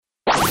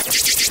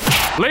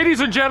Ladies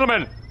and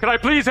gentlemen, can I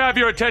please have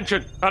your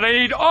attention? And I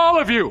need all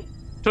of you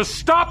to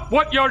stop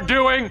what you're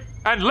doing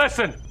and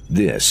listen.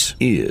 This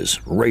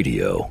is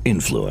Radio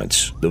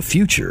Influence. The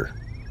future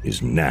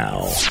is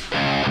now.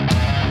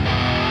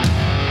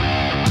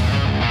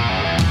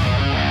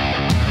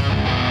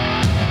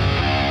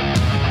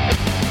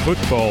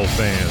 Football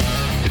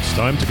fans, it's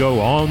time to go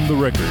on the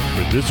record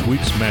for this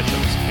week's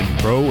matchups in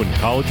pro and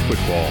college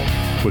football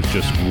with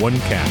just one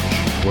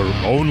catch. We're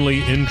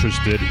only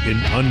interested in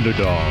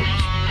underdogs.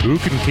 Who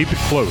can keep it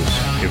close,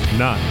 if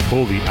not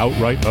pull the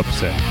outright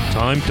upset?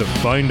 Time to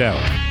find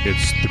out.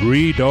 It's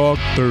Three Dog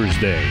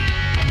Thursday.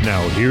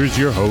 Now here's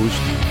your host,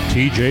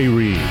 TJ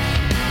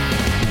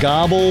Reeves.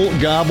 Gobble,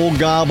 gobble,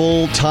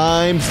 gobble.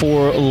 Time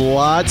for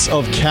lots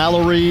of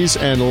calories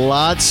and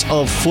lots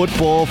of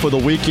football for the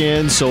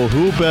weekend. So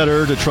who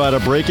better to try to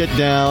break it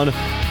down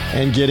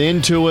and get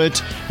into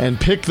it and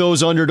pick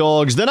those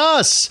underdogs than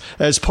us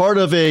as part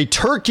of a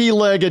turkey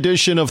leg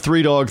edition of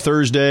Three Dog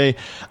Thursday.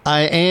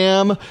 I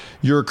am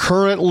your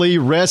currently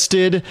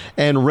rested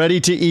and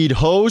ready to eat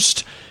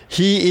host.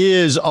 He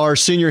is our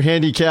senior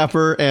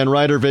handicapper and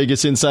writer,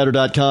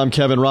 VegasInsider.com,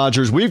 Kevin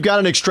Rogers. We've got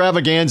an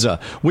extravaganza.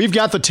 We've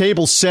got the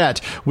table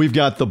set. We've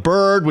got the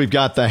bird. We've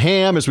got the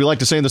ham, as we like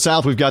to say in the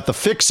South. We've got the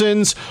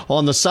fixins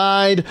on the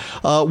side.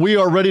 We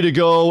are ready to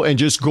go and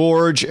just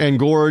gorge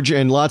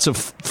and lots of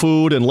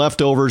food and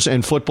leftovers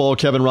and football.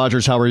 Kevin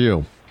Rogers, how are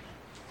you?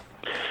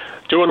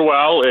 Doing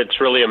well. It's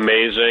really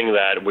amazing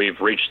that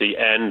we've reached the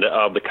end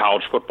of the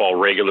college football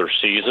regular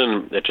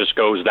season. It just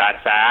goes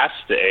that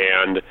fast,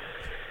 and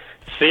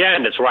it's the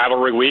end. It's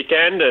rivalry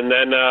weekend, and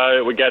then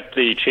we get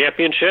the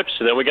championships,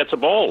 and then we get to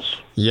bowls.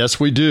 Yes,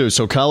 we do.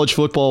 So college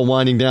football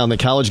winding down. The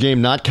college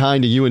game not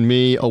kind to you and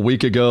me a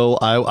week ago.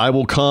 I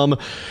will come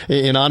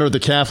in honor of the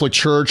Catholic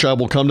Church. I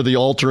will come to the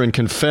altar and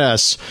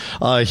confess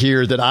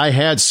here that I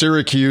had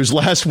Syracuse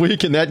last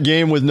week in that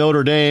game with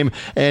Notre Dame,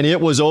 and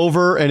it was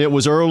over, and it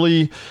was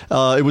early.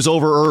 It was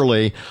over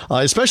early,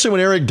 especially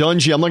when Eric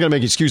Dungey, I'm not going to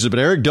make excuses, but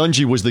Eric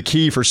Dungey was the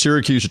key for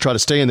Syracuse to try to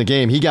stay in the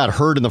game. He got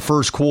hurt in the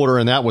first quarter,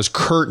 and that was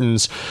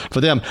curtains for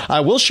them.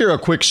 I will share a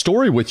quick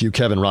story with you,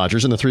 Kevin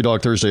Rogers, and the Three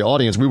Dog Thursday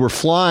audience. We were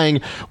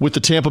flying with the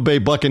Tampa Bay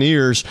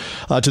Buccaneers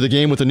to the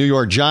game with the New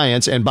York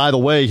Giants. And by the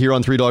way, here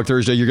on Three Dog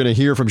Thursday, you're going to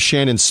hear from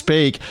Shannon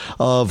Spake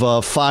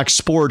of Fox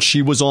Sports.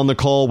 She was on the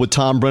call with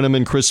Tom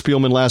Brenneman, Chris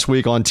Spielman last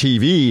week on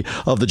TV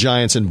of the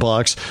Giants and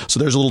Bucs. So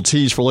there's a little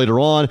tease for later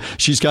on.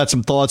 She's got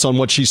some thoughts on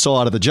what she saw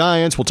out of the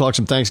Giants. We'll talk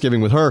some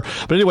Thanksgiving with her.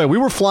 But anyway, we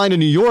were flying to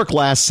New York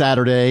last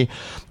Saturday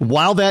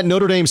while that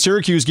Notre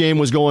Dame-Syracuse game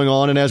was going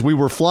on. And as we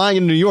were flying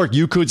in New York,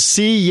 you could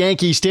see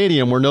Yankee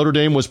Stadium where Notre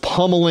Dame was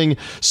pummeling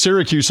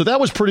Syracuse. So that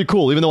was pretty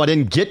cool. Even though I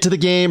didn't get to the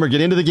game or get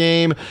into the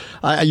game,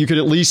 you could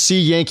at least see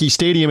Yankee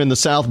Stadium in the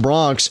South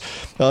Bronx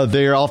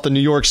there off the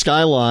New York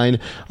skyline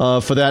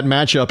for that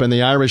matchup, and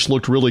the Irish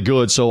looked really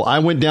good. So I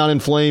went down in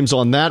flames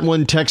on that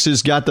one.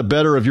 Texas got the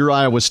better of your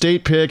Iowa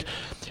State pick.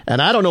 And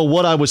I don't know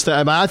what I was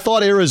thinking. I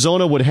thought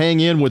Arizona would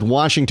hang in with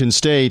Washington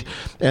State,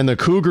 and the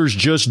Cougars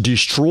just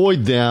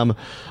destroyed them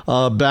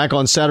back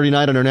on Saturday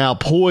night and are now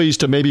poised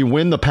to maybe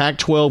win the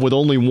Pac-12 with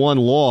only one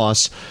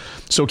loss.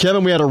 So,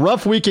 Kevin, we had a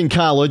rough week in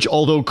college,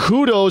 although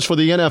kudos for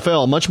the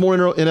NFL. Much more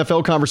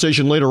NFL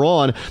conversation later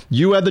on.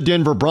 You had the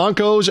Denver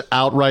Broncos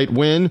outright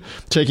win,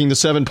 taking the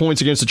 7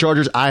 points against the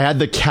Chargers. I had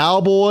the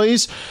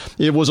Cowboys.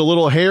 It was a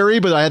little hairy,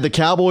 but I had the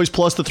Cowboys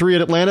plus the 3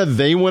 at Atlanta.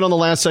 They win on the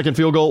last-second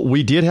field goal.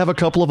 We did have a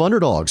couple of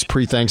underdogs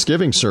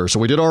pre-Thanksgiving, sir, so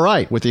we did all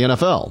right with the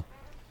NFL.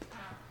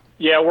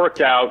 Yeah, it worked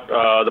out.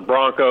 The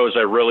Broncos I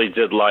really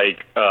did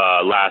like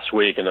last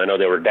week, and I know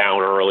they were down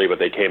early, but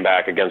they came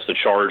back against the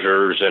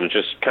Chargers, and it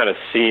just kind of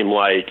seemed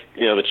like,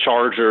 the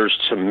Chargers,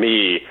 to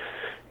me,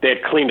 they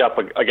had cleaned up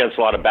against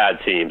a lot of bad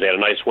teams. They had a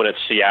nice win at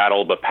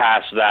Seattle, but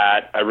past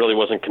that, I really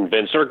wasn't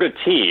convinced. They're a good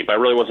team, but I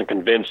really wasn't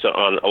convinced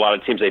on a lot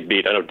of teams they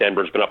beat. I know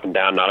Denver's been up and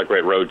down, not a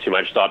great road team.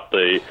 I just thought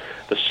the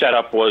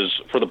setup was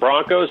for the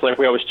Broncos, like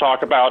we always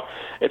talk about.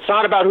 It's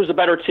not about who's the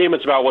better team,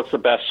 it's about what's the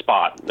best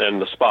spot.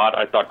 And the spot,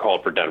 I thought,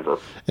 called for Denver.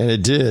 And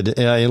it did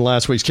in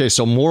last week's case.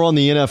 So more on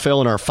the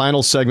NFL in our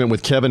final segment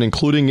with Kevin,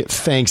 including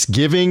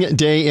Thanksgiving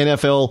Day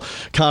NFL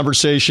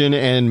conversation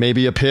and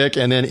maybe a pick,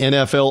 and then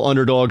NFL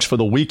underdogs for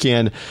the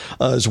weekend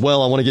as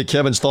well. I want to get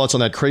Kevin's thoughts on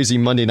that crazy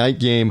Monday night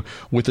game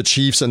with the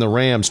Chiefs and the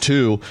Rams,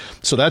 too.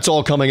 So that's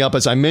all coming up.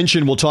 As I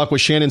mentioned, we'll talk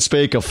with Shannon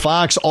Spake of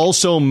Fox.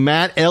 Also,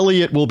 Matt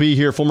Elliott will be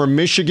here, former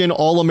Michigan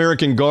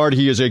All-American guard.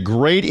 He is a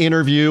great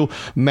interview.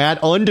 Matt,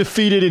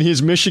 undefeated in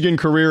his Michigan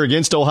career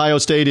against Ohio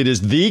State. It is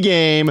the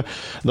game,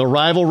 the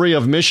rivalry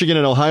of Michigan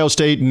and Ohio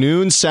State,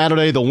 noon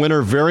Saturday. The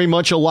winner very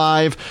much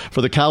alive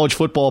for the college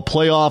football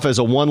playoff as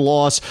a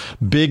one-loss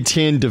Big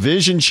Ten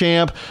division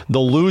champ. The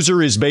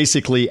loser is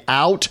basically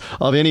out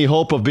of any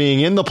hope of being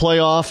in the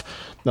playoff.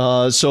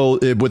 So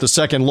with the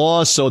second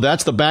loss, so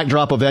that's the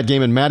backdrop of that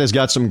game. And Matt has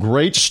got some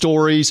great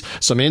stories,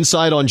 some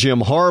insight on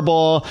Jim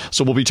Harbaugh.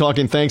 So we'll be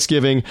talking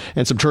Thanksgiving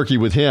and some turkey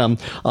with him.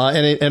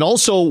 And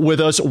also with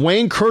us,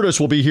 Wayne Curtis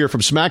will be here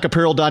from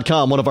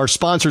SmackApparel.com, one of our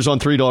sponsors on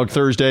Three Dog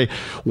Thursday.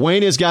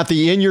 Wayne has got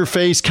the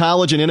in-your-face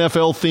college and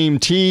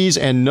NFL-themed tees,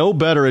 and no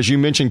better, as you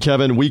mentioned,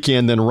 Kevin,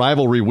 weekend than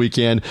rivalry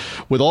weekend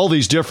with all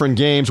these different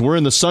games. We're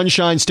in the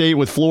Sunshine State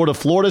with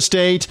Florida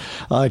State.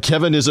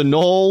 Kevin is a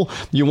Knoll.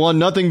 You want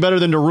nothing better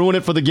than to ruin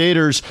it for the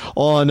Gators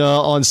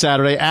on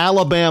Saturday.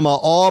 Alabama,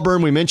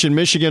 Auburn. We mentioned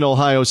Michigan,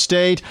 Ohio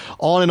State.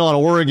 On and on.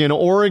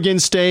 Oregon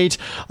State.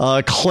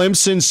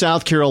 Clemson,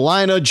 South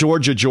Carolina.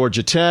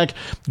 Georgia Tech.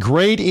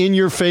 Great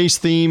in-your-face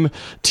theme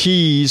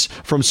tees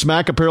from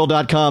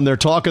SmackApparel.com. They're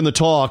talking the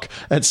talk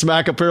at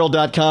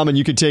SmackApparel.com, and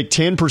you can take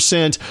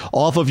 10%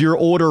 off of your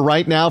order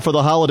right now for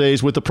the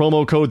holidays with the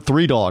promo code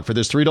 3DOG for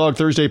this 3Dog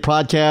Thursday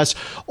podcast.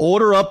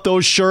 Order up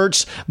those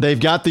shirts. They've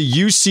got the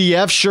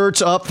UCF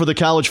shirts up for the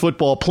college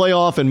football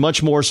playoff and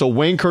much more. So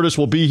Wayne Curtis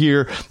will be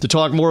here to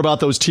talk more about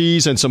those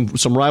tees and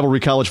some rivalry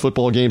college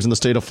football games in the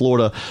state of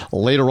Florida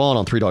later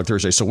on 3Dog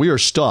Thursday. So we are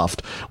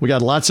stuffed. We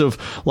got lots of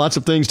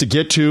things to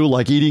get to,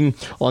 like eating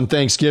on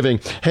Thanksgiving.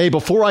 Hey,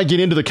 before I get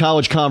into the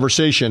college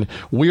conversation,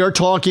 we are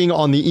talking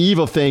on the eve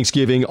of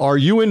Thanksgiving. Are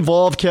you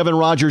involved, Kevin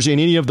Rogers, in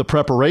any of the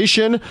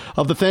preparation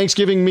of the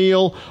Thanksgiving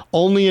meal?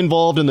 Only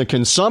involved in the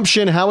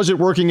consumption? How is it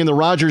working in the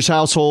Rogers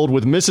household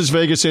with Mrs.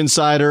 Vegas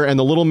Insider and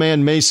the little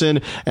man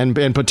Mason and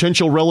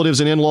potential relatives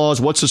and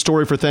in-laws? What's the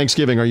story for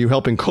Thanksgiving? Are you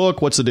helping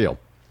cook? What's the deal?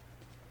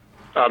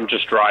 I'm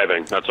just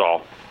driving. That's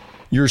all.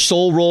 Your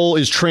sole role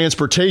is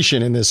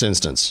transportation in this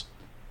instance.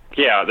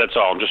 Yeah, that's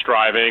all. I'm just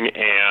driving,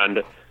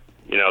 and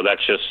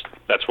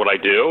that's what I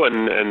do,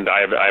 and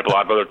I have a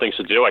lot of other things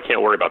to do. I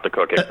can't worry about the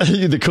cooking.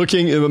 The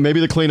cooking, maybe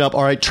the cleanup.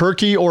 All right,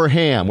 turkey or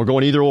ham? We're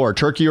going either or.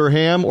 Turkey or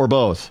ham or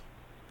both?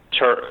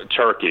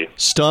 Turkey.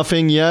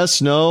 Stuffing?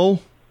 Yes. No.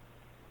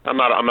 I'm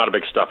not a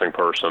big stuffing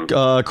person.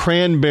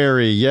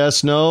 Cranberry?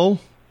 Yes. No.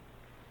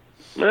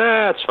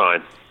 That's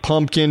fine.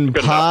 Pumpkin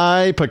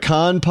pie,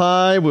 pecan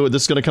pie.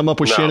 This is going to come up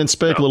with Shannon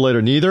Spick a little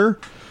later. Neither.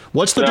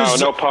 What's the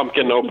no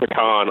pumpkin, no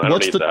pecan. I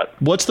don't eat that.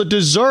 What's the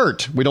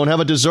dessert? We don't have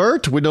a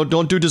dessert. We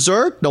don't do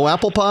dessert. No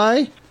apple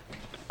pie.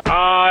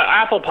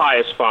 Apple pie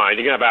is fine.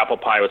 You can have apple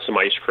pie with some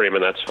ice cream,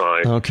 and that's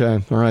fine. Okay,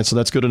 all right. So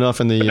that's good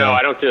enough. In the no,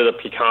 I don't do the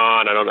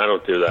pecan. I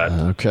don't do that.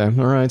 Okay,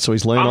 all right. So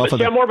he's laying off.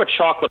 I'm more of a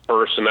chocolate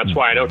person. That's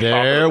why I know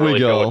chocolate really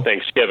go with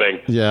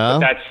Thanksgiving. Yeah,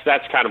 but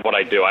that's kind of what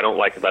I do. I don't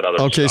like that other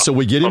stuff. Okay, so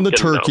we get him the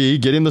turkey,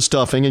 get him the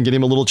stuffing, and get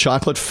him a little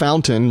chocolate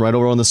fountain right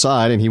over on the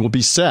side, and he will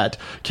be set.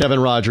 Kevin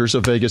Rogers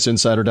of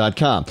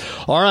VegasInsider.com.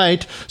 All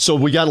right, so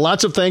we got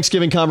lots of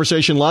Thanksgiving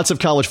conversation, lots of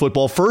college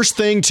football. First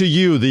thing to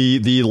you,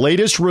 the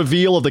latest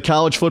reveal of the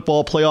college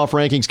football playoff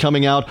rankings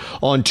coming out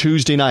on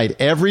Tuesday night.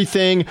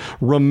 Everything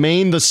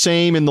remained the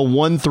same in the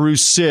 1 through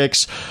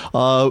 6,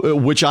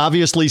 which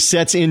obviously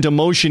sets into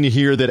motion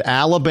here that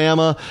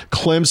Alabama,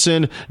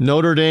 Clemson,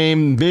 Notre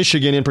Dame,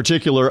 Michigan in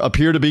particular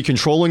appear to be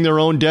controlling their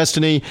own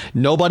destiny.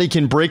 Nobody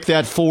can break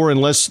that 4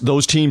 unless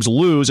those teams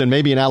lose, and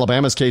maybe in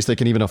Alabama's case they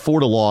can even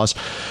afford a loss.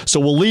 So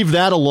we'll leave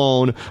that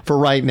alone for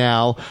right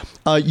now.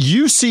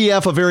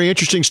 UCF, a very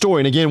interesting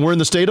story. And again, we're in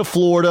the state of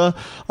Florida,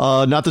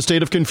 not the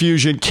state of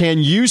confusion. Can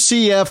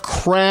UCF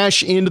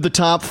crash into the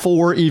top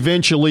 4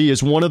 eventually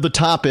is one of the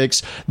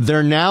topics.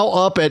 They're now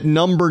up at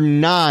number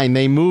 9.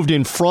 They moved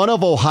in front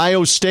of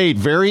Ohio State.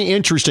 Very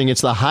interesting.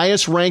 It's the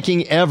highest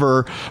ranking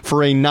ever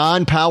for a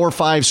non-Power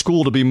 5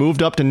 school to be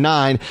moved up to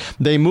 9.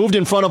 They moved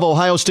in front of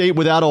Ohio State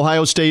without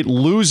Ohio State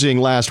losing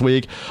last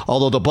week,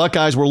 although the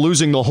Buckeyes were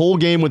losing the whole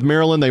game with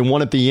Maryland. They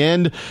won at the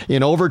end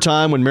in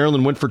overtime when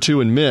Maryland went for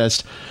 2 and missed.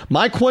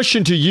 My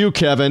question to you,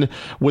 Kevin,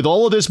 with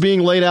all of this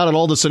being laid out in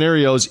all the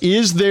scenarios,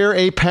 is there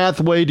a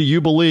pathway, do you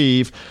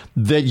believe,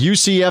 that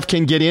UCF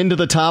can get into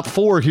the top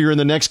 4 here in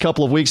the next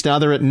couple of weeks? Now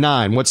they're at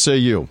 9. What say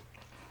you?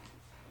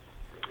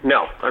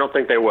 No, I don't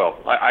think they will.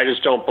 I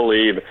just don't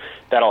believe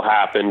that'll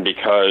happen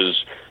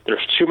because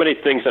there's too many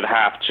things that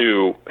have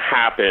to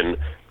happen.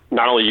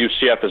 Not only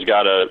UCF has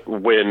got to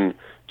win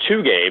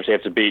 2 games. They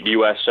have to beat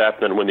USF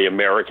and then win the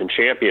American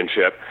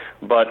Championship.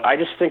 But I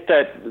just think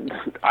that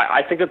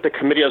the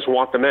committee doesn't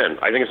want them in.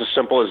 I think it's as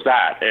simple as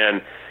that.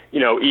 And,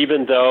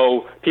 even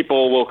though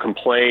people will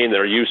complain,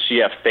 they're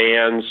UCF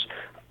fans,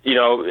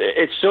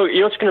 it's still,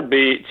 it's going to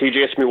be, TJ,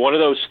 it's going to be one of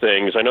those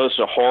things. I know this is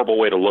a horrible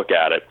way to look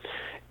at it.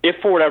 If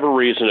for whatever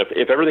reason,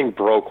 if everything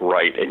broke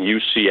right and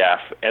UCF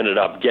ended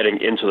up getting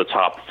into the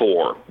top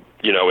 4,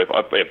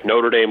 if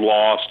Notre Dame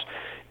lost,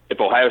 if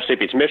Ohio State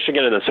beats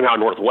Michigan and then somehow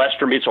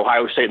Northwestern beats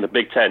Ohio State in the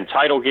Big Ten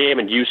title game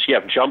and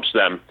UCF jumps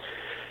them,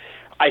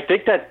 I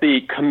think that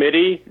the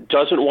committee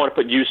doesn't want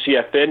to put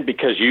UCF in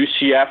because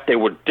UCF, they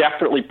would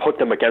definitely put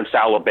them against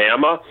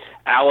Alabama.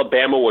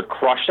 Alabama would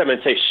crush them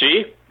and say,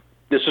 see,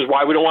 this is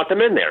why we don't want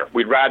them in there.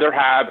 We'd rather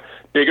have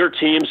bigger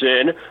teams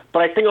in.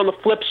 But I think on the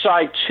flip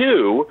side,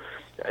 too,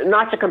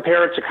 not to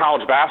compare it to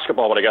college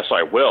basketball, but I guess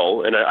I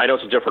will, and I know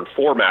it's a different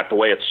format the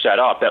way it's set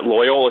up, that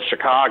Loyola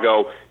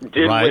Chicago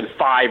did win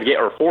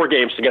 4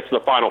 games to get to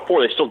the Final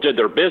Four. They still did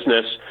their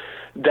business.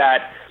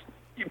 that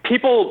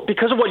people,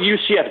 because of what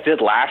UCF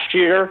did last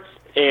year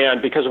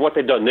and because of what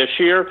they've done this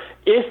year,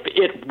 if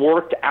it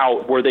worked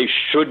out where they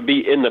should be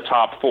in the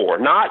top 4,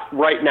 not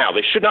right now,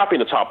 they should not be in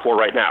the top 4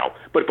 right now,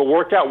 but if it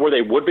worked out where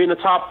they would be in the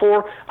top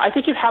 4, I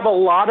think you'd have a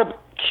lot of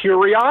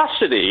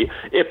curiosity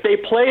if they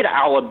played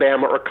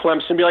Alabama or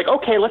Clemson, be like,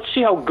 okay, let's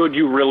see how good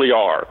you really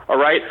are, all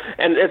right?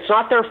 And it's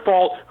not their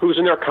fault who's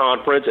in their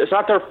conference. It's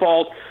not their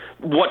fault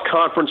what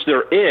conference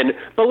they're in,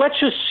 but let's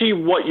just see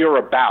what you're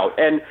about.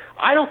 And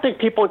I don't think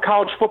people in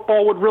college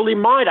football would really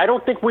mind. I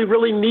don't think we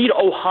really need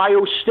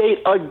Ohio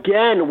State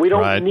again. We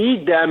don't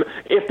need them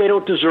if they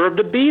don't deserve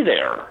to be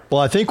there. Well,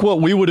 I think what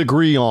we would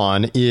agree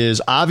on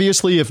is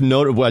obviously if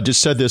I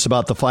just said this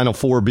about the Final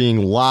Four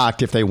being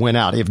locked if they win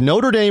out. If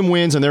Notre Dame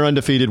wins and they're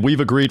undefeated, we've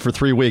agreed for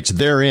 3 weeks,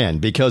 they're in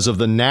because of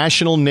the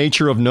national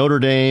nature of Notre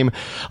Dame.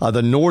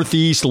 The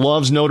Northeast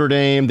loves Notre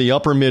Dame. The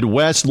Upper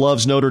Midwest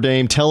loves Notre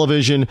Dame.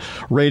 Television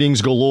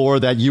ratings galore.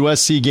 That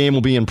USC game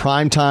will be in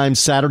prime time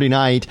Saturday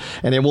night,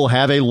 and it will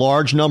have a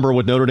large number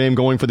with Notre Dame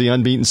going for the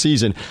unbeaten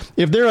season.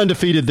 If they're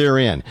undefeated, they're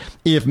in.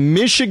 If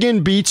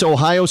Michigan beats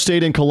Ohio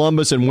State and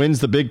Columbus and wins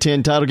the Big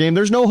Ten title game,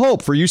 there's no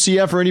hope for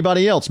UCF or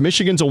anybody else.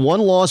 Michigan's a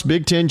one-loss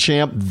Big Ten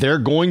champ. They're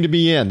going to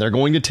be in. They're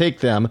going to take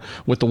them,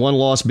 with the one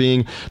loss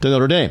being to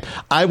Notre Dame.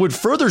 I would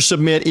further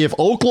submit if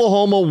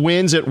Oklahoma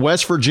wins at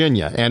West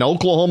Virginia and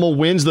Oklahoma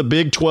wins the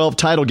Big 12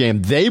 title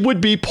game, they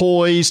would be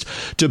poised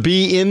to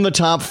be in the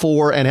top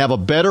 4 and have a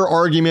better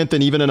argument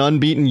than even an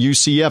unbeaten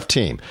UCF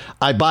team.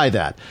 I buy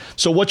that.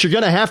 So what you're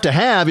going to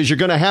have is you're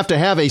going to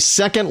have a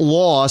second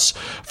loss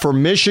for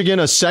Michigan,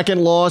 a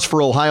second loss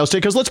for Ohio State.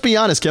 Because let's be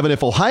honest, Kevin,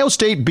 if Ohio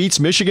State beats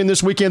Michigan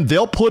this weekend,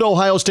 they'll put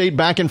Ohio State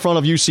back in front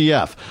of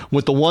UCF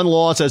with the one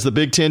loss as the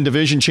Big Ten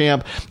division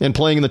champ and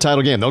playing in the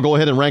title game. They'll go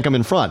ahead and rank them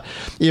in front.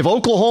 If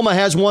Oklahoma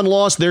has one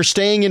loss, they're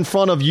staying in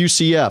front of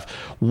UCF.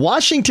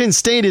 Washington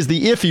State is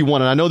the iffy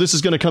one, and I know this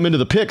is going to come into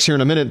the picks here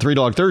in a minute, 3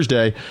 Dog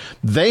Thursday.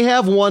 They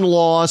have one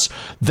loss.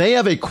 They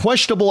have a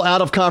questionable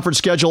out-of-conference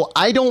schedule.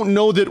 I don't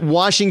know that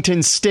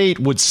Washington State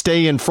would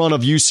stay in front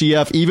of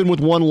UCF, even with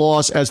one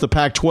loss as the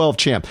Pac-12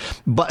 champ.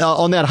 But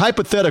on that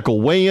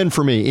hypothetical, weigh in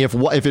for me. If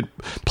it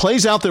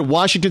plays out that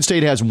Washington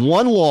State has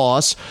one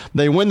loss,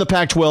 they win the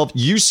Pac-12,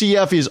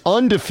 UCF is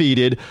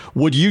undefeated,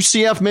 would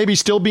UCF maybe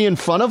still be in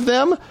front of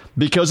them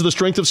because of the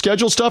strength of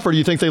schedule stuff, or do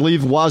you think they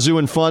leave Wazoo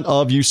in front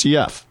of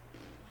UCF?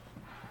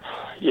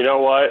 You know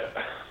what?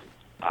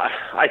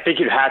 I think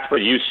you'd have to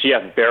put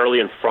UCF barely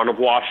in front of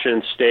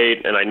Washington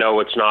State, and I know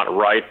it's not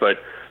right,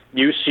 but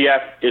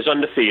UCF is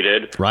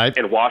undefeated, right?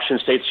 And Washington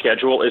State's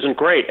schedule isn't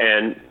great.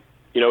 And,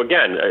 you know,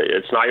 again,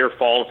 it's not your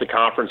fault if the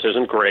conference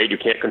isn't great. You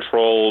can't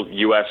control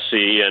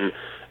USC and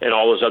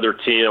all those other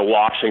teams,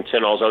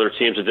 Washington, all those other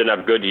teams that didn't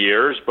have good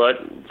years. But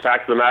the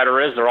fact of the matter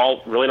is they're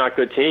all really not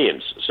good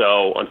teams.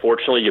 So,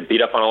 unfortunately, you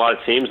beat up on a lot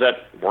of teams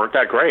that weren't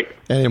that great.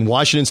 And in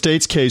Washington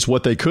State's case,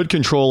 what they could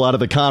control out of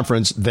the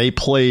conference, they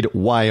played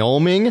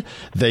Wyoming,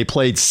 they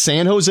played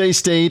San Jose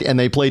State, and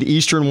they played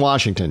Eastern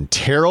Washington.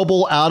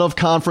 Terrible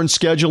out-of-conference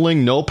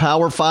scheduling, no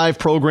Power 5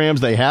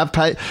 programs. They have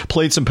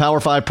played some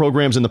Power 5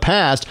 programs in the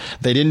past.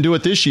 They didn't do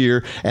it this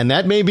year, and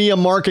that may be a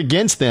mark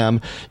against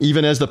them,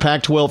 even as the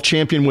Pac-12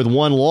 champion with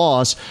one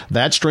loss.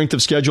 That strength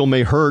of schedule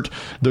may hurt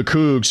the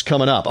Cougs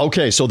coming up.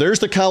 Okay, so there's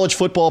the college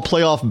football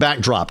playoff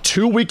backdrop.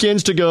 2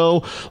 weekends to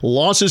go.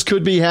 Losses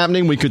could be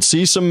happening. We could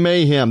see some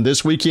mayhem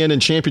this weekend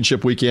and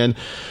championship weekend.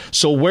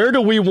 So where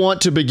do we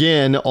want to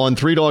begin on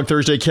 3 Dog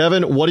Thursday?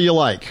 Kevin, what do you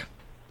like?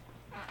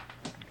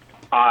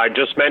 I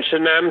just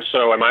mentioned them,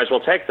 so I might as well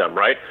take them,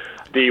 right?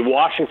 The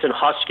Washington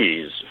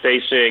Huskies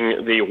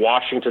facing the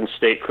Washington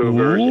State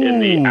Cougars in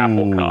the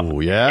Apple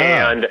Cup.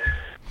 Yeah. And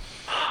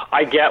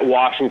I get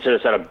Washington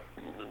is at a...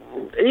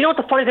 You know what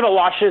the funny thing about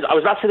Washington is? I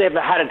was about to say they've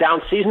had a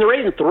down season.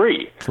 They're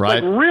 8-3.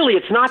 Right. Like, really,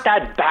 it's not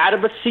that bad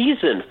of a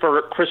season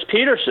for Chris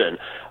Peterson.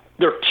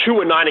 They're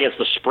 2-9 against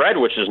the spread,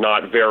 which is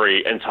not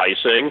very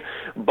enticing.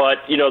 But,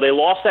 you know, they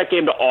lost that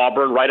game to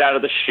Auburn right out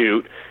of the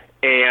chute,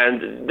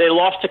 and they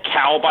lost to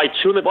Cal by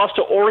 2, and they lost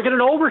to Oregon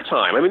in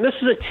overtime. I mean, this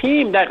is a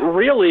team that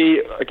really,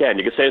 again,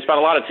 you could say it's about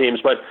a lot of teams,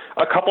 but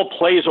a couple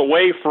plays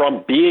away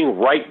from being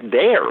right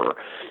there.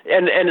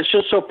 And it's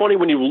just so funny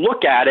when you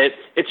look at it,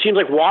 it seems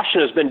like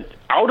Washington has been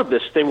out of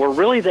this thing where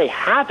really they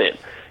haven't.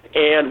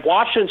 And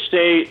Washington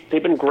State,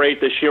 they've been great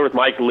this year with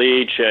Mike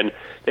Leach, and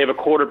they have a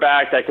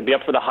quarterback that could be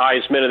up for the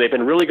Heisman, and they've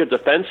been really good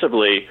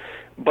defensively.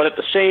 But at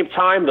the same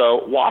time,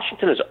 though,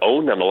 Washington has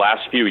owned them the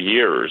last few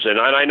years. And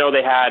I know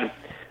they had,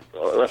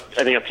 I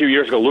think a few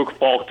years ago, Luke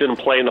Falk didn't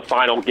play in the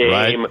final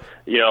game, right.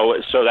 You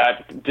know, so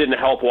that didn't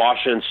help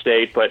Washington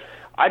State. But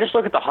I just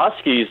look at the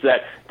Huskies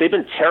that they've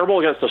been terrible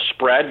against the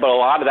spread, but a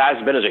lot of that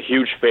has been as a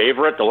huge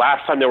favorite. The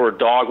last time they were a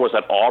dog was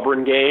that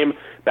Auburn game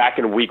back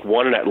in week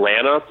 1 in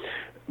Atlanta.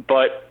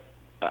 But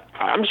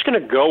I'm just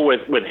going to go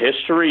with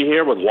history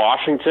here with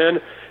Washington,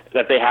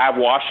 that they have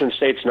Washington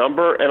State's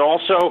number, and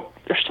also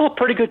they're still a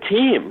pretty good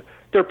team.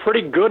 They're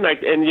pretty good,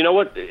 and you know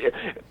what?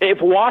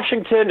 If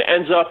Washington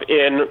ends up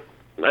in,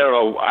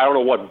 I don't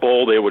know what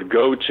bowl they would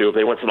go to if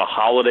they went to the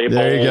Holiday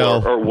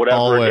Bowl or whatever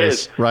Always. it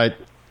is. Right.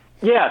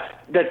 Yeah,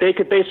 that they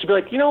could basically be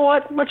like, you know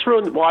what, let's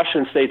ruin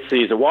Washington State's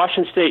season.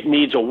 Washington State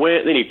needs a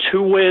win. They need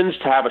 2 wins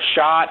to have a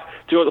shot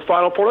to go to the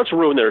Final Four. Let's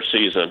ruin their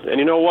season. And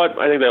you know what?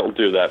 I think they'll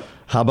do that.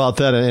 How about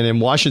that? And in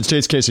Washington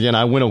State's case, again,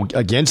 I went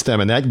against them,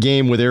 and that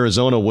game with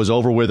Arizona was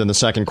over with in the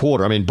second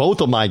quarter. I mean,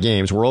 both of my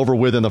games were over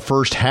with in the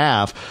first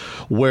half,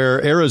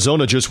 where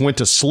Arizona just went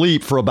to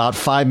sleep for about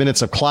 5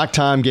 minutes of clock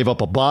time, gave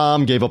up a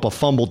bomb, gave up a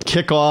fumbled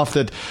kickoff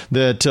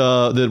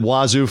that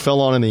Wazoo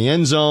fell on in the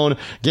end zone.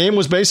 Game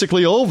was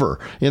basically over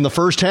in the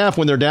first half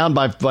when they're down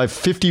by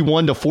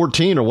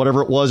 51-14 or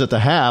whatever it was at the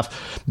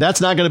half.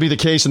 That's not going to be the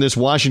case in this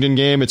Washington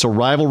game. It's a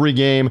rivalry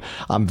game.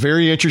 I'm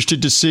very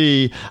interested to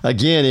see,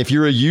 again, if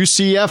you're a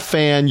UCF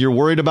fan, you're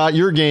worried about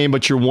your game,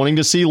 but you're wanting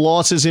to see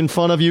losses in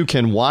front of you.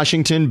 Can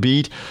Washington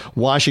beat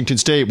Washington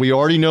State? We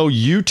already know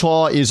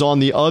Utah is on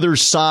the other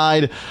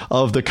side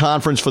of the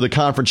conference for the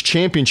conference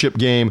championship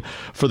game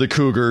for the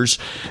Cougars.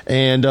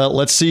 And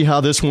let's see how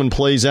this one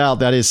plays out.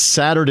 That is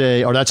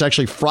Saturday, or that's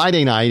actually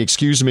Friday night,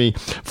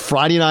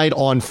 Friday night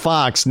on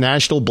Fox,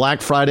 National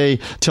Black Friday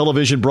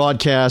television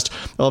broadcast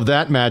of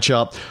that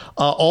matchup.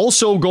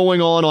 Also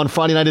going on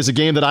Friday night is a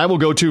game that I will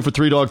go to for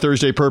Three Dog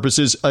Thursday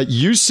purposes.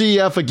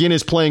 UCF, again,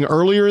 is playing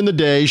earlier in the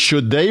day.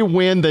 Should they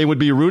win, they would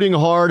be rooting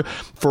hard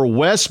for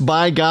West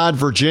by God,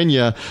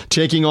 Virginia,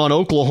 taking on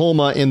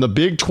Oklahoma in the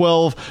Big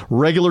 12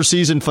 regular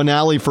season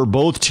finale for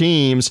both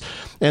teams.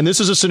 And this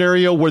is a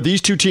scenario where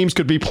these two teams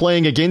could be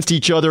playing against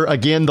each other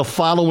again the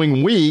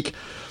following week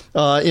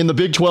in the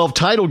Big 12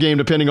 title game,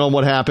 depending on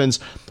what happens.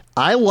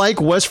 I like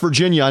West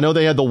Virginia. I know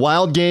they had the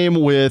wild game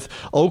with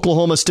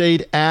Oklahoma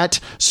State at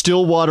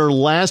Stillwater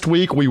last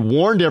week. We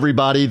warned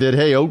everybody that,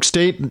 hey, Oak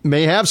State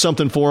may have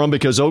something for them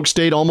because Oak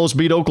State almost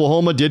beat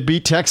Oklahoma, did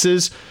beat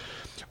Texas.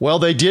 Well,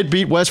 they did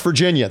beat West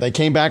Virginia. They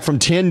came back from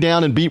 10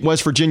 down and beat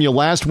West Virginia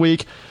last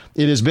week.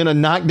 It has been a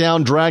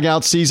knockdown,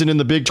 drag-out season in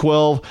the Big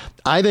 12.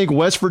 I think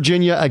West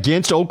Virginia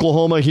against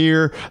Oklahoma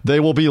here. They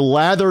will be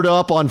lathered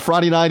up on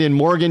Friday night in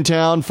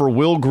Morgantown for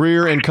Will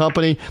Grier and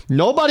company.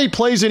 Nobody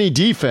plays any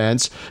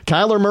defense.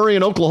 Kyler Murray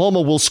and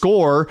Oklahoma will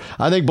score.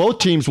 I think both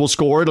teams will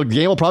score. The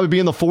game will probably be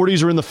in the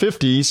 40s or in the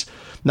 50s.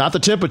 Not the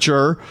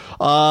temperature.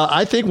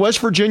 I think West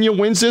Virginia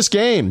wins this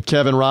game,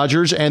 Kevin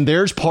Rogers, and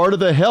there's part of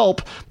the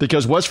help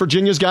because West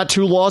Virginia's got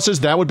 2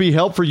 losses. That would be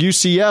help for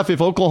UCF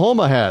if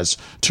Oklahoma has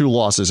 2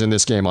 losses in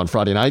this game on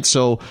Friday night.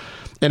 So,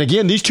 and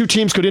again, these two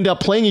teams could end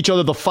up playing each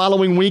other the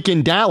following week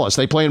in Dallas.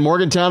 They play in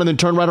Morgantown and then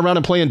turn right around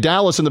and play in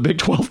Dallas in the Big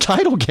 12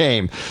 title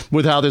game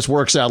with how this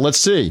works out. Let's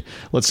see.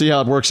 Let's see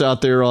how it works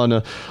out there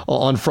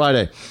on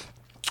Friday.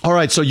 All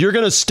right, so you're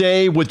going to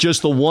stay with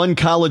just the one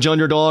college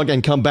underdog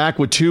and come back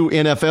with 2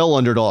 NFL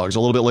underdogs a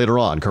little bit later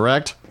on,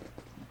 correct?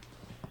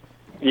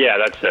 Yeah,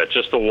 that's it.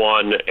 Just the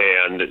one,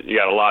 and you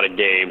got a lot of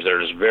games that are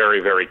just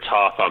very, very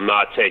tough. I'm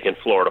not taking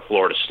Florida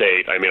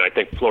State. I mean, I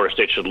think Florida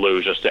State should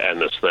lose just to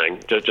end this thing.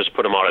 Just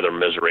put them out of their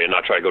misery and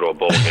not try to go to a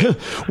bowl game.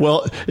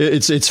 Well,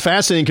 it's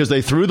fascinating because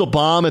they threw the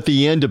bomb at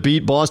the end to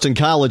beat Boston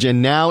College,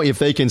 and now if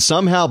they can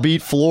somehow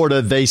beat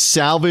Florida, they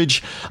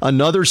salvage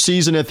another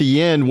season at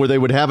the end where they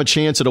would have a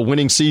chance at a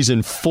winning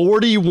season.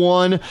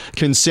 41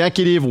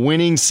 consecutive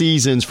winning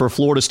seasons for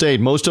Florida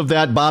State. Most of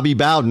that Bobby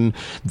Bowden.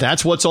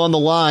 That's what's on the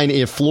line.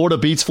 If Florida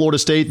beats Florida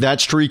State, that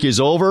streak is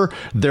over.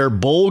 Their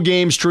bowl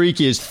game streak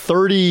is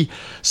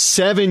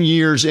 37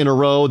 years in a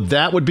row.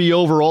 That would be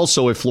over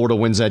also if Florida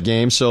wins that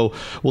game. So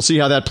we'll see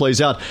how that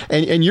plays out.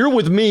 And you're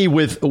with me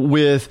with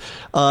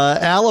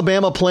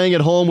Alabama playing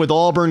at home with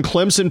Auburn,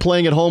 Clemson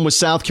playing at home with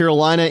South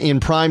Carolina in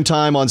prime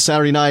time on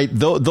Saturday night.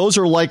 Those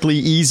are likely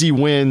easy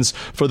wins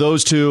for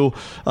those two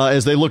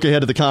as they look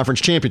ahead to the conference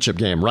championship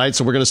game, right?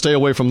 So we're going to stay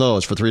away from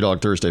those for Three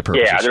Dog Thursday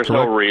purposes. Yeah, there's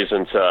correct? no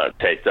reason to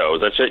take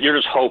those. That's it. You're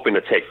just hoping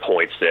to take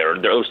points there.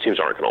 Those teams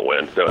aren't going to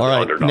win. All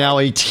right. Now,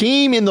 a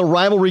team in the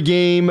rivalry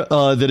game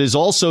that is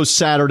also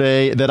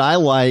Saturday that I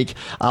like,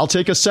 I'll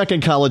take a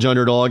second college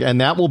underdog, and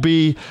that will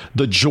be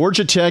the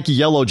Georgia Tech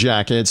Yellow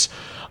Jackets.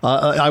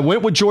 I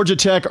went with Georgia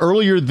Tech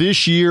earlier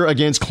this year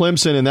against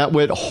Clemson, and that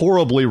went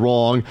horribly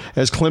wrong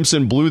as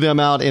Clemson blew them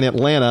out in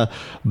Atlanta.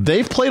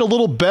 They've played a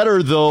little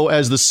better, though,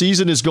 as the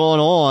season has gone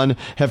on,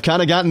 have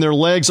kind of gotten their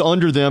legs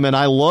under them, and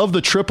I love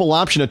the triple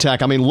option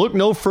attack. I mean, look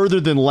no further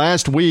than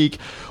last week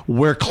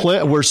where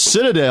the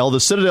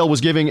Citadel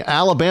was giving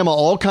Alabama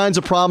all kinds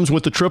of problems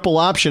with the triple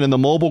option and the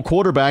mobile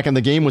quarterback, and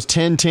the game was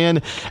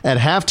 10-10 at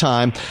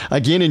halftime.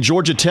 Again, in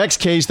Georgia Tech's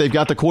case, they've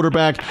got the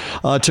quarterback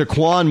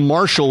Taquan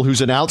Marshall,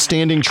 who's an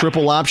outstanding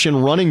triple option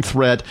running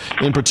threat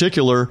in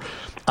particular.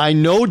 I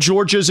know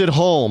Georgia's at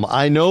home.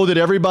 I know that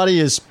everybody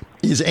is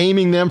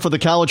aiming them for the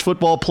college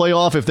football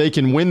playoff if they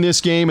can win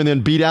this game and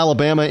then beat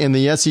Alabama in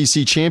the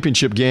SEC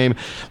championship game.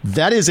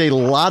 That is a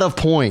lot of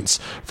points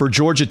for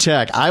Georgia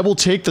Tech. I will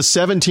take the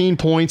 17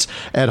 points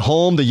at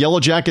home. The Yellow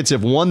Jackets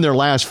have won their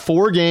last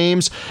 4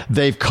 games.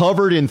 They've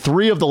covered in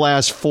 3 of the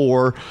last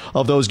 4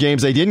 of those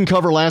games. They didn't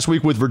cover last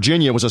week with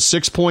Virginia. It was a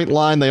 6-point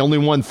line. They only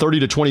won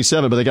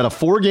 30-27, but they got a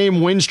 4-game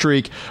win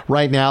streak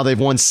right now. They've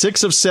won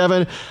 6 of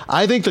 7.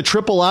 I think the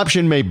triple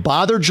option may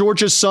bother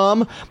Georgia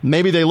some.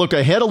 Maybe they look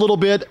ahead a little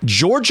bit.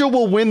 Georgia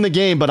will win the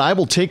game, but I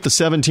will take the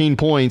 17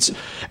 points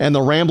and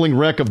the rambling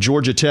wreck of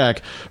Georgia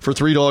Tech for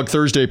Three Dog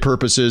Thursday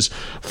purposes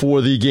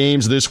for the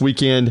games this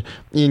weekend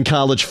in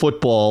college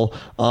football.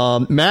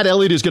 Matt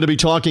Elliott is going to be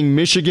talking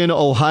Michigan,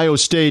 Ohio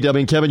State. I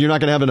mean, Kevin, you're not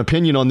going to have an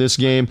opinion on this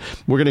game.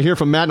 We're going to hear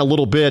from Matt in a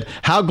little bit.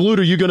 How glued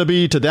are you going to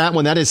be to that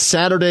one? That is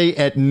Saturday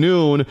at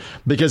noon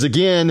because,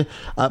 again,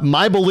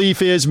 my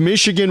belief is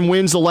Michigan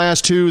wins the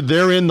last two.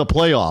 They're in the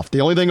playoff. The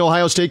only thing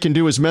Ohio State can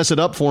do is mess it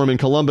up for them in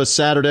Columbus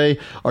Saturday.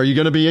 Are you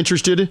going to be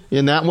interested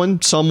in that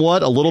one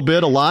somewhat, a little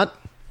bit, a lot?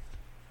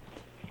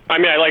 I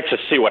mean, I like to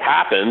see what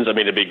happens. I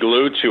mean, to be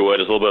glued to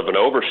it is a little bit of an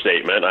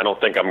overstatement. I don't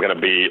think I'm going to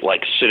be,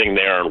 like, sitting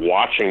there and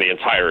watching the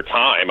entire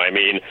time. I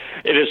mean,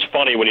 it is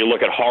funny when you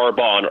look at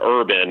Harbaugh and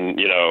Urban,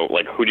 you know,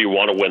 like, who do you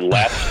want to win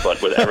less?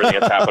 But with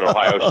everything that's happened at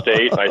Ohio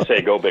State, I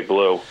say go Big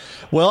Blue.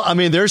 Well, I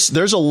mean, there's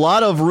a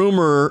lot of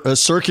rumor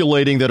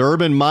circulating that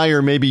Urban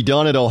Meyer may be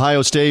done at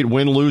Ohio State,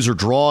 win, lose, or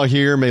draw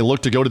here, may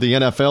look to go to the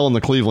NFL and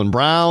the Cleveland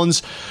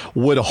Browns.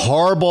 Would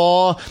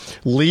Harbaugh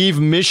leave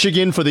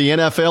Michigan for the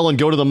NFL and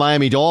go to the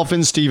Miami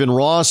Dolphins? Stephen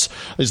Ross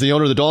is the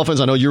owner of the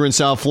Dolphins. I know you're in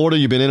South Florida.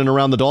 You've been in and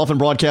around the Dolphin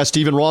broadcast.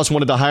 Stephen Ross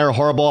wanted to hire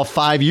Harbaugh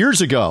 5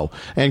 years ago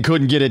and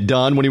couldn't get it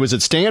done when he was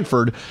at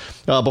Stanford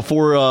when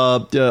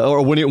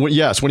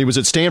he was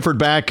at Stanford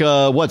back,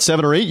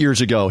 7 or 8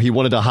 years ago. He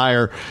wanted to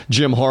hire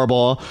Jim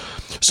Harbaugh.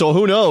 So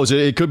who knows?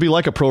 It could be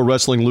like a pro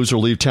wrestling lose or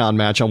leave town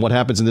match on what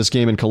happens in this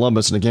game in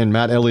Columbus. And again,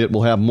 Matt Elliott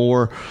will have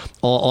more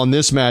on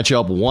this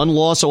matchup. 1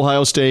 loss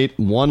Ohio State,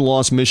 1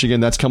 loss Michigan.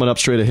 That's coming up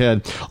straight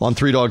ahead on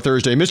Three Dog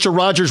Thursday. Mr.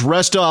 Rogers,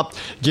 rest up.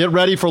 Get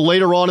ready for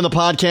later on in the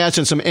podcast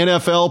and some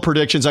NFL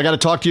predictions. I got to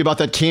talk to you about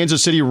that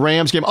Kansas City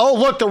Rams game. Oh,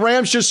 look, the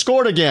Rams just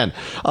scored again.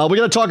 We're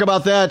going to talk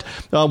about that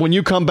when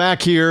you come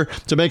back here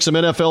to make some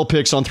NFL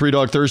picks on Three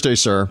Dog Thursday,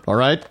 sir. All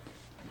right?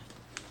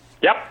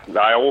 Yep,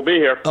 I will be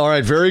here. All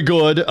right, very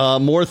good.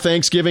 More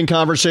Thanksgiving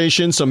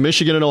conversation, some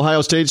Michigan and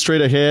Ohio State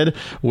straight ahead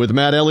with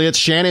Matt Elliott.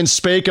 Shannon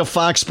Spake of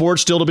Fox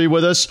Sports still to be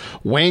with us.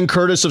 Wayne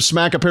Curtis of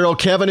Smack Apparel.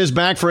 Kevin is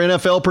back for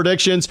NFL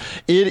predictions.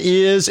 It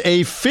is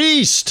a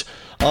feast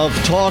of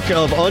talk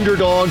of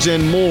underdogs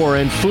and more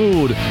and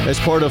food as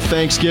part of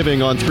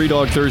Thanksgiving on Three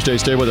Dog Thursday.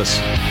 Stay with us.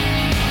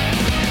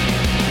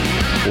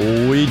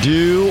 We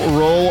do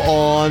roll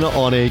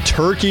on a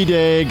Turkey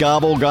Day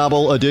gobble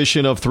gobble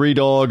edition of Three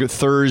Dog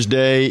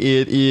Thursday.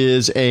 It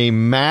is a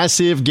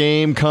massive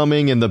game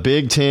coming in the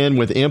Big Ten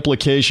with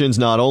implications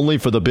not only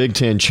for the Big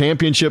Ten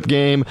championship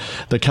game,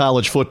 the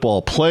college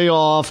football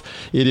playoff.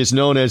 It is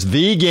known as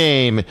the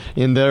game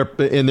in their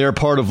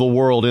part of the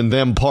world, in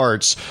them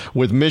parts,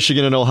 with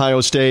Michigan and Ohio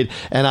State.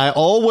 And I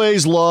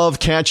always love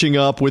catching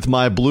up with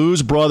my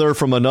Blues brother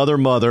from another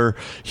mother.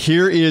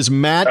 Here is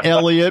Matt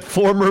Elliott,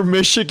 former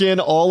Michigan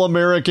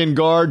All-American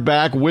guard,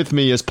 back with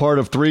me as part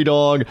of Three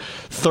Dog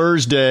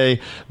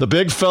Thursday. The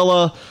big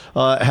fella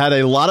had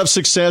a lot of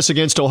success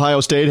against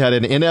Ohio State, had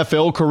an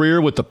NFL career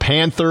with the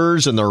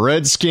Panthers and the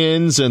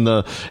Redskins and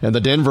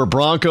the Denver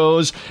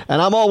Broncos,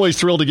 and I'm always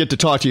thrilled to get to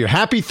talk to you.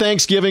 Happy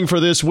Thanksgiving for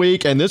this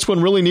week, and this one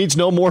really needs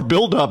no more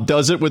build-up,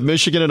 does it, with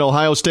Michigan and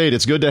Ohio State?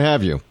 It's good to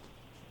have you.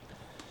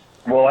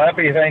 Well,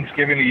 happy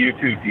Thanksgiving to you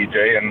too,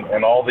 DJ,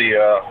 and all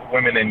the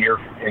women in your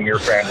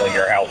family, in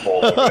your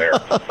household over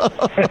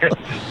there.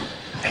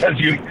 Because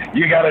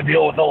you got to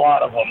deal with a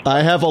lot of them.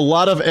 I have a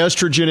lot of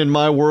estrogen in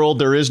my world.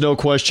 There is no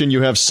question.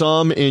 You have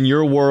some in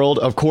your world.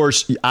 Of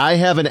course, I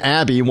have an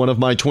Abby. One of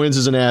my twins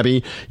is an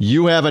Abby.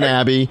 You have an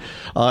Abby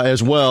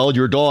as well,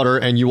 your daughter.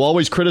 And you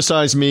always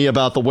criticize me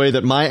about the way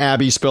that my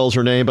Abby spells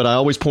her name. But I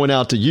always point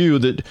out to you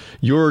that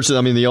yours,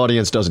 I mean, the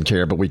audience doesn't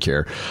care, but we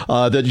care,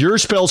 that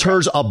yours spells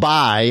hers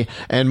Abai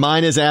and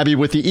mine is Abby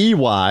with the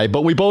EY.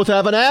 But we both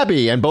have an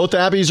Abby. And both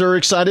Abbies are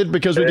excited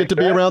because we get to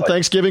be around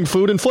Thanksgiving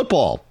food and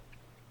football.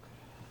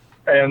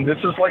 And this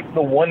is like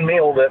the one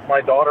meal that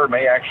my daughter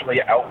may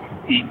actually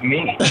out-eat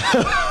me.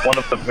 One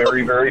of the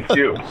very, very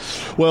few.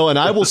 Well, and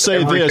I will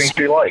say this,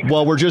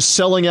 while we're just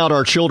selling out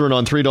our children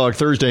on Three Dog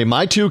Thursday,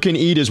 my two can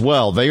eat as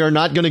well. They are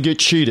not going to get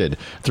cheated.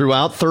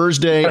 Throughout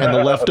Thursday and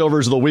the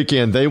leftovers of the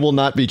weekend, they will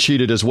not be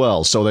cheated as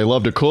well. So they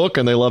love to cook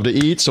and they love to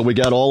eat, so we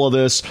got all of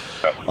this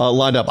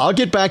lined up. I'll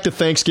get back to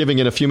Thanksgiving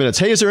in a few minutes.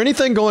 Hey, is there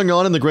anything going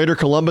on in the greater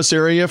Columbus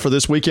area for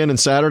this weekend and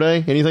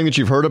Saturday? Anything that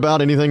you've heard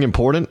about? Anything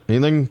important?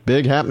 Anything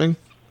big happening?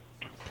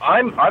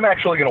 I'm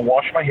actually going to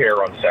wash my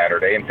hair on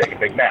Saturday and take a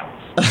big nap.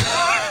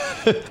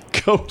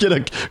 Go get a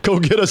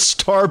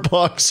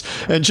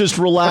Starbucks and just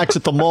relax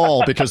at the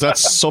mall because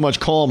that's so much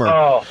calmer.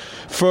 Oh,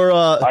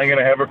 I'm going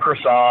to have a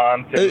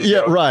croissant.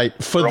 And, right.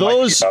 For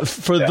those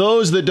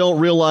that don't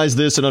realize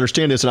this and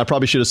understand this, and I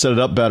probably should have set it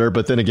up better,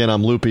 but then again,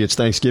 I'm loopy. It's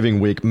Thanksgiving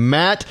week.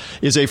 Matt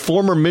is a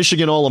former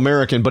Michigan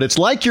All-American, but it's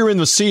like you're in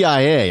the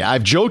CIA.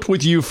 I've joked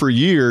with you for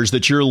years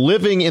that you're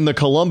living in the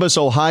Columbus,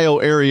 Ohio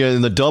area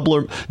in the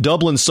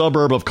Dublin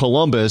suburb of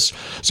Columbus.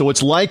 So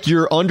it's like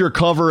you're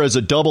undercover as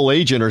a double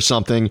agent or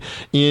something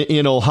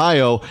in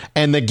Ohio,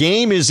 and the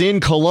game is in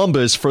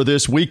Columbus for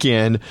this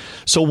weekend.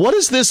 So what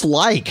is this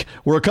like?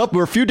 We're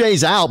we're a few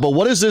days out, but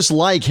what is this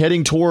like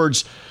heading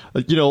towards,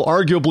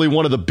 arguably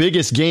one of the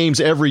biggest games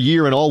every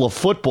year in all of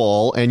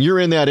football, and you're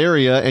in that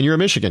area, and you're a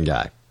Michigan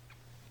guy?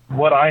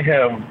 What I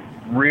have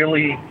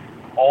really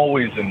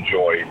always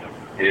enjoyed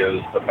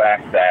is the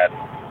fact that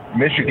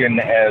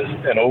Michigan, as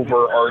an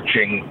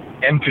overarching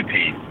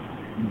entity,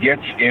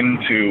 gets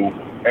into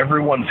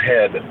everyone's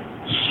head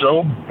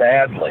so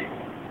badly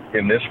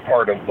in this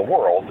part of the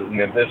world, and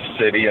in this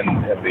city,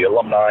 and the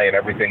alumni and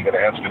everything that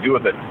has to do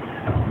with it.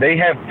 They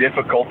have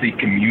difficulty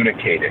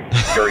communicating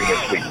during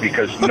this week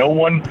because no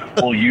one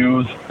will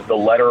use the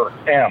letter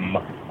M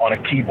on a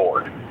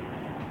keyboard.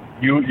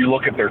 You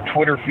look at their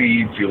Twitter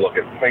feeds, you look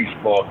at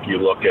Facebook, you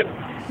look at,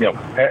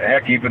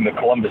 heck, even the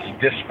Columbus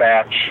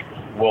Dispatch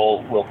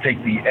will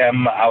take the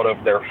M out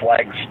of their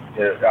flags,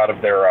 out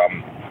of their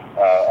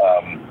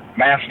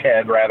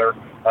masthead,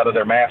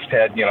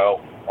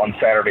 on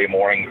Saturday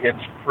morning. It's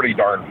pretty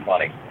darn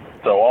funny.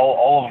 So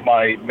all of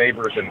my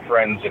neighbors and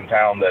friends in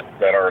town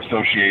that are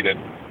associated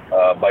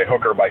by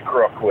hook or by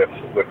crook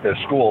with this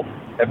school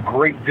have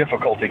great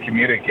difficulty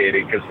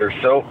communicating because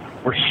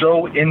we're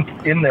so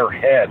in their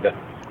head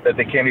that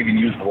they can't even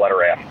use the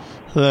letter M.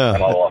 Yeah,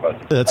 and I love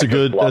it. That's a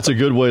good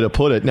way to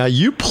put it. Now,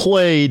 you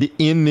played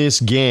in this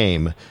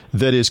game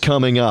that is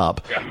coming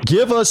up. Yeah.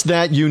 Give us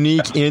that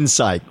unique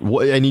insight.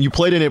 And you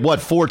played in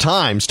it, 4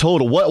 times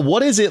total.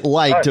 What is it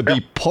like to be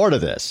part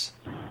of this?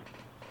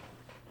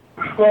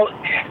 Well,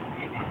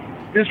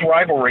 this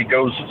rivalry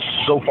goes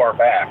so far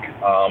back.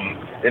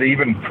 It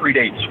even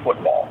predates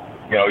football.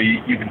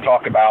 You can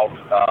talk about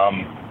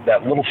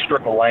that little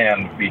strip of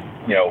land,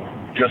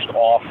 just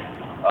off,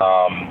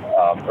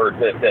 or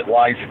that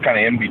lies kind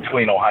of in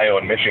between Ohio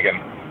and Michigan,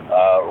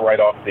 right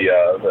off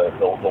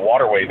the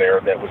waterway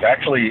there. That was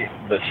actually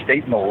the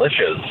state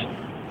militias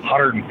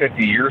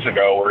 150 years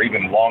ago, or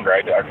even longer.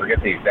 I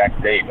forget the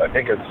exact date. I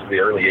think it's the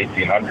early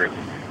 1800s.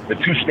 The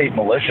 2 state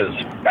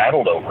militias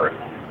battled over it.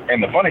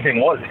 And the funny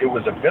thing was, it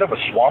was a bit of a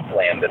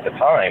swampland at the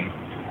time,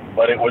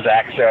 but it was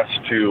access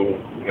to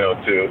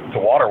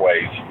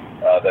waterways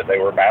that they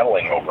were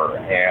battling over.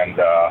 And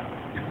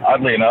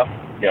oddly enough,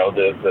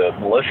 the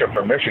militia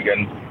from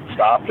Michigan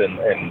stopped and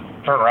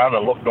turned around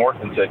and looked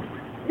north and said,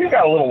 "We've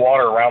got a little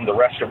water around the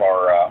rest of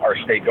our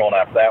state going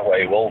up that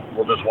way. We'll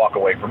just walk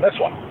away from this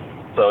one."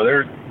 So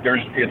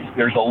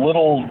there's a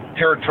little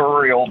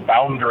territorial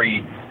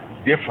boundary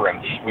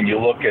difference when you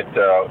look at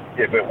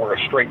if it were a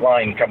straight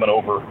line coming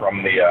over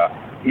from the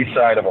east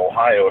side of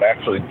Ohio, it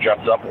actually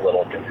juts up a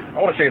little.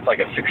 I want to say it's like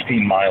a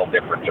 16-mile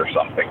difference or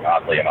something,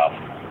 oddly enough,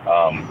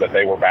 that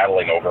they were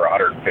battling over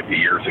 150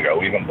 years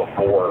ago, even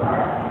before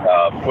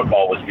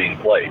football was being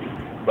played.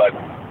 But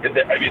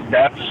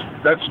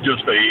that's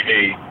just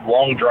a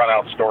long,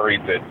 drawn-out story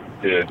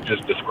to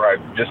just describe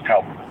just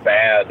how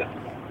bad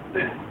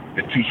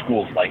the 2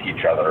 schools like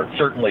each other,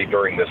 certainly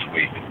during this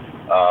week.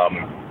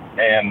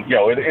 And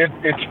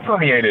it's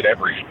permeated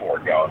every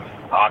sport.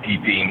 Hockey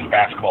teams,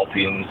 basketball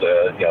teams,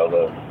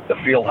 the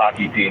field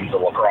hockey teams, the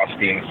lacrosse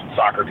teams,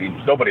 soccer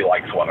teams. Nobody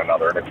likes one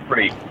another, and it's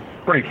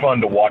pretty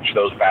fun to watch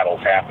those battles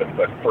happen.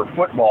 But for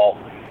football,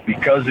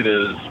 because it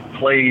is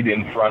played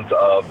in front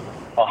of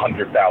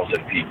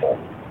 100,000 people,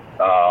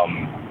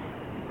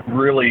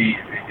 really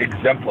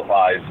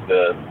exemplifies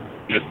the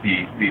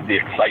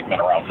excitement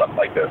around something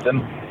like this.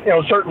 And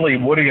certainly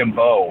Woody and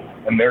Bo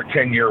and their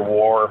 10-year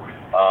war.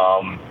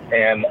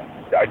 And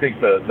I think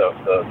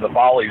the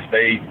volleys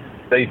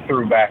they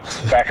threw back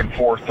and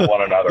forth to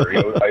one another.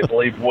 I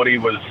believe Woody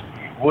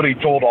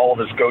told all of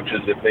his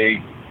coaches if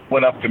they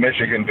went up to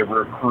Michigan to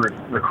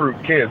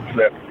recruit kids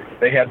that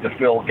they had to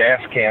fill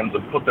gas cans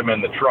and put them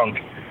in the trunk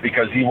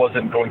because he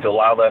wasn't going to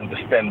allow them to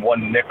spend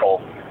 1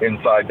 nickel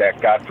inside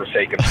that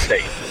godforsaken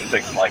state and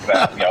things like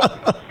that.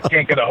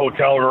 Can't get a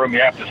hotel room,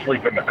 you have to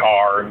sleep in the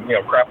car, and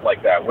crap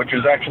like that, which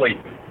is actually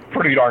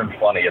pretty darn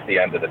funny at the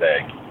end of the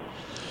day.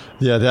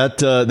 Yeah,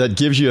 that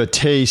gives you a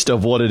taste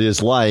of what it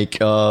is like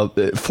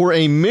for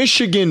a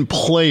Michigan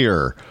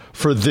player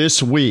for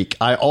this week.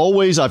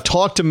 I've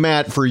talked to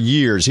Matt for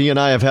years. He and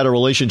I have had a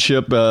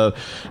relationship,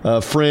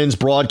 friends,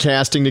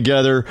 broadcasting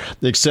together,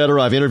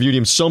 etc. I've interviewed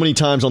him so many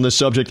times on this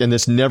subject, and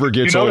this never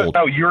gets old. Notice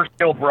how you're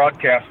still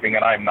broadcasting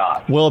and I'm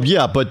not. Well,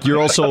 yeah, but you're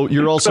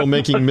also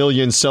making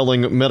millions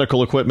selling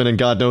medical equipment and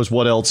God knows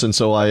what else, and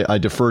so I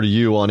defer to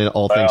you on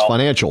all things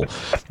financial.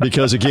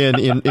 Because again,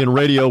 in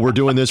radio, we're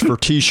doing this for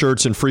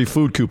T-shirts and free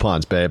food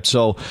coupons, babe.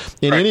 So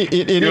you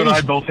and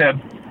I both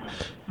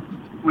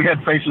we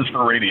had faces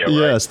for radio.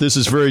 Yes, right? This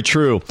is very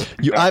true.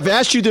 I've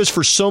asked you this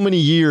for so many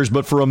years,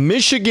 but for a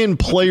Michigan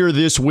player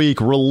this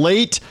week,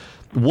 relate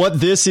what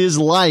this is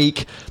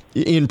like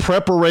in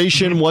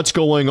preparation, what's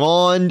going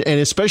on,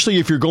 and especially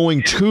if you're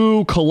going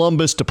to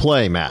Columbus to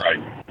play, Matt. Right.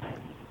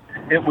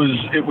 It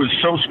was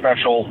so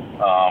special,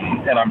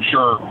 and I'm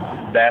sure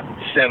that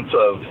sense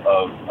of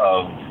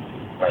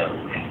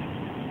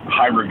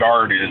high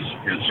regard is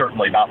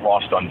certainly not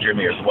lost on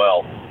Jimmy as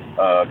well,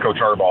 Coach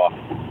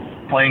Harbaugh.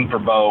 Playing for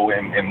Bo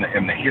in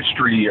the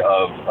history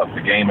of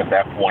the game at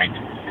that point,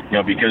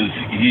 because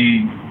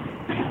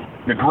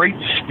the great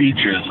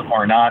speeches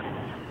are not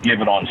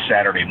given on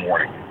Saturday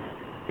morning.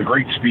 the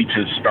great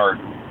speeches start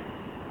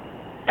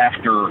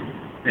after,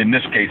 in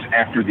this case,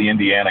 after the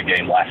Indiana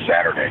game last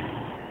Saturday.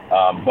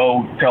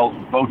 Bo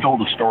told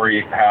the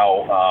story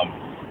how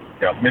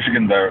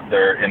Michigan,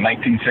 they're in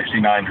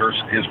 1969,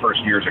 his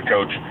first year as a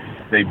coach,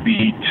 they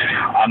beat,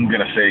 I'm going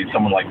to say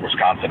someone like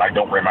Wisconsin. I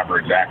don't remember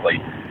exactly.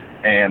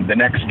 And the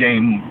next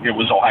game, it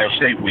was Ohio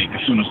State week.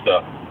 As soon as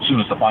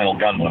the final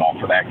gun went off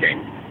for that game,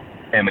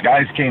 and the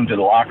guys came to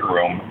the locker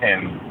room,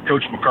 and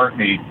Coach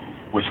McCartney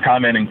was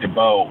commenting to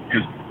Bo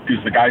because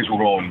the guys were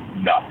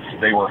going nuts.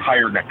 They were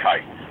higher than a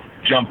kite,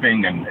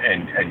 jumping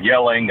and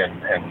yelling,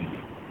 and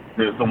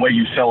the way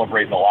you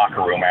celebrate in the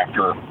locker room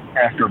after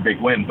a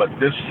big win. But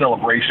this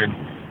celebration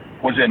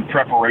was in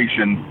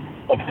preparation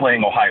of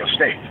playing Ohio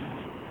State.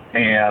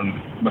 And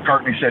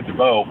McCartney said to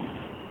Bo,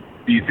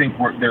 "Do you think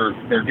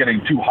they're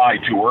getting too high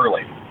too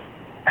early?"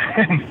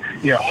 And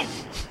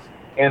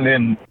and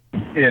then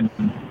in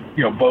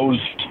Bo's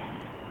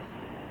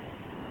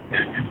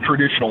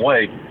traditional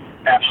way,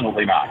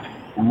 absolutely not.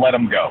 Let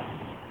them go,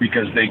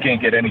 because they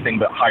can't get anything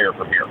but higher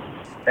from here.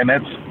 And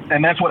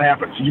that's what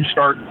happens. You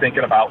start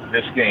thinking about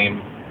this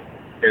game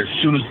as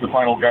soon as the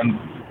final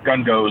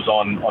gun goes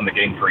on the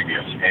game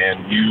previous,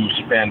 and you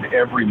spend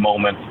every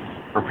moment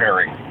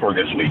preparing for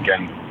this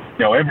weekend.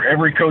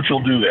 Every coach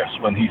will do this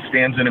when he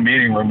stands in a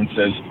meeting room and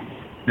says,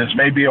 "This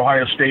may be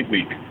Ohio State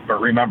week,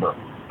 but remember,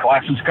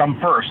 classes come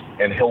first,"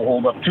 and he'll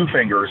hold up 2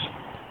 fingers.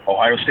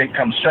 Ohio State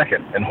comes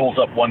second and holds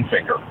up 1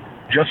 finger,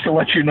 just to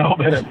let you know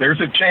that if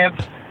there's a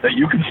chance that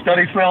you can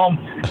study film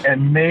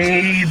and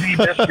maybe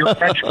miss your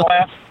French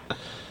class,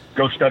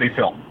 go study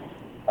film.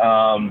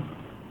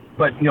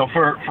 But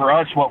for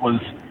us, what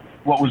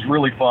was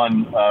really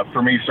fun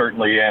for me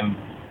certainly, and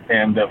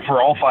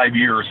for all 5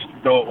 years,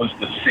 though it was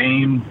the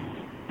same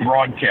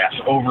broadcast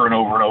over and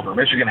over and over.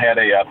 Michigan had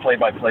a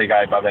play-by-play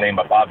guy by the name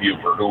of Bob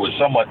Ufer, who was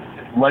somewhat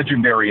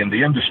legendary in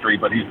the industry,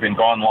 but he's been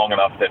gone long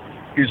enough that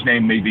his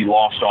name may be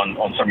lost on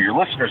some of your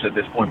listeners at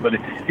this point. But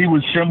he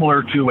was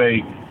similar to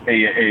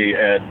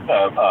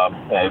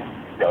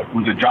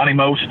was it Johnny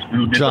Most?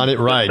 Who did Johnny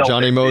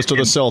Most of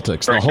the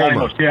Celtics, the homer.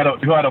 Most,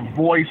 who had a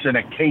voice and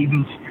a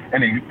cadence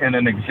and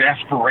an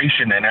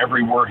exasperation in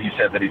every word he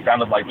said that he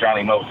sounded like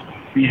Johnny Most.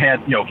 He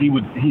had,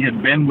 he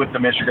had been with the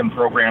Michigan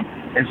program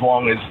as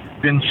long as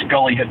Vin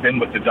Scully had been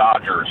with the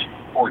Dodgers,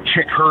 or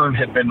Chick Hearn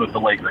had been with the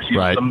Lakers.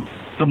 Right.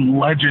 Some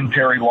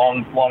legendary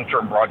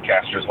long-term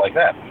broadcasters like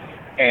that.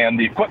 And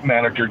the equipment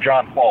manager,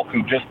 John Falk,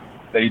 who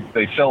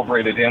they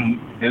celebrated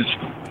his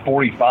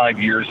 45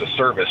 years of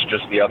service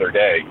just the other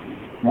day,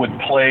 would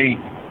play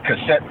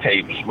cassette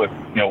tapes with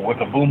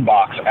a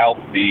boombox out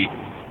the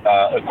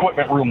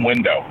equipment room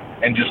window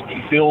and just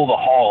fill the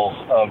halls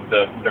of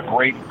the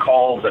great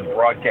calls and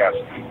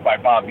broadcasts by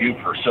Bob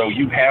Ufer. So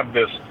you have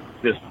this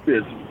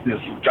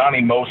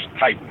Johnny Most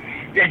type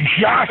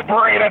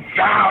exasperated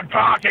sound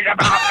talking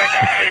about the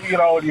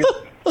game.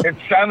 It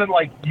sounded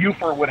like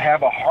Ufer would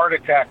have a heart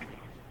attack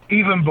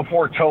even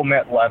before toe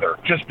met leather,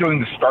 just doing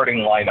the starting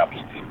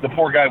lineups. The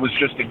poor guy was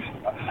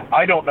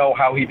I don't know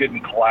how he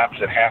didn't collapse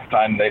at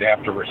halftime. They'd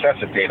have to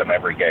resuscitate him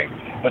every game.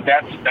 But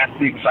that's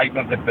the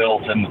excitement that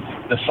builds, and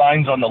the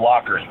signs on the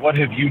lockers. What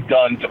have you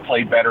done to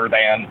play better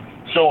than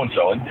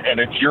so-and-so? And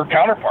it's your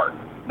counterpart.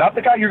 Not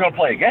the guy you're going to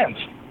play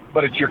against,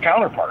 but it's your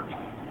counterpart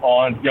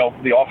on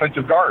the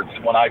offensive guards.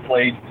 When I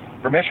played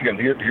for Michigan,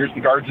 here's the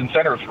guards and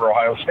centers for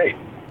Ohio State.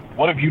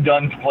 What have you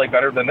done to play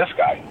better than this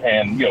guy?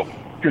 And,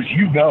 because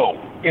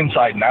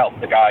inside and out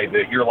the guy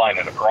that you're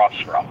lining across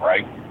from,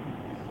 right?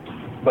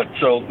 But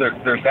so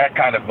there's that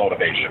kind of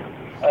motivation,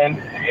 and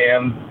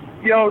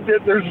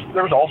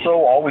there's also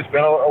always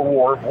been a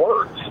war of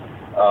words.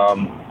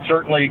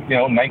 Certainly,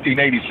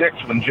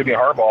 1986 when Jimmy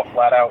Harbaugh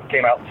flat out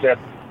came out and said,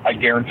 "I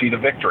guarantee the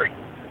victory."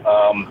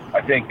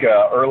 I think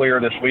earlier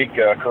this week,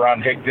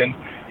 Karan Higdon,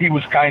 he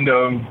was kind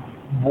of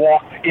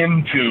walked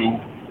into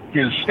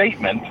his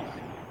statement,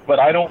 but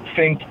I don't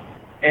think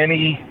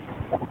any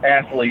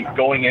athlete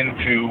going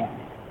into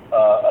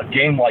a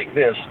game like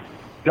this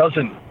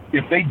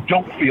if they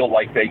don't feel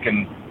like they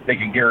can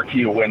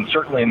guarantee a win,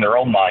 certainly in their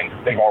own mind,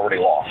 they've already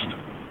lost.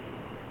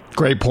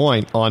 Great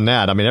point on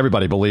that. I mean,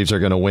 everybody believes they're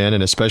going to win,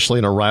 and especially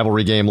in a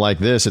rivalry game like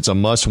this, it's a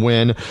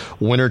must-win,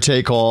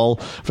 winner-take-all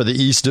for the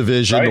East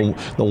Division.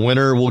 Right. The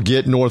winner will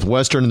get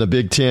Northwestern in the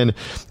Big Ten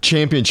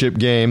championship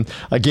game.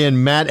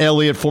 Again, Matt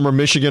Elliott, former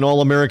Michigan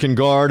All-American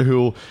guard,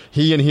 who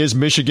he and his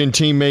Michigan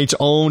teammates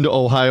owned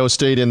Ohio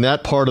State in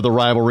that part of the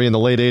rivalry in the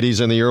late 80s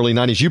and the early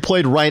 90s. You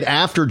played right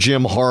after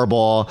Jim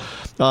Harbaugh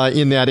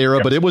in that era,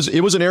 yep. But it was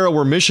an era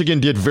where Michigan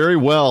did very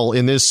well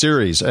in this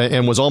series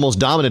and was almost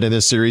dominant in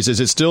this series.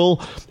 Is it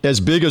still as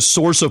big a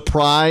source of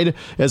pride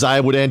as I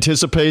would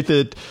anticipate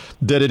that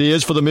it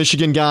is for the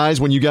Michigan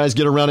guys when you guys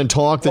get around and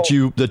talk that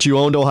you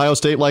owned Ohio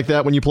State like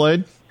that when you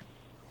played?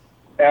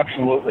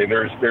 Absolutely.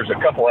 There's a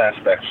couple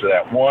aspects to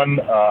that.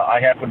 One, I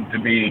happened to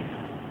be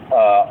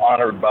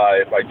honored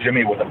by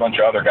Jimmy with a bunch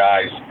of other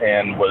guys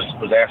and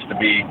was asked to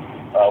be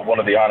one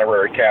of the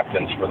honorary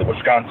captains for the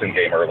Wisconsin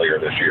game earlier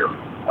this year.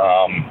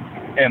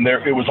 And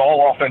it was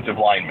all offensive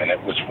linemen.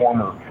 It was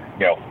former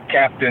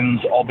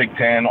captains, all Big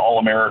Ten, all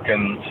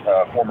Americans,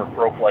 former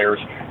pro players.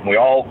 And we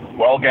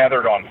all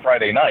gathered on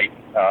Friday night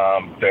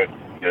to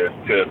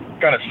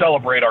kind of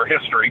celebrate our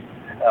history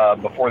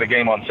before the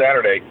game on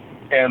Saturday.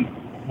 And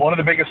one of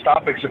the biggest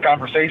topics of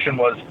conversation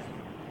was,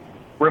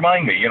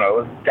 remind me,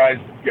 guys,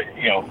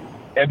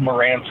 Ed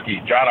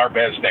Moransky, John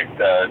Arbesnick,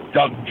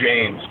 Doug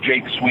James,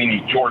 Jake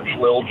Sweeney, George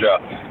Lilja,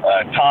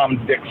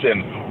 Tom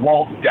Dixon,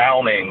 Walt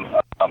Downing,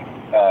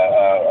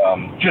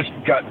 just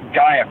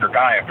guy after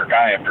guy after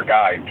guy after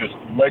guy, just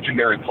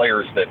legendary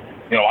players that,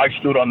 I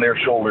stood on their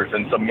shoulders,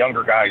 and some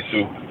younger guys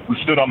who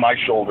stood on my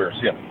shoulders.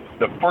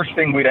 The first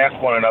thing we'd ask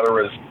one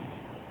another is,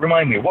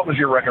 remind me, what was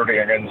your record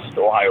against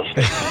Ohio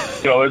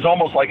State? It was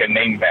almost like a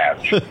name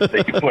badge.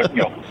 They could put,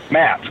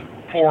 Matt,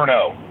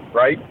 4-0.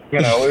 Right?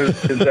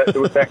 It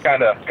was that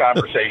kind of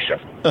conversation.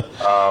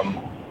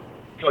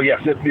 So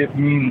yes, it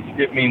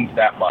means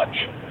that much.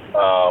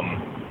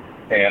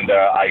 And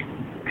I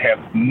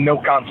have no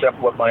concept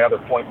what my other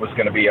point was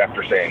going to be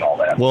after saying all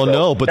that. Well,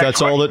 no, but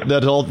that's all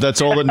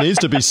that needs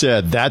to be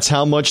said. That's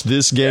how much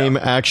this game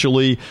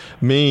actually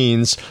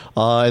means,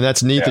 and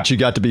that's neat that you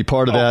got to be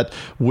part of that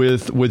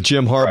with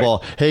Jim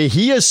Harbaugh. Right. Hey,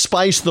 he has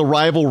spiced the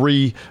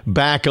rivalry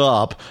back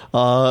up.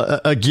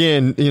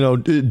 Again,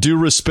 due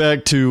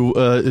respect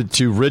to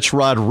Rich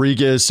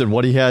Rodriguez and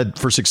what he had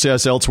for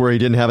success elsewhere. He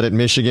didn't have it at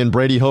Michigan.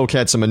 Brady Hoke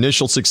had some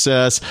initial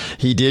success.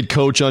 He did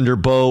coach under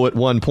Bo at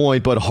one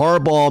point, but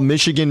Harbaugh,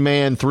 Michigan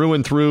man through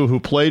and through, who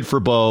played for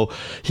Bo,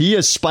 he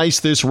has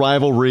spiced this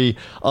rivalry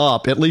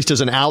up, at least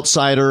as an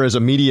outsider, as a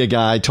media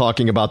guy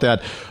talking about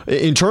that.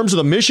 In terms of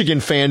the Michigan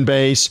fan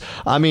base,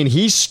 I mean,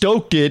 he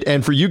stoked it,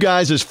 and for you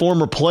guys as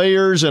former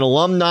players and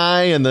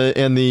alumni and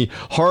the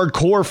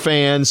hardcore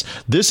fans,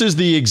 this is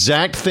the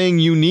exact thing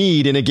you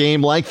need in a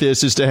game like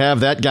this, is to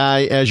have that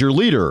guy as your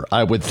leader,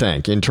 I would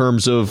think, in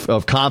terms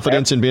of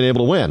confidence and being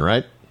able to win,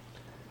 right?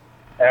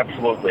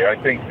 Absolutely. I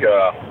think,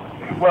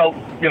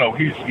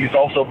 he's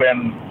also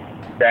been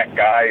that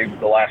guy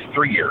the last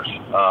 3 years.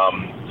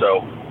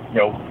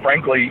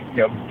 Frankly,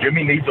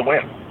 Jimmy needs a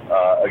win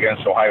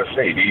against Ohio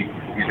State.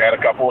 He's had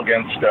a couple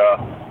against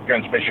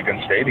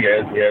Michigan State. He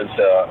has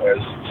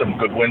some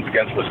good wins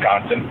against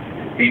Wisconsin.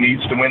 He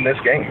needs to win this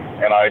game,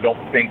 and I don't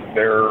think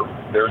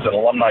there's an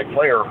alumni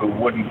player who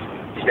wouldn't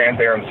stand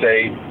there and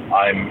say,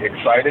 I'm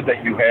excited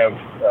that you have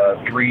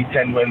 3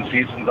 10-win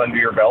seasons under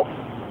your belt,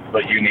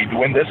 but you need to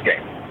win this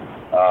game.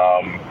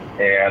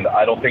 And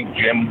I don't think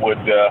Jim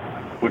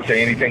would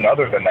say anything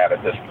other than that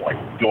at this point.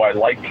 Do I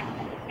like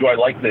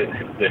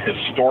the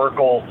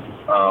historical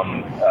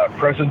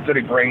presence that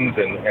he brings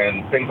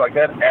and things like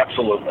that?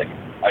 Absolutely.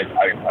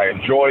 I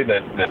enjoy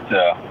that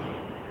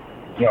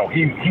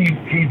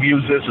he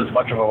views this as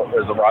much of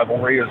a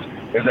rivalry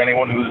as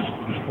anyone who's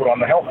put on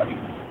the helmet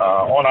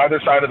on either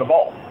side of the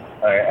ball.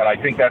 And I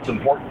think that's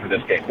important for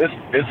this game.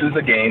 This is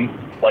a game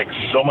like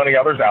so many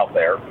others out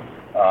there,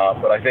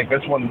 but I think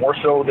this one more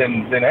so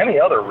than any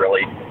other,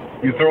 really.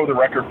 You throw the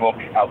record book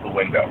out the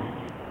window.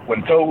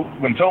 When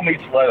toe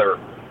meets leather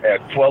at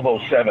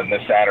 12:07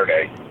 this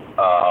Saturday,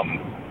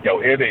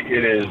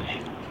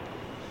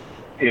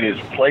 it is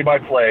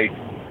play-by-play,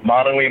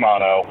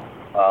 mano-a-mano.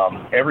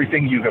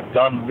 Everything you have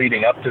done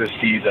leading up to the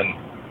season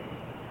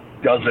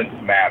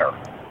doesn't matter.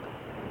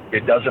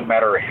 It doesn't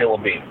matter a hill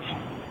of beans,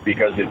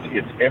 because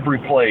it's every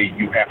play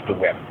you have to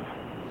win.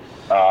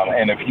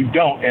 And if you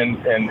don't,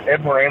 and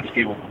Ed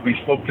Moransky, we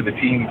spoke to the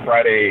team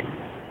Friday.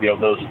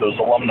 Those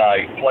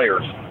alumni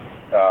players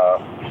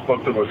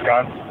spoke to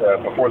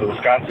Wisconsin before the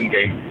Wisconsin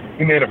game.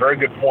 He made a very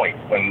good point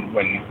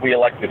when we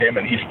elected him,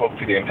 and he spoke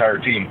to the entire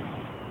team.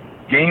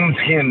 Games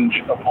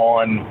hinge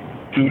upon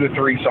 2 to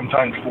 3,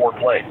 sometimes 4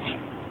 plays,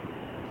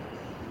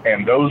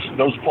 and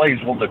those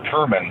plays will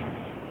determine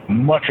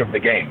much of the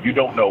game. You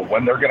don't know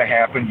when they're going to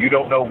happen. You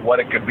don't know what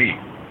it could be.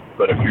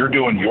 But if you're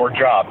doing your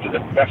job to the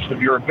best of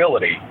your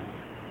ability,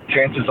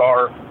 chances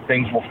are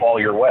things will fall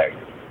your way.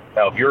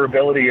 Now, if your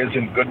ability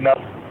isn't good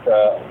enough,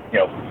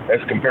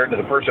 as compared to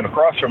the person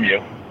across from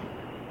you,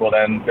 well,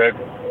 then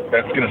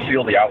that's going to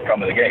seal the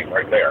outcome of the game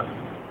right there.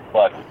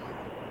 But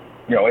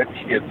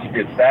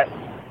it's that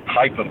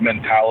type of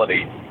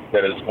mentality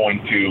that is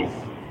going to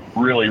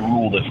really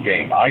rule this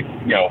game.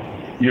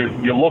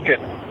 You look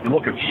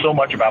at so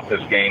much about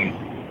this game.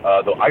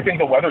 I think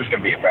the weather's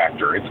going to be a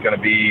factor. It's going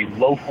to be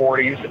low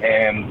 40s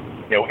and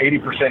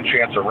 80%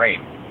 chance of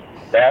rain.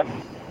 That,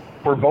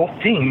 for both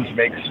teams,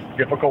 makes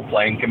difficult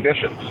playing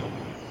conditions.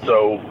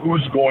 So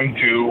who's going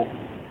to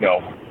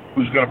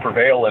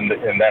prevail in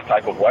that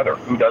type of weather?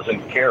 Who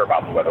doesn't care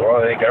about the weather?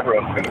 Well, I think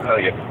everyone's going to tell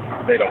you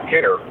they don't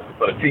care,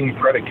 but a team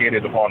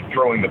predicated upon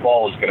throwing the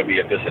ball is going to be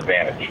a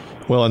disadvantage.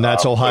 Well, and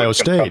that's Ohio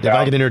State. If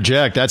I can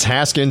interject, that's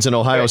Haskins and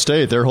Ohio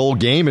State. Their whole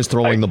game is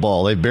throwing the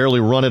ball. They've barely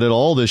run it at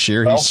all this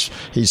year. Well,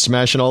 he's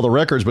smashing all the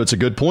records, but it's a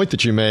good point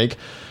that you make,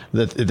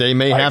 that they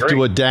may have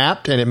to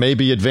adapt, and it may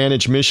be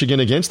advantage Michigan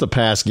against the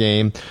pass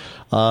game.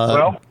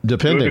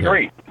 Depending.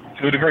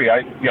 To a degree,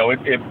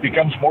 it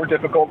becomes more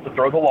difficult to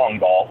throw the long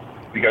ball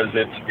because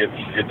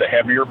it's a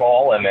heavier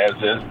ball, and as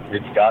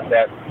it's got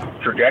that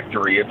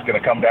trajectory, it's going to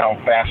come down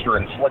faster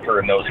and slicker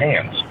in those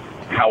hands.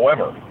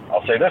 However,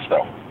 I'll say this,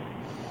 though.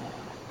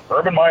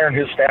 Urban Meyer and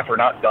his staff are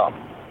not dumb.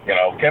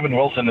 Kevin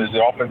Wilson is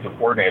the offensive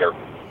coordinator.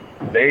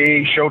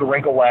 They showed a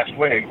wrinkle last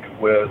week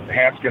with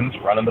Haskins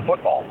running the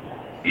football.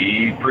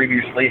 He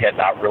previously had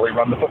not really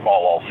run the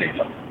football all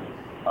season.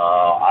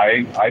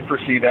 I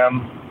foresee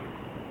them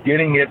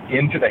getting it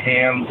into the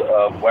hands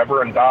of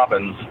Weber and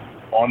Dobbins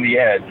on the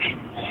edge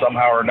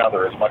somehow or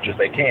another as much as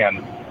they can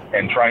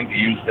and trying to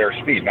use their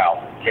speed. Now,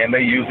 can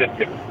they use it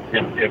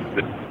if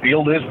the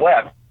field is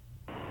wet?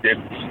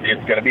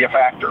 It's going to be a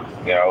factor.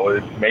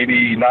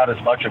 Maybe not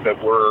as much if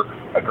it were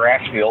a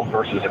grass field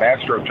versus an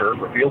AstroTurf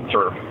or field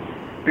turf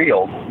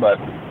field, but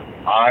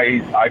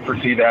I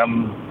foresee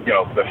them,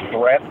 the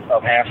threat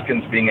of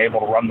Haskins being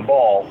able to run the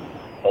ball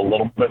a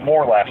little bit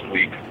more last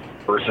week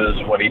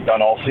versus what he'd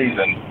done all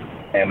season,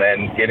 and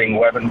then getting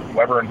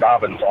Weber and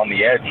Dobbins on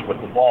the edge with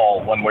the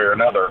ball one way or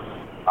another.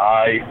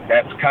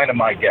 That's kind of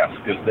my guess,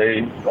 because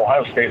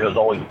Ohio State has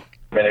always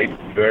been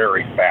a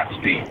very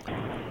fast team.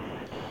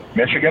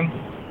 Michigan,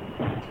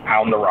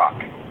 pound the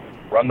rock,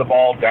 run the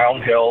ball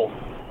downhill.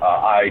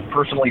 I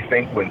personally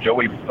think when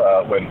Bosa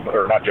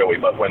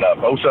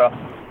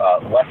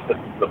left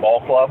the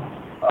ball club,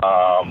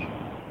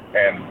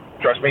 and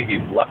trust me, he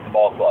left the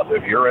ball club.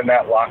 If you're in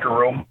that locker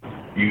room,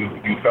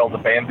 you felt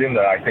abandoned,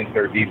 and I think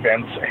their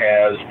defense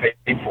has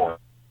paid for it.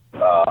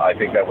 I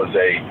think that was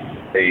a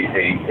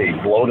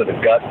blow to the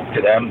gut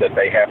to them that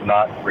they have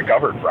not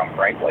recovered from,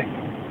 frankly.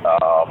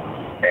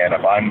 And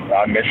if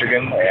I'm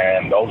Michigan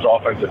and those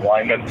offensive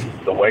linemen,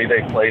 the way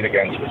they played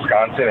against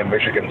Wisconsin and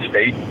Michigan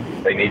State,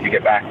 they need to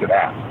get back to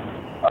that.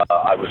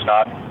 I was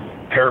not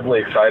terribly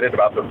excited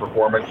about their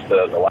performance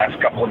the last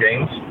couple of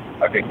games.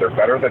 I think they're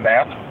better than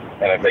that.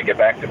 And if they get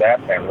back to that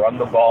and run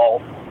the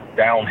ball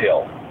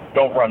downhill,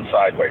 don't run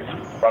sideways,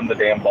 run the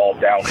damn ball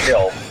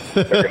downhill,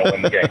 they're going to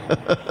win the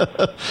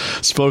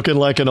game. Spoken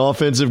like an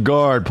offensive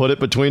guard. Put it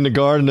between the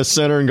guard and the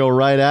center and go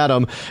right at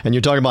him. And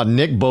you're talking about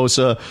Nick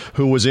Bosa,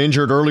 who was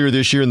injured earlier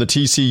this year in the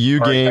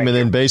TCU game and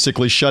then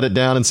basically shut it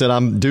down and said,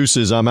 I'm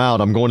deuces, I'm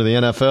out. I'm going to the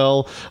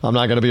NFL. I'm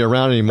not going to be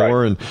around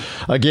anymore. Right. And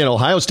again,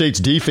 Ohio State's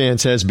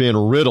defense has been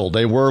riddled.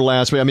 They were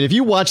last week. I mean, if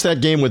you watch that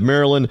game with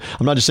Maryland,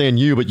 I'm not just saying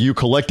you, but you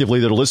collectively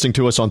that are listening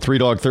to us on Three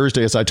Dog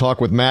Thursday as I talk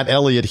with Matt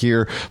Elliott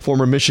here,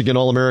 former Michigan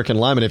All-American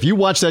lineman. If you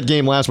watch that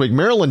game last week,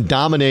 Maryland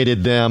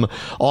dominated them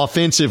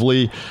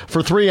offensively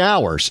for 3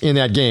 hours in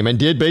that game and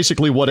did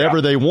basically whatever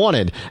they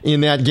wanted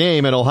in that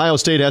game. And Ohio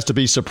State has to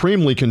be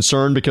supremely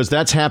concerned because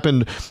that's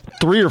happened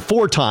 3 or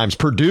 4 times.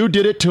 Purdue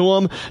did it to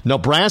them.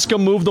 Nebraska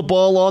moved the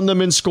ball on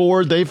them and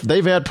scored.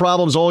 They've had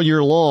problems all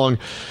year long.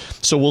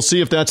 So we'll see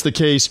if that's the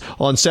case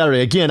on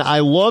Saturday. Again, I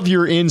love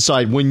your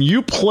insight. When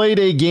you played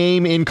a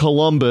game in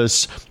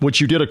Columbus, which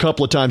you did a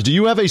couple of times, do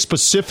you have a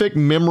specific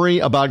memory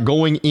about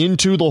going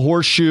into the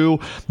Horseshoe,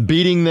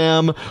 beating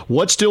them?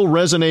 What still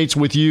resonates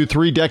with you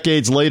 3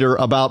 decades later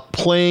about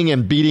playing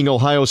and beating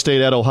Ohio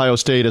State at Ohio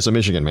State as a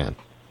Michigan man?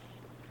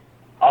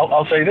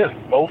 I'll say this.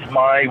 Both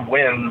my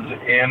wins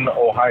in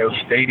Ohio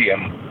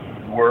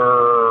Stadium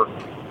were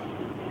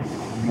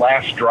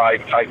last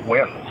drive type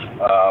wins.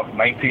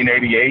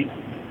 1988.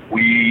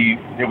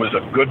 It was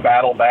a good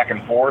battle back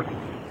and forth.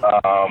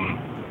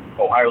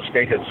 Ohio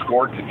State had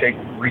scored to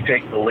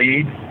retake the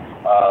lead.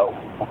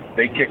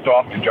 They kicked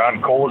off to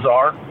John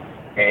Colazar,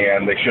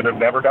 and they should have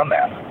never done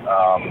that.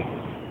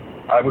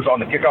 I was on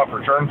the kickoff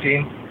return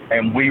team,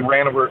 and we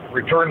ran a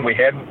return we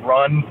hadn't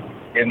run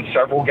in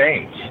several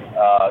games.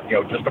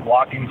 Just a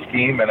blocking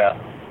scheme and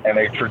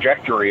a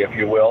trajectory, if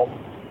you will.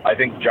 I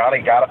think Johnny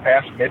got it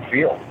past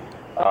midfield.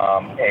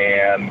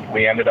 And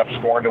we ended up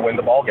scoring to win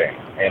the ball game.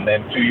 And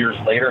then 2 years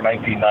later,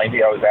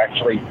 1990, I was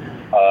actually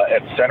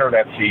at center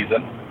that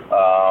season,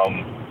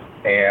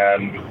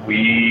 and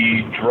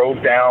we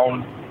drove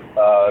down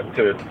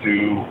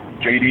to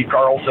J.D.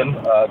 Carlson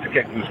to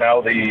kick, who's now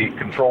the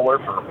controller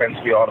for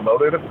Penske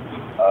Automotive.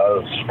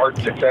 Smart,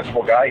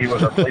 successful guy. He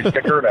was our place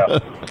kicker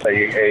and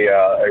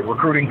a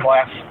recruiting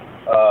class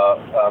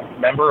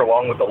member,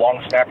 along with the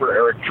long snapper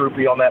Eric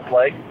Truppi on that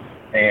play.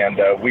 And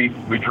we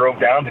drove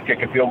down to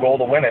kick a field goal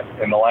to win it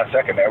in the last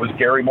second. That was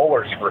Gary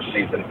Muller's first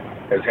season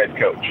as head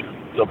coach.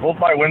 So both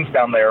my wins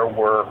down there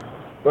were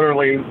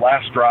literally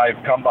last drive,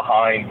 come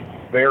behind,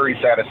 very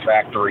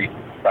satisfactory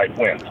type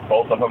wins.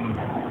 Both of them,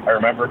 I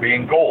remember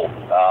being gold.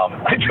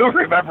 I do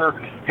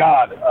remember,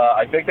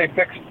 I think they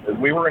fixed.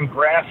 We were on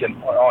grass in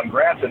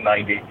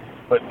 90,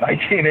 but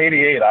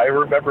 1988, I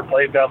remember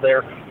playing down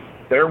there.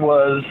 There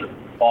was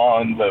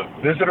on the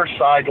visitor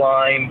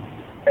sideline,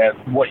 at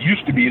what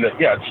used to be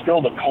it's still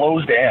the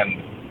closed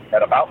end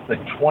at about the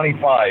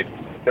 25,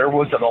 there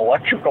was an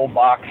electrical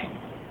box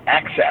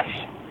access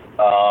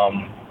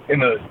right in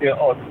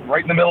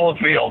the middle of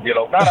the field,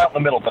 not out in the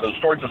middle, but it was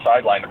towards the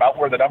sideline, about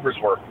where the numbers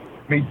were.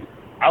 I mean,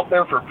 out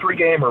there for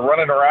pregame or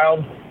running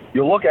around,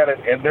 you look at it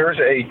and there's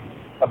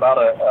about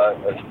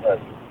a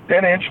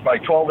 10-inch by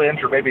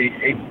 12-inch or maybe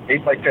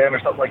 8 by 10 or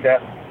something like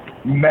that,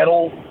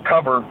 metal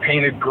cover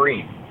painted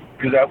green,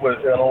 because that was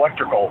an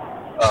electrical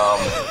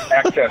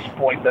access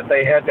point that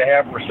they had to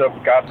have for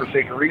some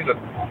godforsaken reason.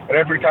 And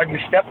every time you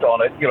stepped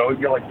on it,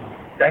 you're like,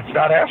 That's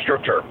not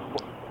AstroTurf.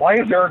 Why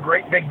is there a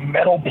great big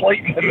metal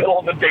plate in the middle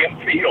of the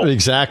damn field?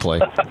 Exactly.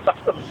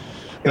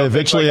 They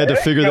eventually had to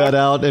figure that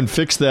out and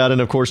fix that,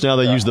 and of course now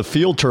they use the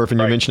field turf, and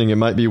you're mentioning it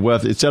might be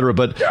wet, et cetera.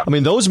 But I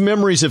mean, those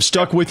memories have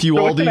stuck with you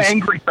so all it's these. An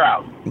angry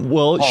crowd.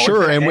 Well,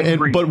 sure,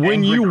 but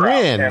when you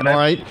win, all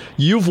right,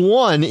 you've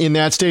won in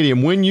that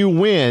stadium. When you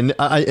win,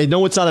 I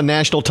know it's not a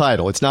national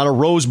title, it's not a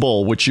Rose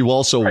Bowl, which you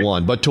also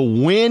won, but to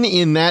win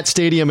in that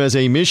stadium as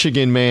a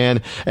Michigan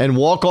man and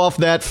walk off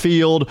that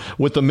field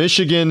with the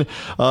Michigan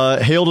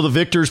Hail to the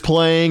Victors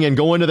playing and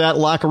go into that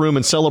locker room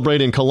and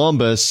celebrate in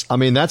Columbus, I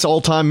mean, that's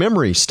all-time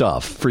memory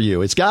stuff for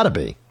you. It's got to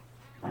be.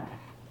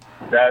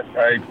 That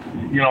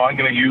I'm going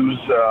to use.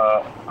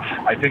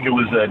 I think it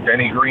was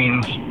Denny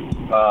Green's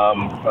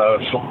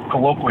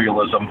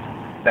colloquialism.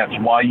 That's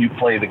why you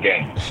play the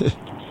game.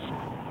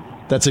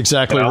 That's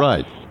exactly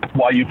right. That's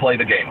why you play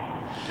the game.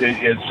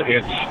 It's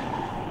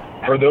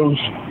for those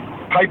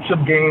types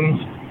of games,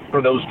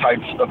 for those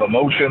types of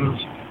emotions,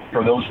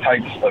 for those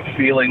types of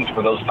feelings,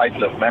 for those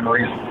types of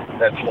memories.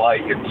 That's why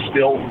it's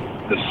still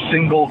the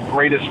single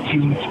greatest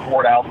team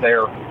sport out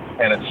there.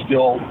 And it's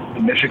still,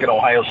 the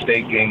Michigan-Ohio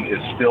State game is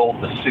still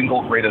the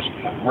single greatest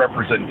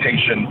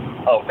representation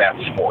of that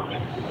sport.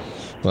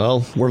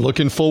 Well, we're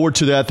looking forward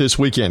to that this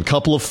weekend.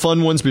 Couple of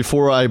fun ones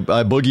before I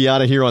boogie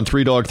out of here on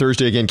Three Dog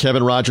Thursday. Again,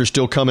 Kevin Rogers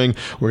still coming.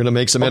 We're going to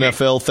make some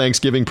NFL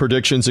Thanksgiving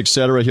predictions,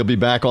 etc. He'll be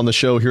back on the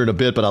show here in a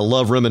bit, but I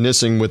love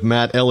reminiscing with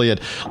Matt Elliott.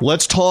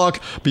 Let's talk,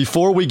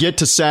 before we get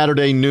to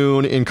Saturday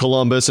noon in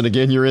Columbus, and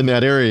again, you're in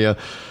that area,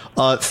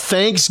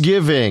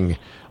 Thanksgiving.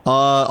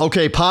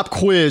 Okay, pop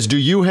quiz. Do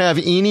you have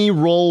any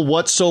role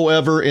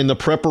whatsoever in the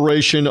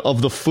preparation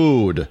of the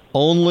food?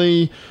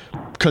 Only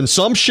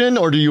consumption,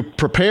 or do you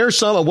prepare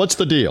some? What's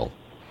the deal?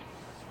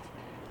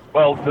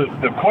 Well,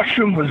 the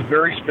question was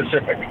very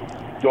specific.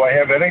 Do I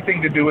have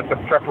anything to do with the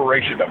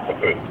preparation of the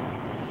food?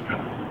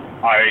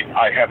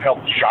 I have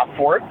helped shop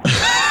for it.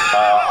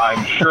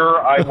 I'm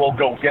sure I will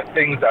go get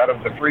things out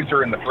of the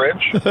freezer and the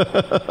fridge.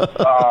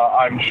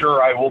 I'm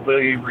sure I will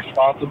be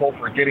responsible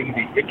for getting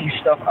the icky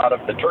stuff out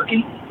of the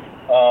turkey.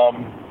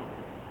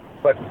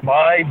 But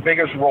my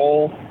biggest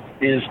role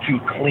is to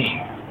clean.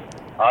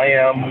 I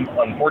am,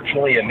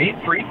 unfortunately, a neat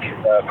freak.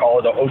 Call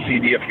it an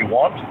OCD if you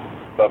want.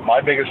 But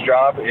my biggest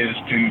job is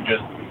to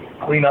just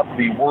clean up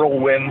the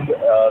whirlwind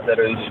that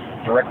is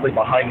directly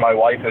behind my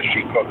wife as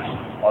she cooks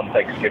on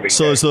Thanksgiving Day.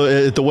 So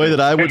the way that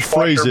I would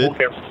phrase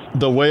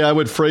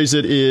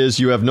it, is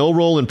you have no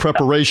role in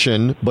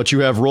preparation, but you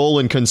have role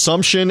in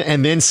consumption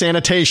and then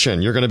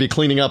sanitation. You're going to be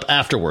cleaning up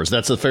afterwards.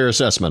 That's a fair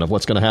assessment of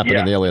what's going to happen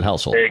in the Elliott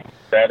household.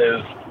 That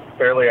is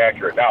fairly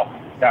accurate.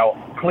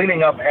 Now,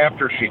 cleaning up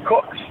after she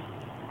cooks,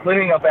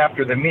 cleaning up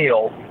after the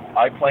meal,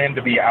 I plan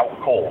to be out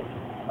cold.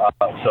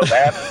 So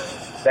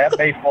that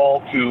may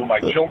fall to my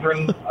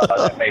children.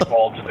 That may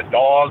fall to the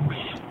dogs.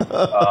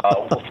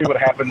 We'll see what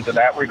happens in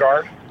that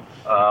regard.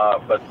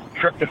 But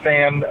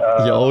tryptophan,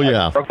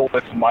 I struggle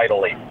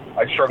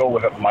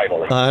with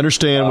mightily. I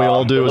understand. We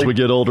all do as we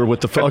get older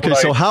with the... Okay,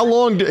 so how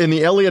long, in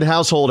the Elliott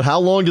household, how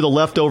long do the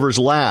leftovers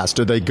last?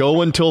 Do they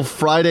go until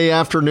Friday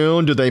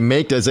afternoon?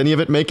 Does any of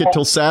it make it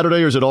till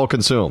Saturday, or is it all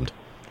consumed?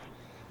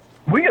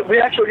 We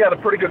actually got a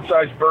pretty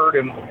good-sized bird,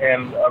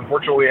 and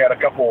unfortunately we had a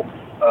couple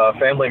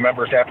family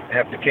members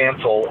have to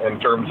cancel in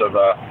terms of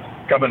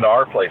coming to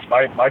our place.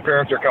 My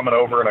parents are coming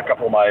over, and a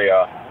couple of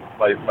my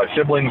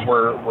siblings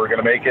were going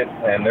to make it,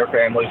 and their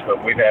families,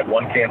 but we've had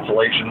one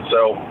cancellation,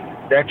 so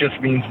that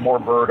just means more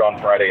bird on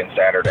Friday and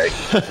Saturday,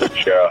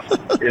 which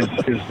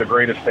is the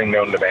greatest thing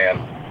known to man.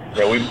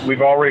 You know,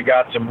 we've already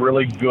got some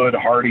really good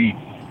hearty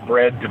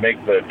bread to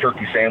make the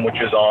turkey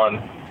sandwiches on.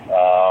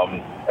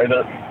 And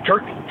the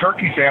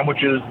turkey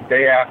sandwiches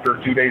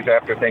 2 days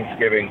after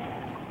Thanksgiving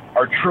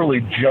are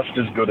truly just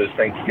as good as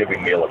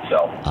Thanksgiving meal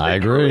itself. I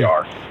agree. They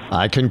are.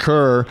 I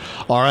concur.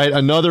 All right,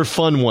 another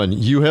fun one.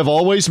 You have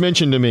always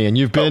mentioned to me, and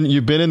you've been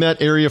in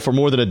that area for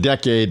more than a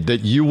decade,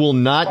 that you will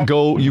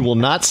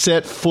not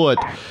set foot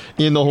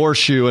in the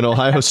Horseshoe in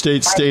Ohio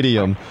State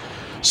Stadium.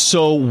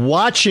 So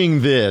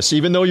watching this,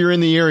 even though you're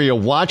in the area,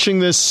 watching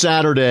this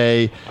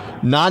Saturday,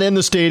 not in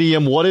the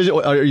stadium,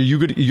 are you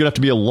going to have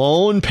to be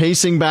alone,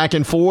 pacing back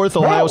and forth,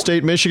 Ohio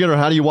State, Michigan, or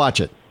how do you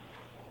watch it?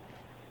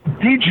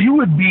 Deej,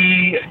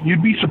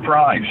 you'd be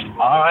surprised.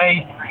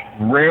 I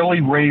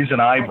rarely raise an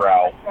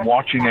eyebrow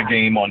watching a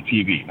game on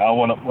TV. Now,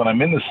 when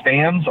I'm in the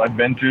stands, I've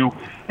been to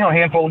a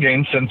handful of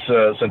games since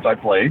I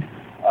played,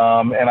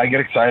 and I get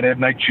excited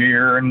and I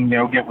cheer and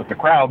get with the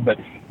crowd. But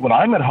when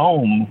I'm at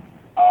home,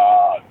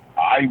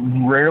 I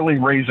rarely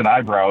raise an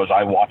eyebrow as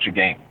I watch a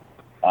game.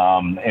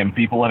 And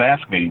people have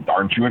asked me,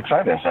 "Aren't you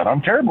excited?" I said,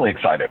 "I'm terribly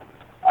excited.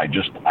 I've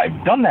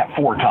done that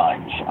 4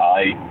 times.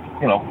 I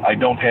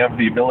don't have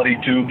the ability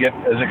to get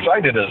as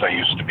excited as I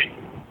used to be.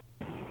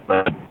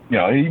 But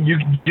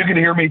you can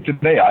hear me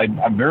today.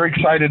 I'm very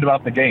excited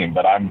about the game,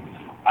 but I'm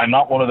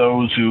not one of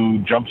those who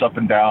jumps up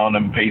and down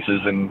and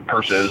paces and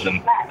curses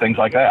and things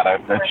like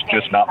that. That's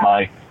just not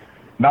my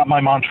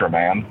mantra,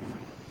 man."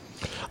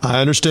 I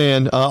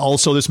understand.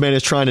 Also, this man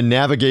is trying to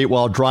navigate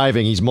while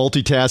driving. He's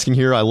multitasking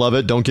here. I love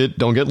it. Don't get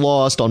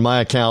lost on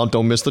my account.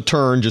 Don't miss the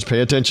turn. Just pay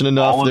attention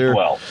enough there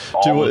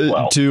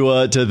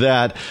to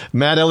that.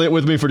 Matt Elliott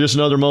with me for just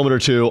another moment or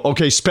two.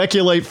 Okay,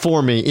 speculate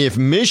for me. If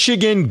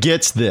Michigan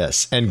gets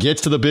this and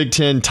gets to the Big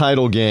Ten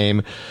title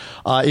game,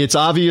 it's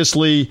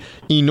obviously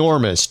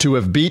enormous to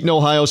have beaten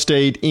Ohio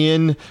State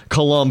in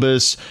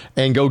Columbus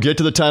and go get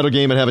to the title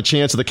game and have a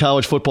chance at the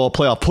college football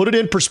playoff. Put it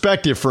in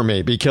perspective for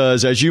me,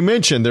 because as you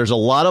mentioned, there's a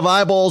lot of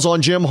eyeballs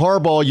on Jim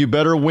Harbaugh. You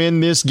better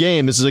win this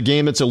game. This is a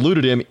game that's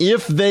eluded him.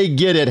 If they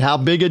get it, how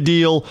big a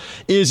deal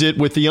is it,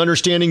 with the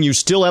understanding you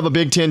still have a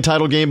Big Ten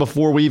title game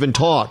before we even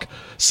talk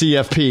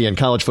CFP and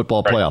college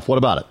football playoff? What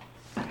about it?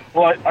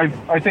 Well,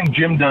 I think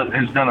Jim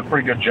has done a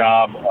pretty good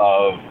job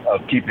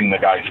of keeping the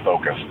guys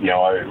focused.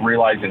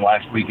 Realizing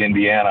last week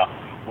Indiana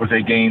was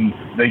a game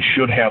they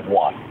should have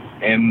won,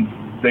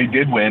 and they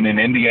did win. And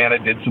Indiana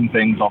did some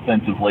things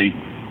offensively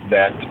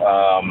that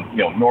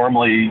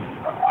normally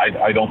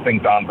I don't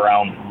think Don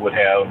Brown would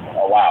have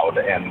allowed,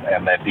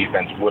 and that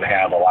defense would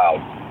have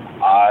allowed.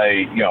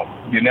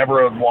 You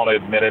never want to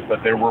admit it,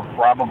 but there were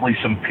probably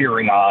some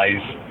peering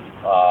eyes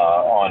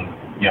on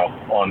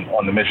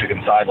the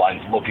Michigan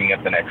sidelines looking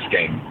at the next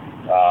game.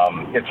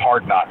 It's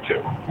hard not to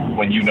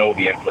when you know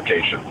the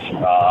implications.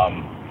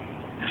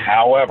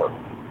 However,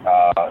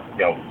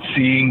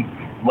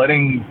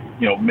 letting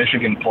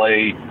Michigan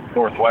play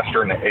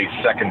Northwestern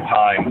a second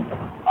time,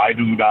 I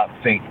do not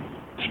think,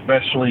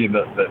 especially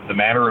the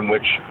manner in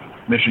which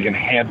Michigan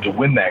had to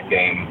win that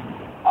game,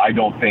 I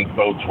don't think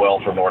bodes well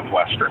for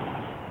Northwestern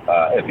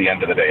at the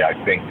end of the day. I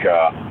think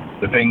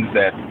the things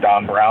that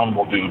Don Brown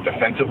will do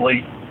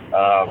defensively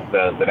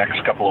the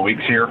next couple of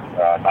weeks here,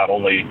 not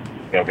only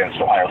against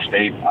Ohio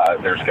State,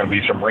 there's going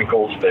to be some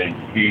wrinkles.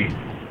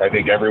 I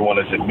think everyone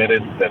has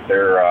admitted that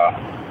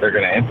they're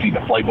going to empty the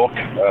playbook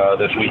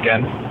this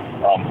weekend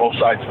on both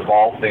sides of the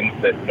ball, things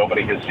that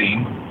nobody has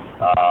seen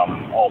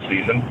all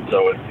season.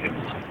 So it's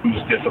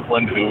who's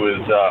disciplined, who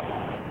is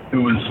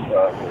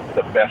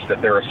the best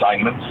at their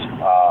assignments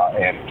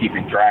and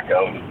keeping track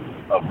of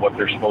what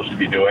they're supposed to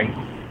be doing.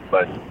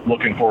 But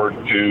looking forward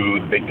to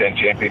the Big Ten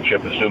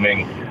championship,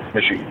 assuming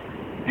Michigan.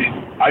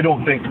 I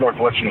don't think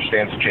Northwestern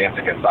stands a chance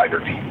against either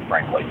team,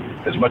 frankly.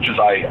 As much as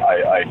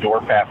I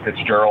adore Pat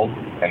Fitzgerald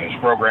and his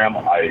program,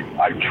 I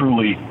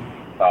truly,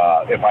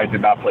 if I did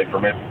not play for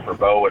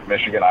Bo at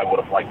Michigan, I would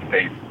have liked to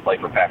play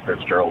for Pat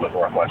Fitzgerald at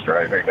Northwestern.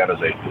 I think that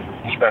is a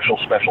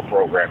special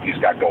program he's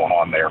got going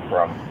on there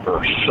for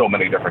so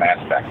many different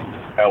aspects.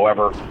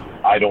 However,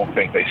 I don't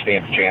think they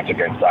stand a chance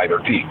against either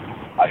team.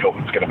 I hope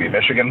it's going to be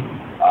Michigan,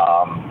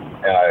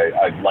 and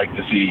I'd like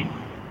to see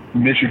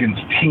Michigan's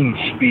team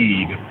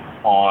speed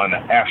on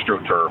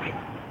AstroTurf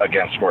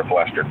against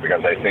Northwestern,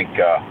 because I think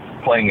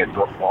playing it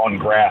on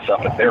grass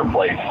up at their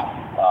place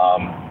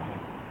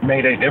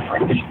made a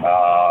difference.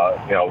 I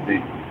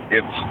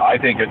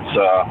think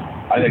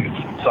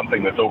it's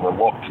something that's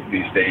overlooked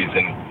these days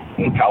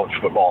in college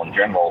football in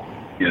general,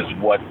 is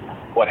what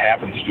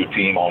happens to a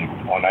team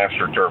on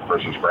AstroTurf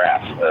versus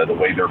grass, the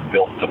way they're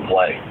built to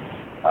play.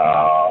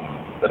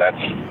 But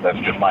that's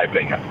just my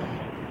opinion.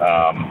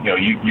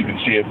 You can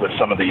see it with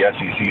some of the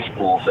SEC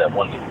schools that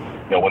when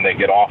they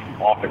get off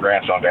the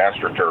grass onto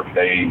AstroTurf,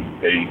 they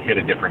hit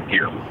a different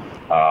gear.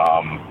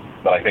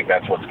 But I think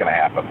that's what's going to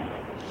happen.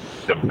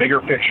 The bigger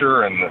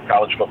picture and the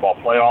college football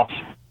playoffs,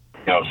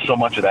 so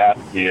much of that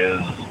is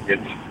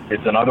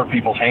it's in other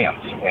people's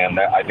hands, and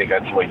I think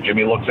that's the way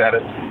Jimmy looks at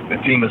it. The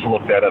team has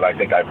looked at it. I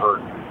think I've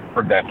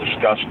heard that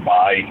discussed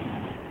by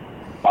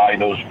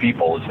those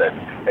people, is that,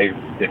 hey,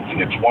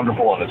 it's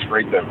wonderful and it's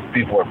great that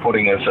people are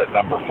putting us at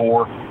number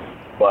 4,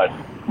 but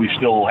we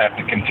still have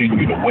to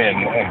continue to win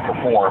and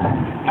perform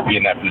to be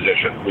in that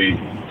position.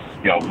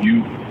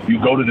 You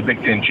go to the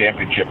Big Ten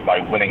championship by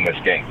winning this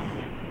game.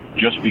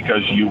 Just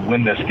because you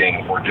win this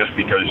game, or just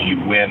because you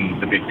win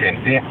the Big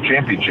Ten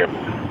championship,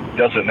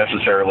 doesn't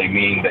necessarily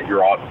mean that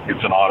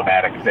it's an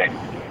automatic thing.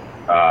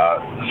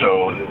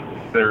 So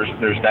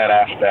there's that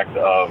aspect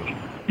of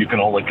you can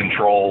only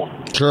control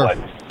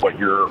what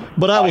you're.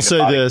 But I will say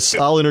this: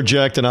 I'll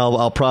interject and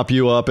I'll prop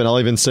you up, and I'll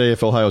even say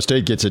if Ohio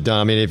State gets it done.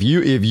 I mean, if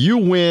you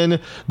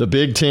win the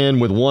Big Ten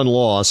with one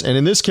loss, and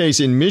in this case,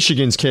 in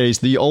Michigan's case,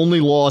 the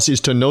only loss is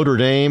to Notre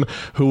Dame,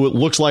 who it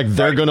looks like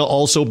they're going to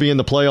also be in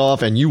the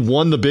playoff, and you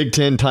won the Big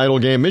Ten title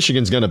game,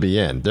 Michigan's going to be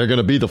in. They're going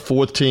to be the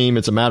 4th team.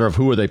 It's a matter of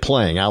who are they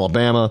playing,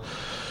 Alabama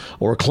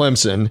or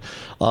Clemson.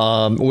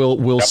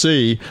 We'll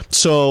see.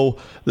 So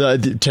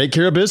take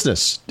care of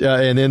business,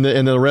 and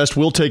then the rest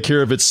will take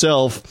care of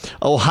itself.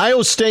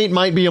 Ohio State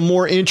might be a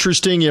more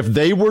interesting if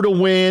they were to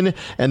win,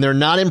 and they're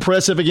not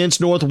impressive against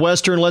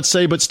Northwestern, let's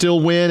say, but still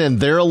win, and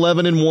they're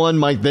 11-1.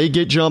 Might they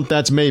get jumped?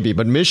 That's maybe.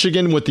 But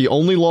Michigan, with the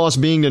only loss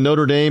being to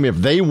Notre Dame, if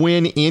they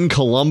win in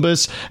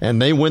Columbus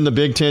and they win the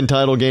Big Ten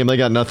title game, they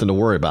got nothing to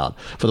worry about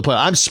for the play.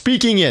 I'm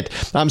speaking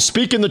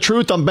the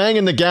truth. I'm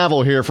banging the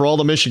gavel here for all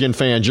the Michigan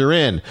fans. You're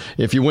in.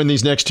 if you win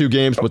these next two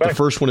games. But the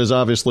first one is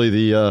obviously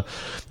the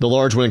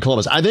large win in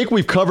Columbus. I think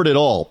we've covered it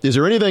all. Is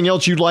there anything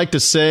else you'd like to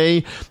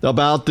say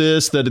about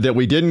this that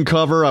we didn't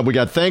cover? We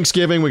got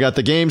Thanksgiving. We got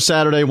the game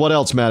Saturday. What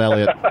else, Matt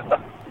Elliott?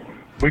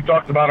 We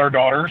talked about our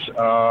daughters.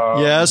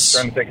 Yes.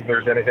 I'm trying to think if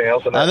there's anything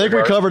else in that I think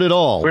regard. we covered it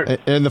all.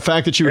 And the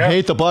fact that you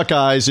hate the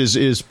Buckeyes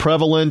is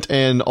prevalent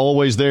and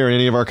always there in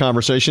any of our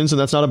conversations, and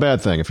that's not a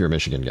bad thing if you're a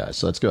Michigan guy,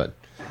 so that's good.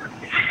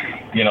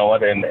 You know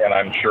what, and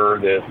I'm sure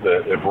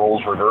that if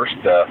roles reversed,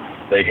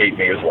 they hate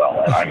me as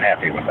well, and I'm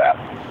happy with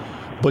that.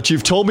 But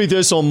you've told me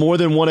this on more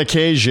than one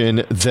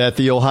occasion, that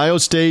the Ohio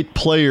State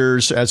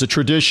players, as a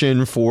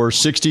tradition for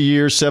 60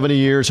 years, 70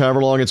 years,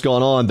 however long it's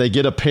gone on, they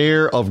get a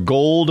pair of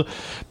gold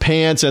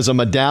pants as a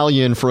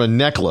medallion for a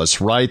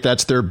necklace, right?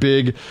 That's their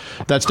big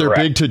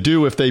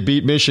to-do if they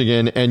beat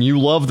Michigan. And you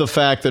love the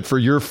fact that for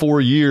your 4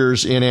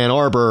 years in Ann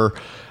Arbor,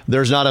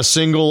 there's not a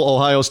single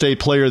Ohio State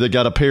player that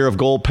got a pair of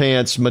gold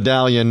pants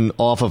medallion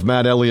off of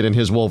Matt Elliott and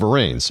his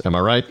Wolverines. Am I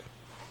right?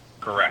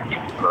 Correct.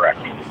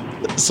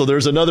 So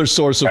there's another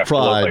source of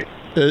pride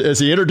as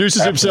he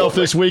introduces himself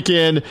this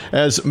weekend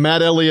as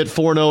Matt Elliott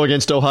 4-0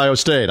 against Ohio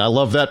State. I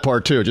love that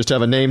part too. Just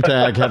have a name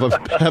tag, have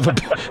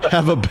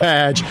a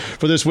badge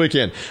for this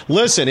weekend.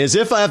 Listen, as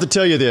if I have to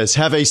tell you this,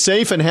 have a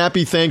safe and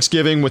happy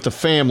Thanksgiving with the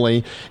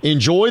family.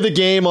 Enjoy the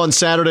game on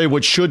Saturday,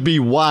 which should be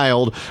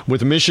wild,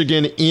 with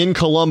Michigan in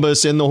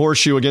Columbus in the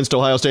Horseshoe against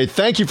Ohio State.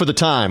 Thank you for the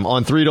time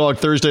on Three Dog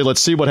Thursday.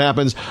 Let's see what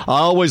happens.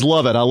 I always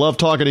love it. I love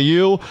talking to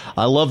you.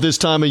 I love this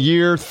time of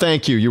year.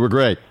 Thank you. You were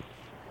great.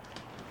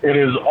 It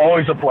is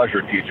always a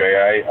pleasure,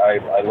 TJ.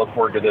 I look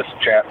forward to this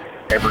chat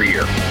every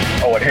year.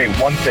 Oh, and hey,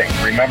 one thing.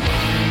 Remember,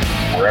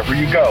 wherever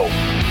you go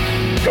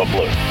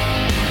Blue.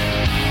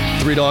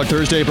 Three Dog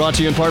Thursday brought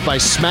to you in part by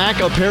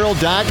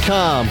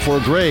SmackApparel.com for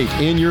great,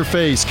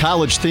 in-your-face,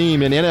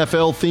 college-theme and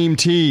NFL-themed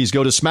tees.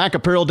 Go to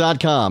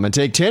SmackApparel.com and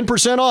take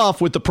 10% off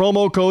with the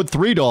promo code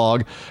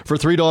 3DOG for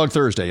Three Dog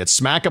Thursday. It's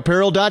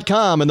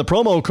SmackApparel.com and the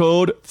promo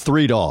code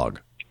 3DOG.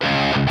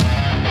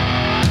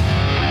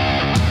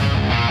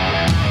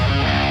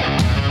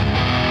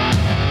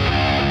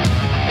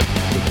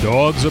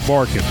 Dogs are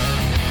barking.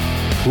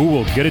 Who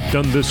will get it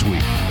done this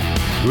week?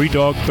 Three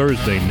Dog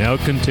Thursday now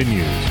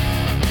continues.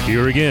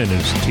 Here again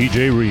is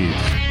TJ Reeves.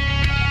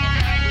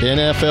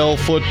 NFL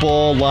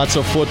football, lots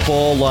of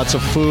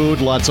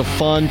food, lots of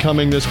fun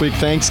coming this week.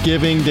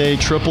 Thanksgiving Day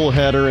triple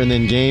header and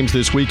then games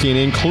this weekend,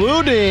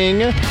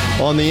 including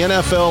on the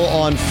NFL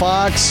on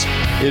Fox.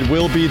 It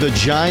will be the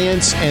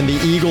Giants and the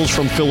Eagles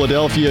from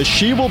Philadelphia.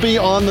 She will be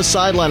on the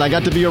sideline. I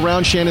got to be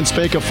around Shannon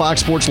Spake of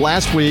Fox Sports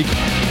last week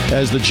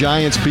as the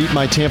Giants beat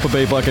my Tampa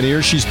Bay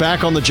Buccaneers. She's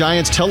back on the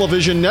Giants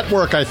television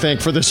network, I think,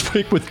 for this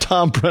week with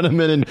Tom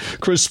Brenneman and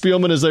Chris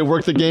Spielman as they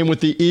work the game with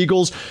the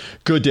Eagles.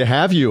 Good to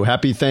have you.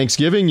 Happy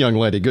Thanksgiving, young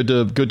lady. Good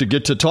to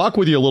get to talk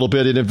with you a little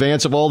bit in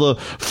advance of all the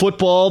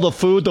football, the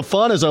food, the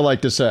fun, as I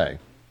like to say.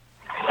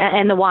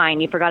 And the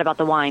wine. You forgot about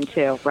the wine,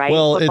 too, right?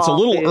 Well, Football, it's a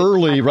little food,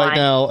 early right wine.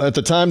 now. At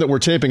the time that we're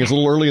taping, it's a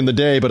little early in the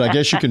day, but I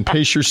guess you can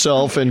pace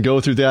yourself and go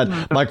through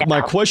that.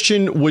 My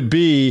question would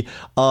be,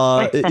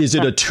 is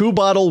it a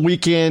 2-bottle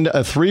weekend,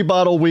 a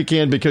 3-bottle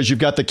weekend, because you've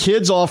got the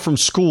kids off from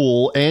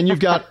school and you've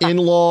got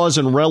in-laws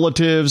and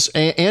relatives,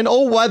 and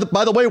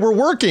by the way, we're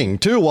working,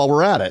 too, while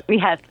we're at it.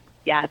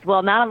 Yes.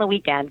 Well, not on the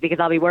weekend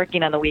because I'll be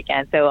working on the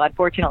weekend. So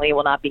unfortunately, it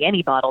will not be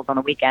any bottles on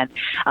the weekend.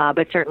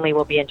 But certainly,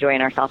 we'll be enjoying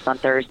ourselves on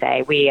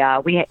Thursday. We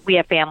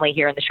have family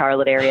here in the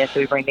Charlotte area, so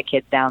we bring the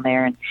kids down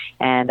there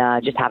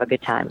and just have a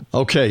good time.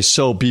 Okay.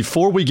 So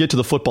before we get to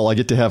the football, I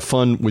get to have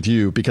fun with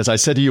you because I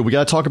said to you, we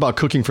got to talk about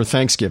cooking for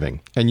Thanksgiving,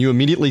 and you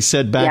immediately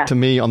said back to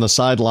me on the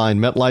sideline,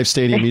 MetLife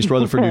Stadium, East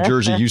Rutherford, New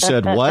Jersey. You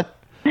said what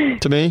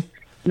to me?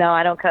 No,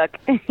 I don't cook.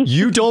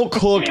 You don't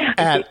cook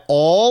at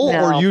all,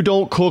 no. Or you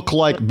don't cook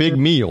like big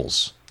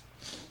meals?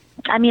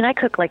 I mean, I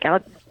cook I'll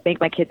make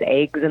my kids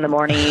eggs in the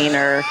morning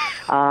or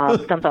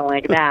something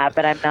like that.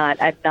 But I'm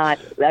not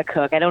a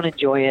cook. I don't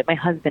enjoy it. My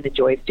husband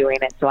enjoys doing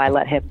it, so I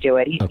let him do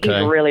it. He's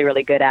really,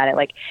 really good at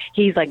it.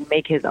 He's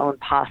make his own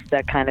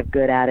pasta kind of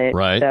good at it.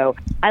 Right. So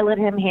I let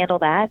him handle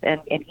that,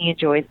 and he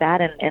enjoys that,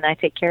 and I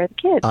take care of the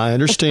kids. I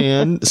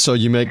understand. So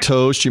you make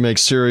toast, you make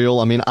cereal.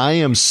 I mean, I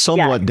am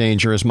somewhat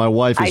dangerous. My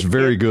wife is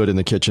very good in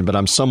the kitchen, but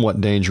I'm somewhat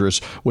dangerous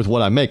with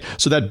what I make.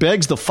 So that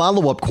begs the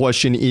follow-up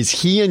question,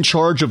 is he in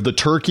charge of the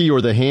turkey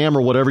or the ham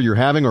or whatever you're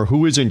having, or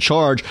who is in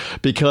charge?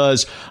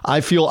 Because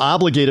I feel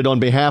obligated on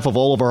behalf of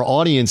all of our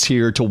audience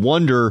here to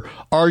wonder,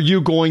 are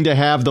you going to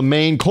have the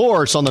main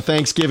course on the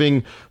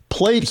Thanksgiving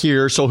plate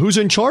here? So who's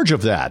in charge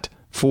of that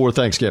for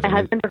Thanksgiving? My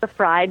husband does a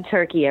fried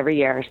turkey every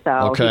year.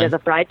 So he does a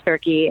fried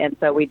turkey, and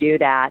so we do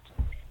that.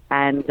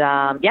 And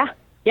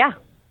yeah.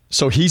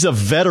 So he's a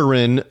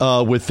veteran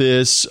with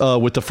this,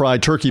 with the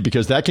fried turkey,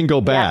 because that can go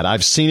bad. Yeah.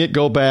 I've seen it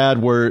go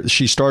bad where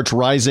she starts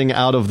rising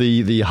out of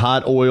the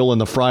hot oil in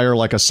the fryer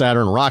like a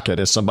Saturn rocket,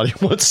 as somebody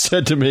once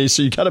said to me.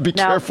 So you got to be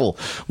careful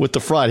with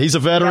the fried. He's a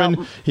veteran.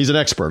 No. He's an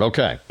expert.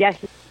 Okay. Yes,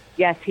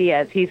 he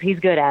is. He's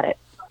good at it.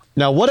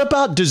 Now, what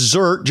about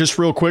dessert? Just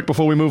real quick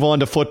before we move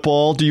on to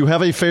football. Do you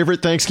have a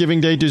favorite Thanksgiving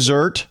Day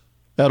dessert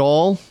at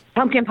all?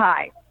 Pumpkin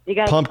pie. You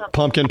got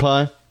pumpkin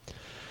pie,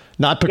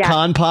 not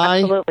pecan pie.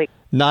 Absolutely.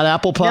 Not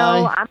apple pie?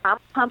 No, I'm a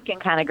pumpkin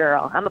kind of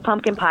girl. I'm a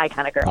pumpkin pie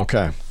kind of girl.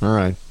 Okay. All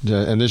right.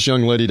 And this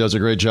young lady does a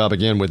great job,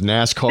 again, with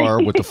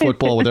NASCAR, with the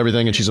football, with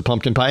everything, and she's a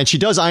pumpkin pie. And she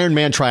does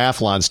Ironman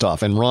triathlon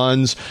stuff and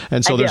runs,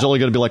 and so there's only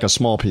going to be like a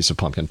small piece of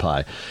pumpkin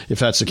pie, if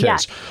that's the case.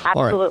 Yes,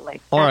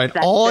 absolutely. All right.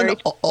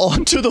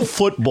 On to the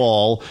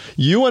football.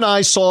 You and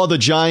I saw the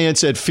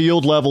Giants at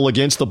field level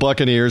against the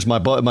Buccaneers, my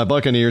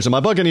Buccaneers. And my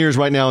Buccaneers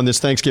right now in this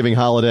Thanksgiving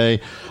holiday,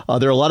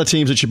 there are a lot of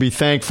teams that should be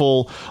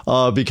thankful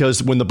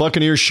because when the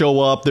Buccaneers show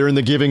up, they're in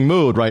the giving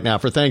mood right now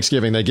for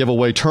Thanksgiving. They give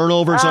away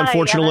turnovers,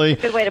 unfortunately. Yeah,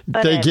 that's a good way to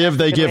put it.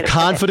 They give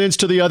confidence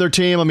to the other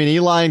team. I mean,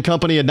 Eli and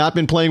company had not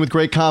been playing with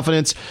great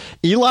confidence.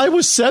 Eli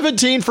was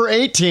 17 for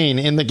 18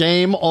 in the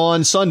game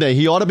on Sunday.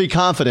 He ought to be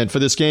confident for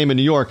this game in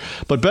New York.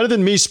 But better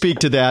than me speak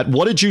to that,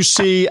 what did you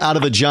see out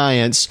of the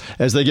Giants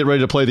as they get ready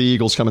to play the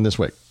Eagles coming this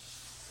week?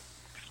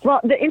 Well,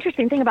 the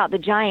interesting thing about the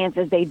Giants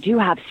is they do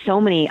have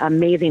so many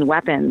amazing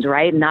weapons,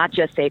 right? Not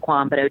just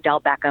Saquon, but Odell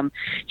Beckham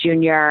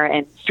Jr.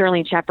 and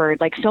Sterling Shepard,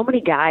 like so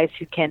many guys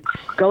who can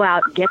go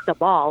out, get the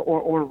ball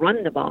or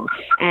run the ball.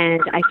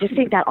 And I just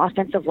think that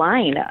offensive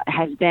line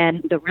has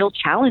been the real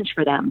challenge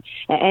for them.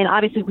 And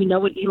obviously we know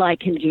what Eli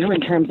can do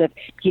in terms of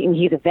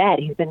he's a vet.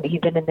 He's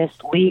been in this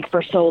league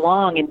for so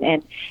long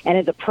and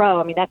as a pro,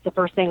 I mean, that's the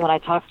first thing when I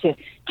talk to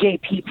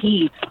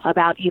JPP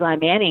about Eli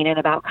Manning and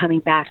about coming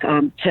back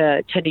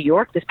to New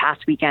York this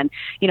past weekend.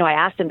 You know, I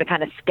asked him to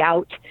kind of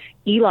scout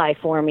Eli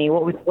for me.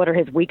 What are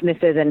his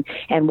weaknesses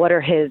and what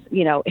are his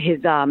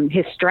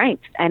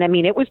strengths? And I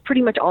mean, it was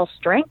pretty much all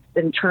strengths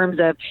in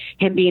terms of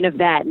him being a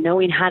vet,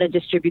 knowing how to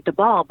distribute the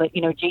ball. But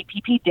you know,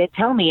 JPP did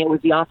tell me it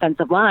was the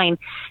offensive line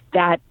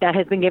that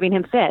has been giving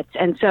him fits.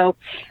 And so,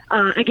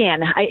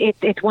 again,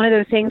 it's one of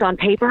those things on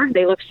paper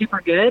they look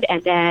super good,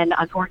 and then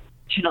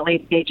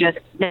unfortunately they just.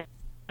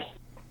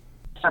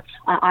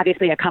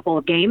 Obviously a couple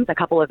of games, a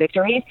couple of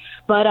victories,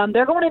 but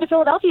they're going into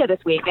Philadelphia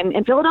this week,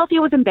 and Philadelphia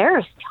was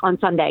embarrassed on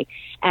Sunday,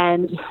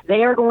 and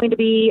they are going to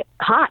be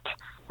hot.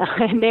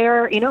 And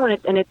they're, you know,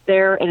 and it's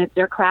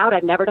their crowd.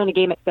 I've never done a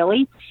game at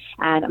Philly,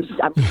 and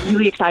I'm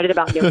really excited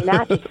about doing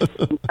that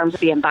in terms of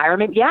the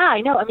environment. Yeah,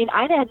 I know. I mean,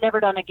 I had never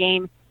done a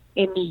game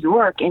in New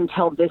York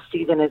until this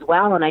season as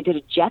well, and I did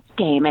a Jets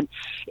game, and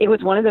it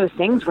was one of those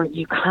things where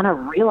you kind of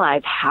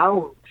realize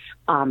how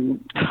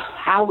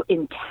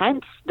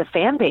intense the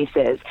fan base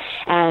is.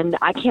 And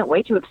I can't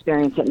wait to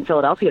experience it in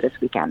Philadelphia this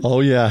weekend.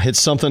 Oh, yeah. It's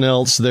something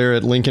else there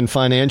at Lincoln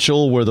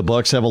Financial, where the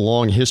Bucs have a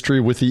long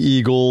history with the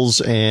Eagles.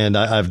 And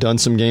I've done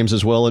some games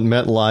as well at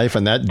MetLife.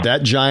 And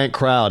that giant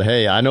crowd,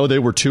 hey, I know they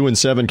were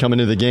 2-7 coming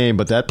into the game,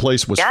 but that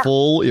place was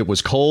full. It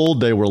was cold.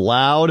 They were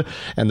loud.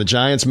 And the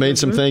Giants made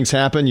some things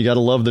happen. You got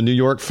to love the New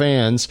York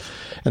fans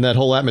and that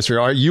whole atmosphere.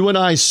 All right, you and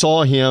I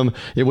saw him.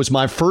 It was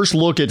my first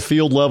look at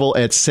field level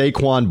at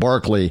Saquon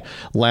Barkley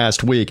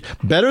last week.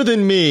 Better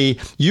than me,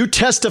 you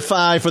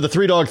testify for the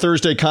Three Dog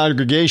Thursday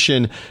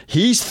congregation.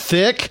 He's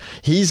thick.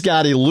 He's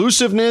got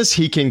elusiveness.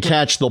 He can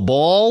catch the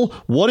ball.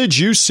 What did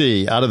you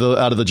see out of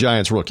the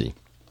Giants rookie?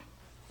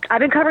 I've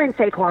been covering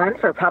Saquon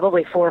for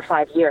probably 4 or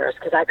 5 years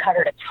because I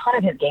covered a ton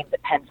of his games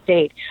at Penn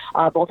State,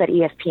 both at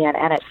ESPN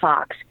and at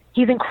Fox.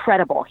 He's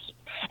incredible.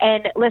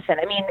 And listen,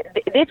 I mean,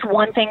 it's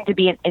one thing to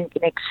be an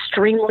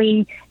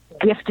extremely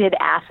gifted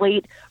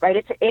athlete,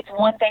 right? It's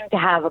one thing to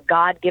have a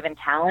God-given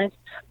talent,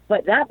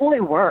 but that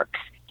boy works.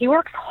 He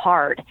works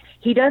hard.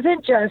 He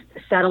doesn't just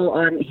settle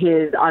on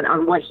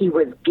on what he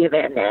was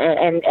given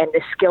and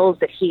the skills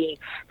that he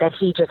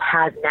just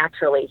has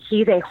naturally.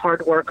 He's a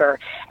hard worker,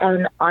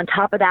 and on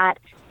top of that,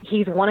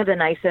 he's one of the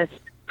nicest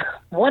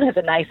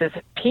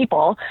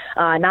people,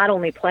 not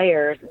only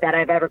players, that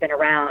I've ever been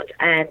around.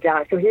 And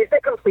so he's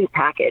the complete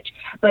package.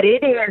 But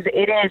it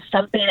is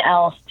something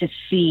else to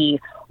see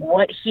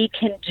what he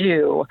can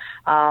do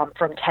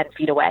from 10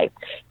 feet away.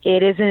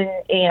 It isn't,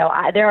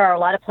 there are a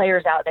lot of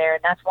players out there,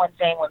 and that's one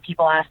thing when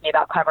people ask me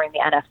about covering the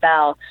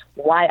NFL,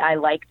 why I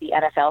like the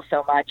NFL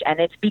so much. And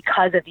it's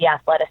because of the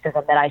athleticism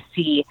that I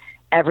see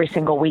every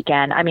single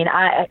weekend. I mean,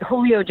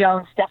 Julio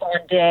Jones,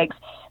 Stephon Diggs,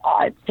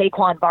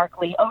 Saquon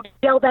Barkley,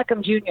 Odell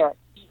Beckham Jr.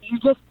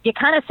 You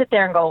kind of sit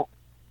there and go,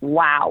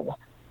 wow.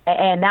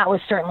 And that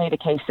was certainly the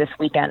case this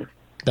weekend.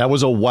 That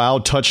was a wow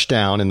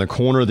touchdown in the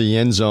corner of the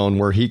end zone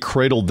where he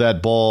cradled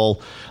that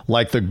ball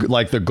like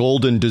the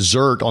golden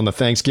dessert on the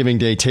Thanksgiving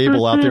Day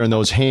table out there in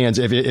those hands.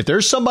 If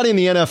there's somebody in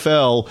the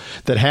NFL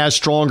that has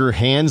stronger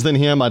hands than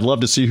him, I'd love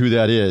to see who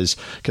that is,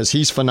 because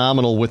he's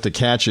phenomenal with the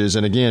catches.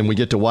 And again, we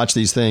get to watch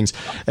these things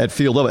at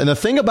field level. And the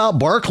thing about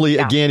Barkley,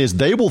 again, is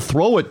they will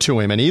throw it to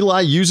him. And Eli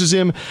uses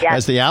him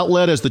as the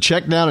outlet, as the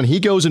check down, and he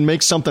goes and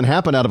makes something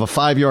happen out of a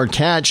 5-yard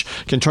catch,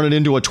 can turn it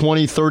into a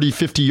 20, 30,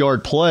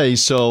 50-yard play.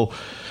 So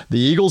the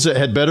Eagles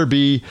had better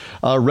be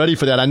ready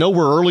for that. I know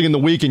we're early in the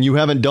week and you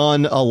haven't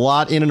done a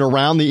lot in and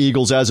around the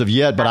Eagles as of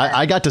yet, but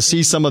I got to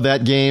see some of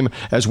that game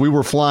as we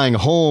were flying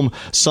home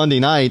Sunday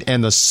night,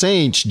 and the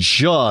Saints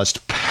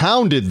just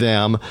pounded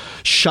them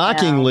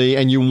shockingly,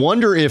 and you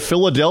wonder if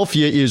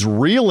Philadelphia is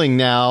reeling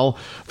now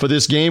for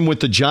this game with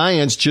the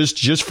Giants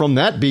just from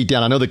that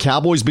beatdown. I know the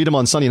Cowboys beat them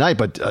on Sunday night,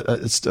 but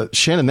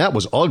Shannon, that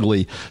was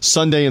ugly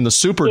Sunday in the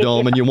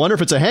Superdome, and you wonder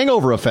if it's a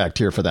hangover effect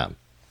here for them.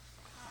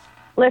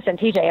 Listen,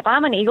 TJ, if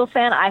I'm an Eagles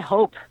fan, I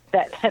hope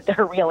that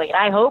they're reeling.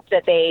 I hope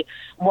that they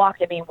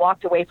walked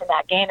away from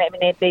that game. I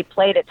mean, they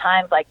played at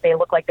times like they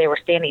looked like they were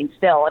standing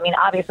still. I mean,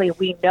 obviously,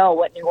 we know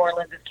what New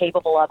Orleans is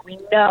capable of. We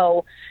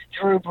know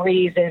Drew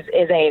Brees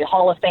is a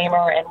Hall of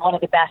Famer and one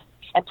of the best,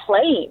 and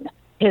playing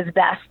his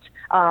best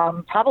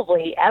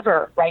probably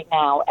ever right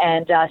now.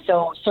 And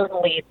so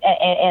certainly,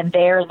 and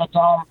there in the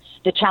Dome,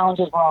 the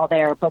challenges were all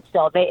there. But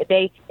still,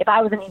 they if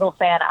I was an Eagles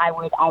fan, I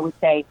would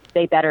say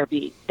they better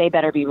be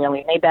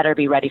reeling. They better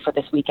be ready for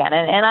this weekend,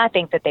 and I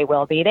think that they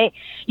will be.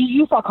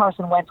 You saw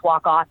Carson Wentz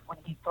walk off when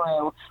he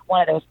threw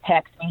one of those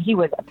picks. I mean, he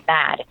was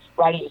mad,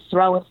 right? He was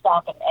throwing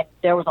stuff, and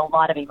there was a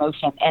lot of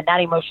emotion, and that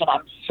emotion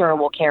I'm sure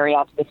will carry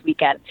on to this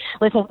weekend.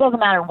 Listen, it doesn't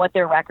matter what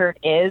their record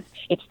is.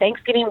 It's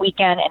Thanksgiving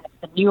weekend, and it's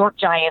the New York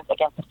Giants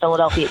against the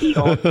Philadelphia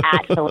Eagles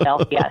at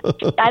Philadelphia.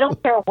 I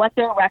don't care what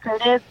their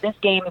record is. This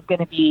game is going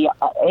to be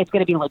it's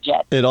going to be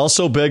legit. It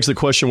also begs the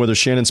question whether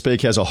Shannon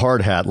Spake has a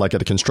hard hat like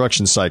at a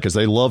construction site, because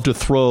they love to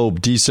throw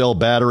D-cell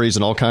batteries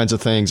and all kinds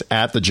of things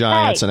at the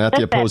Giants and at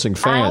the opposing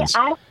fans.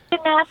 I in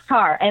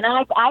NASCAR, and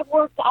I've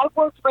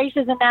worked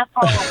races in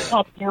NASCAR where we've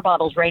had beer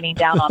bottles raining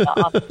down on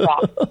the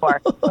track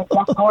before. When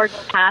Jeff Gordon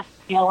passed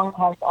Dale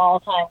Earnhardt's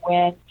all-time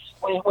win,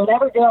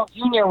 whenever Dale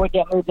Jr. would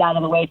get moved out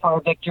of the way for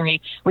a victory,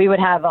 we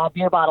would have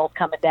beer bottles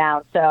coming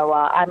down. So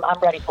I'm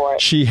ready for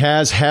it. She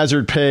has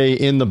hazard pay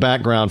in the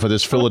background for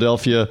this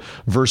Philadelphia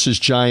versus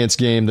Giants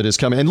game that is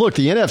coming. And look,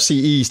 the NFC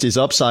East is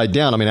upside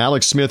down. I mean,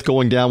 Alex Smith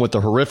going down with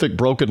the horrific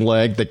broken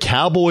leg. The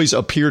Cowboys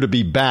appear to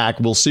be back.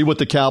 We'll see what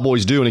the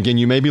Cowboys do. And again,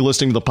 you may be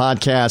listening to the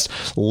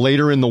podcast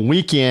later in the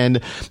weekend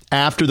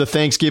after the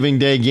Thanksgiving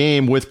Day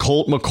game with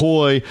Colt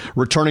McCoy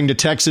returning to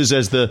Texas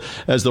as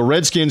the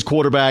Redskins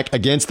quarterback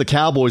against the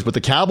Cowboys. But the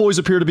Cowboys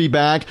appear to be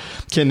back.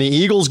 Can the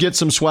Eagles get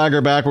some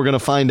swagger back? We're going to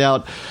find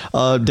out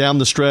down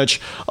the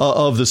stretch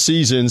of the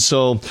season.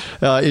 So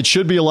it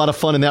should be a lot of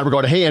fun in that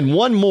regard. Hey, and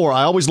one more.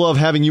 I always love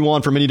having you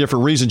on for many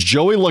different reasons.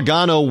 Joey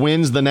Logano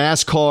wins the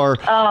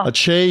NASCAR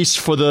chase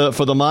for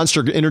the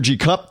Monster Energy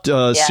Cup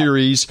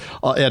series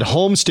at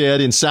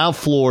Homestead in South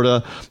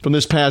Florida from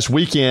this past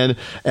weekend.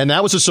 And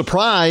that was a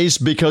surprise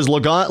because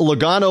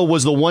Logano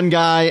was the one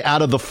guy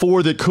out of the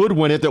four that could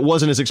win it that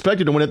wasn't as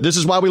expected to win it. This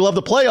is why we love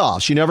the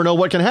playoffs. You never know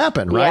what can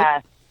happen,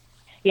 right?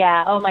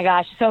 Yeah. Oh my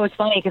gosh. So it's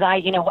funny because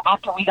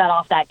after we got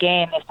off that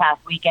game this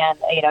past weekend,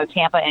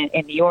 Tampa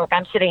and New York,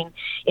 I'm sitting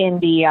in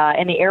the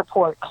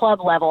airport club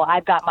level.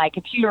 I've got my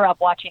computer up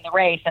watching the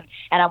race, and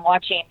I'm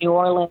watching New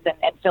Orleans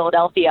and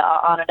Philadelphia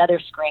on another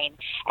screen.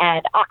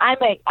 And I'm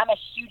a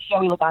huge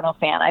Joey Logano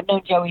fan. I've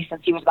known Joey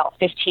since he was about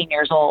 15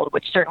 years old,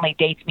 which certainly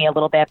dates me a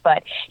little bit.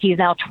 But he's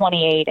now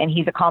 28, and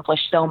he's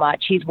accomplished so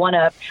much. He's one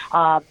of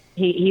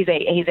He's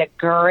a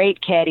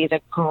great kid. He's a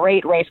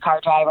great race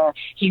car driver.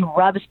 He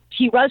rubs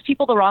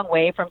people the wrong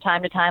way from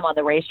time to time on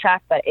the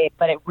racetrack, but it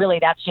really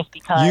that's just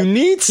because you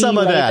need some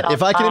of that.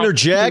 If I can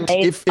interject,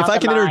 if I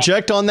can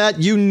interject on that,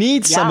 you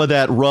need some of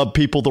that rub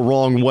people the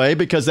wrong way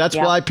because that's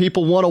why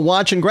people want to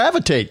watch and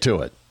gravitate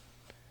to it.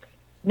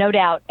 No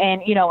doubt,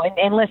 and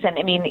and listen,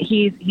 I mean,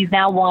 he's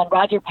now won.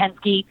 Roger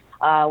Penske.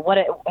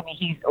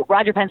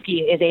 Roger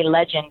Penske is a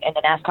legend in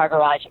the NASCAR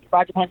garage.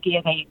 Roger Penske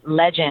is a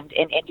legend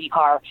in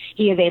IndyCar.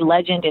 He is a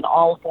legend in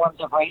all forms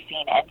of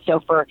racing. And so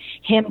for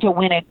him to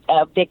win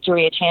a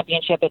victory, a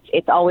championship,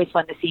 it's always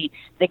fun to see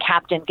the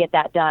captain get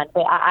that done.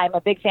 But I'm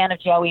a big fan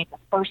of Joey. He's a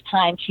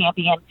first-time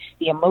champion.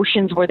 The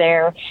emotions were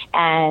there.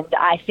 And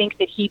I think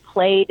that he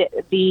played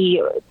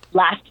the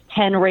last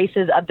 10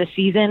 races of the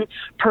season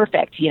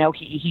perfect. He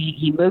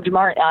moved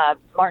Martin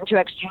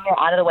Truex Jr.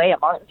 out of the way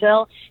at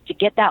Martinsville to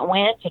get that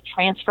win, to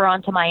transfer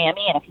on to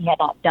Miami. And if he had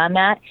not done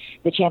that,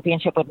 the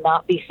championship would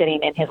not be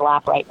sitting in his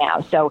lap right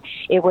now. So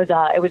it was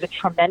a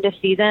tremendous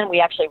season.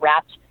 We actually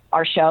wrapped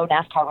our show,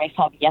 NASCAR Race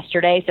Hub,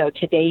 yesterday. So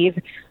today's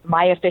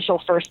my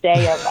official first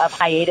day of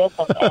hiatus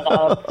and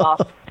of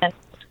off-season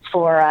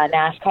for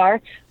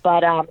NASCAR.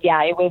 But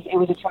it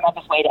was a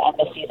tremendous way to end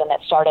the season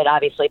that started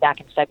obviously back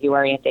in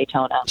February in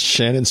Daytona.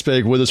 Shannon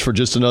Spake with us for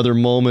just another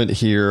moment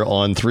here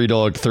on Three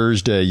Dog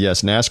Thursday.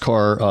 Yes,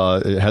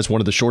 NASCAR has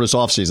one of the shortest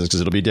off seasons because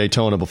it'll be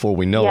Daytona before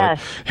we know it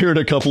here in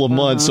a couple of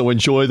months. So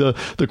enjoy the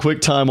quick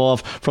time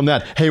off from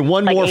that. Hey,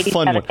 one more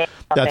fun one.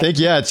 I think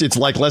it's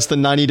like less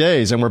than 90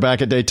 days and we're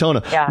back at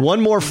Daytona. Yeah. One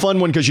more fun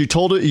one because you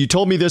told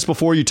me this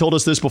before. You told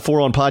us this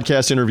before on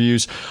podcast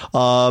interviews.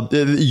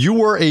 You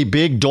were a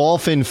big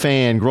Dolphin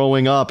fan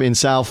growing up in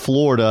South South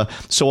Florida.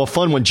 So a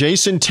fun one.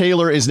 Jason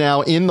Taylor is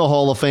now in the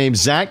Hall of Fame.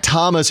 Zach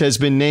Thomas has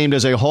been named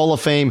as a Hall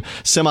of Fame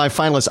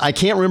semifinalist. I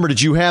can't remember,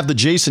 did you have the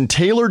Jason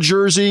Taylor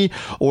jersey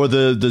or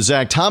the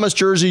Zach Thomas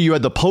jersey? You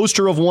had the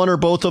poster of one or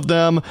both of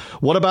them.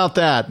 What about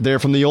that? They're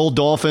from the old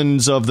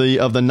Dolphins of the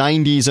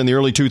 90s and the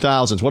early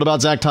 2000s. What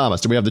about Zach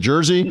Thomas? Do we have the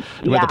jersey?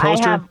 Do we have the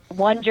poster? I have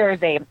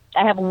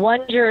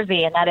one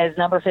jersey. And that is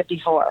number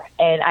 54.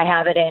 And I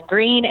have it in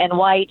green and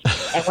white.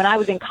 And when I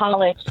was in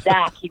college,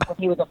 Zach, when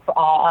he was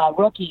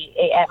a rookie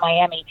at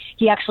Miami,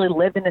 he actually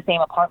lived in the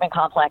same apartment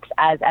complex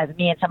as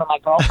me and some of my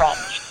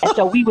girlfriends. And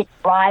so we would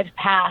drive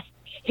past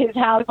his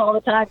house all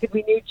the time because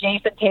we knew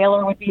Jason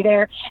Taylor would be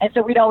there. And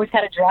so we'd always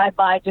kind of drive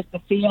by just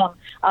to see him.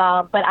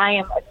 But I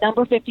am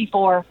number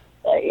 54.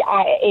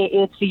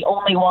 It's the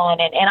only one,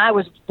 and I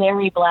was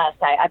very blessed.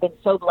 I've been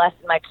so blessed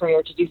in my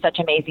career to do such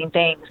amazing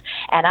things,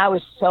 and I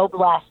was so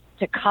blessed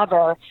to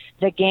cover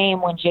the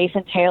game when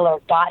Jason Taylor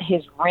got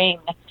his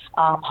ring,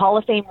 Hall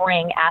of Fame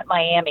ring at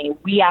Miami.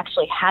 We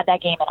actually had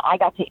that game, and I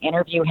got to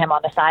interview him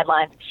on the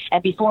sidelines.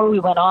 And before we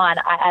went on,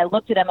 I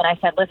looked at him and I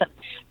said, listen,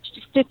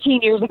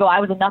 15 years ago,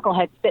 I was a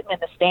knucklehead sitting in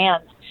the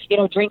stands,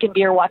 drinking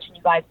beer, watching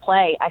you guys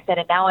play. I said,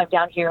 and now I'm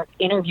down here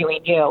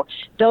interviewing you.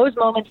 Those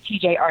moments,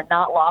 TJ, are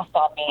not lost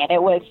on me. And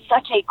it was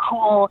such a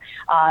cool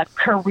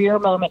career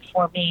moment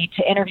for me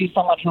to interview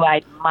someone who I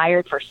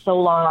admired for so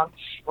long,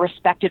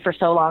 respected for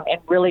so long, and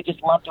really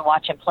just loved to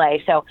watch him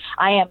play. So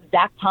I am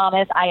Zach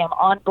Thomas. I am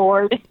on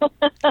board.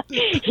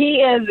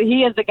 He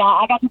is the guy.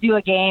 I got to do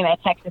a game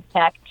at Texas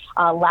Tech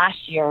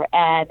last year,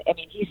 and I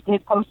mean,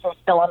 his poster is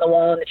still on the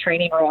wall in the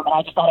training room, and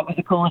I just thought it was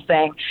the coolest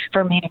thing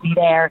for me to be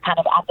there, kind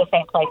of at the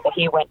same place that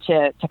he went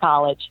to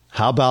college.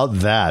 How about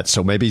that?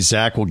 So maybe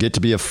Zach will get to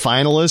be a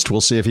finalist.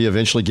 We'll see if he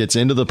eventually gets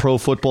into the Pro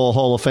Football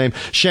Hall of Fame.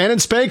 Shannon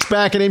Spake's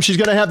backing him. She's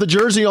going to have the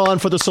jersey on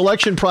for the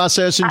selection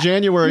process in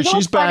January.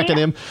 She's backing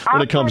him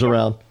when it comes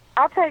around.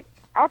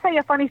 I'll tell you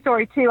a funny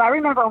story, too. I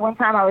remember one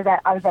time I was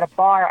at a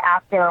bar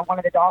after one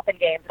of the Dolphin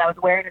games, and I was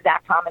wearing a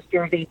Zach Thomas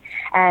jersey,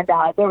 and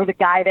there was a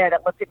guy there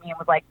that looked at me and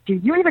was like, do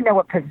you even know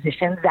what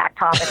position Zach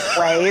Thomas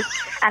plays?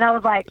 And I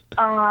was like,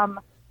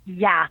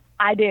 yeah,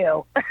 I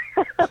do.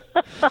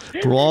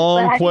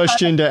 Wrong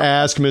question to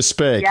ask, Miss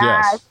Spake.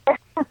 Yes.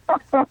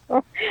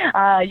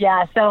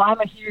 Yeah, so I'm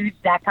a huge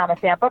Zach Thomas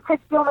fan, but Chris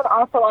Spielman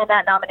also on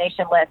that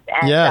nomination list,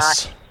 and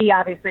yes. He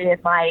obviously is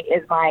my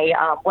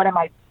one of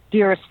my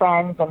dearest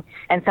friends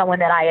and someone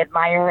that I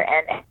admire,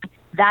 and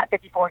that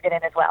 54 get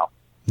in as well.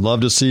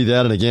 Love to see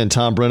that. And again,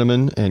 Tom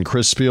Brenneman and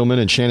Chris Spielman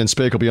and Shannon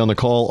Spake will be on the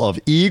call of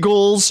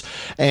Eagles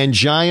and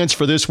Giants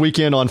for this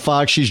weekend on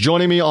Fox. She's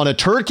joining me on a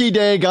Turkey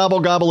Day Gobble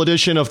Gobble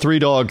edition of Three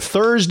Dog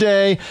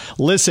Thursday.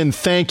 Listen,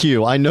 thank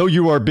you. I know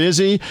you are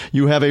busy.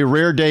 You have a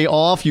rare day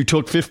off. You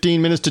took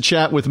 15 minutes to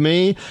chat with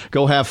me.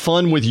 Go have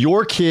fun with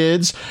your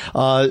kids.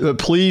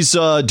 Please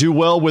do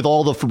well with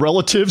all the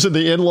relatives and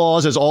the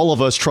in-laws, as all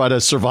of us try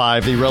to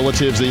survive the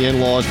relatives, the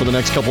in-laws for the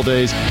next couple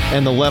days,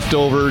 and the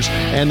leftovers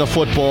and the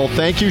football.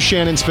 Thank you,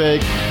 Shannon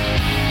Spake.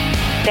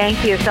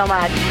 Thank you so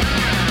much.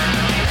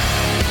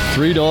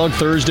 Three Dog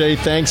Thursday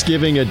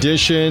Thanksgiving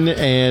edition,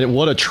 and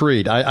what a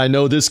treat. I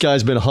know this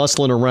guy's been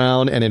hustling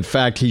around, and in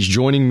fact, he's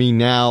joining me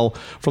now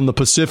from the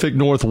Pacific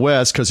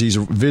Northwest because he's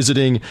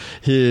visiting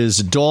his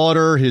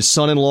daughter, his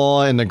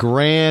son-in-law, and the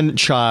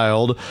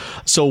grandchild.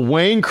 So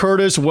Wayne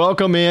Curtis,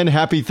 welcome in.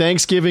 Happy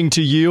Thanksgiving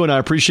to you, and I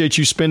appreciate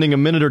you spending a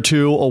minute or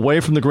two away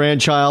from the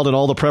grandchild and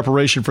all the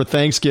preparation for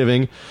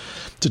Thanksgiving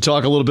to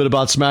talk a little bit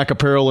about Smack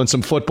Apparel and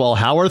some football.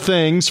 How are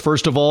things?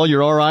 First of all,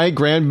 you're all right?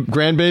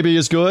 Grandbaby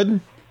is good?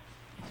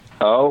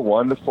 Oh,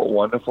 wonderful,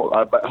 wonderful.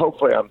 But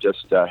hopefully I'm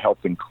just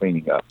helping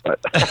cleaning up. But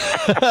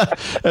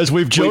as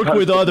we've joked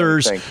with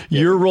others,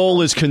 your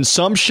role is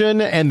consumption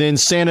and then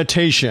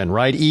sanitation,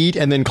 right? Eat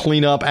and then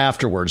clean up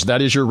afterwards.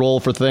 That is your role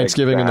for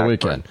Thanksgiving and the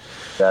weekend.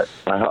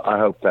 I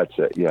hope that's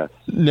it, yes.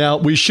 Now,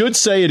 we should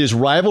say it is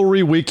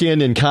rivalry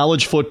weekend in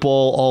college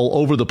football all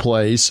over the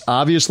place.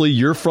 Obviously,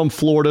 you're from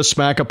Florida,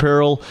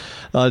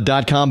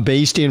 SmackApparel.com,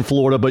 based in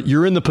Florida, but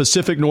you're in the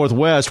Pacific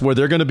Northwest where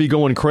they're going to be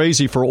going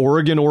crazy for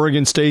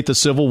Oregon State, the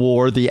Civil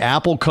War. The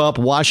Apple Cup,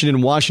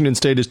 Washington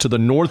State is to the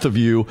north of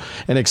you,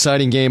 an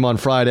exciting game on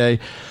Friday.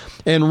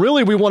 And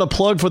really, we want to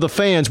plug for the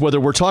fans, whether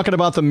we're talking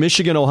about the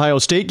Michigan-Ohio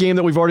State game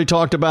that we've already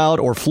talked about,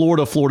 or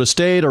Florida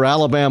State, or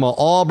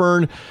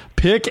Alabama-Auburn.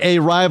 Pick a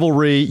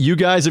rivalry. You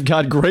guys have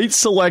got great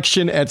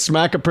selection at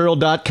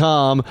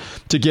SmackApparel.com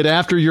to get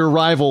after your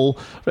rival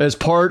as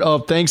part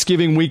of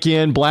Thanksgiving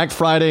weekend, Black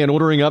Friday, and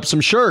ordering up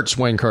some shirts,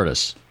 Wayne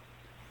Curtis.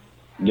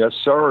 Yes,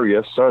 sir.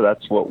 Yes, sir.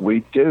 That's what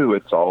we do.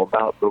 It's all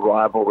about the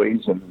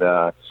rivalries, and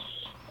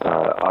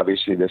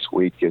obviously this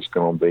week is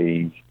going to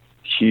be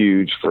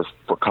huge for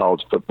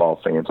college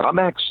football fans. I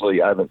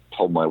haven't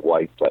told my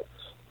wife, but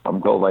I'm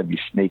going to maybe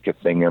sneak a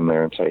thing in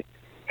there and say,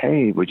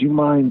 hey, would you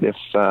mind if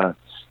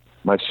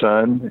my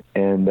son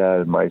and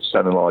my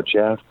son-in-law,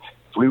 Jeff,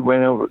 if we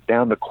went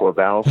down to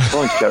Corvallis? It's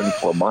only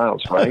 74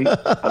 miles, right?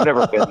 I've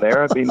never been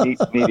there. It'd be a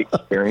neat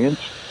experience.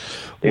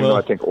 Even though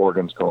I think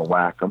Oregon's going to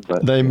whack them.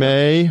 But, they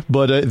may,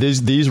 but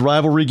these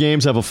rivalry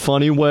games have a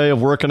funny way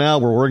of working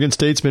out where Oregon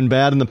State's been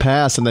bad in the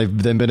past and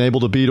they've been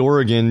able to beat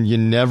Oregon. You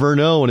never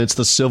know, and it's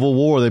the Civil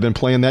War. They've been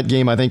playing that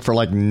game, I think, for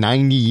like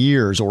 90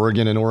 years,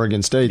 Oregon and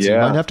Oregon State. So you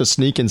might have to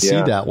sneak and see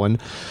that one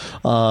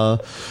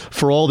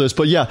for all this.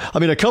 But, yeah, I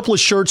mean, a couple of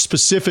shirts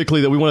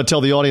specifically that we want to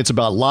tell the audience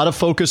about. A lot of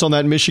focus on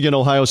that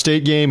Michigan-Ohio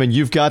State game, and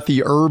you've got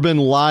the Urban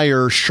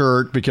Liar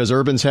shirt because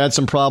Urban's had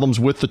some problems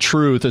with the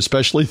truth,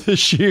 especially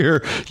this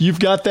year. You've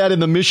got that in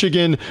the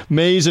Michigan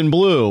maize and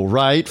blue,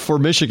 right, for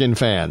Michigan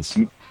fans?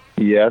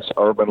 Yes,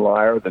 Urban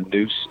Liar, the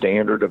new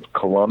standard of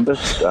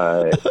Columbus. It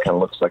kind of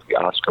looks like the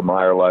Oscar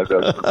Mayer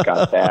logo.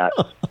 Got that.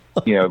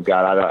 For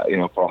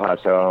Ohio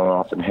State, I don't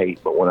often hate,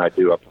 but when I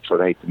do, I prefer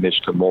to hate the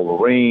Michigan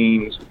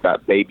Wolverines. We've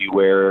got Baby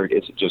Wear,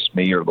 Is It Just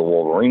Me or the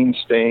Wolverines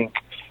Stink?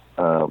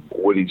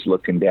 Woody's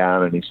looking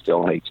down and he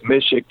still hates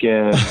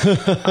Michigan.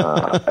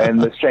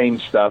 And the same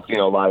stuff,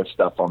 a lot of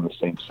stuff on the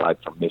same side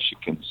from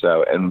Michigan.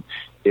 So, and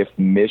if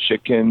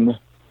Michigan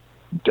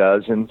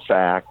does, in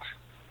fact,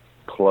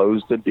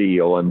 close the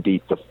deal and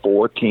beat the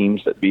 4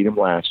 teams that beat them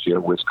last year,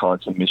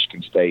 Wisconsin,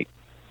 Michigan State,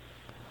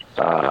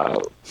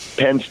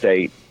 Penn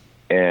State,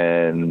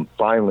 and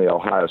finally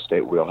Ohio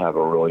State, we'll have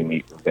a really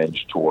neat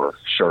Revenge Tour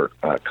shirt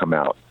come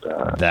out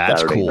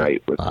That's Saturday cool.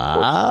 night.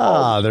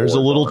 There's a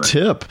little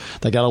tip.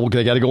 They got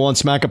to go on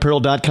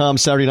smackapparel.com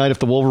Saturday night if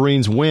the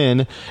Wolverines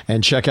win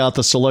and check out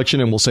the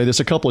selection. And we'll say this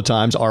a couple of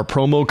times. Our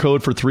promo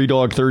code for 3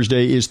 Dog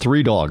Thursday is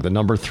 3Dog. The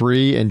number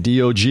 3 and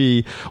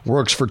DOG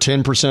works for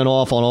 10%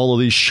 off on all of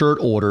these shirt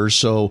orders.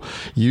 So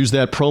use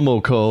that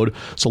promo code.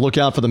 So look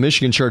out for the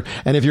Michigan shirt.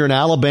 And if you're an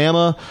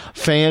Alabama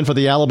fan, for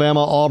the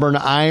Alabama-Auburn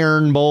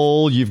Iron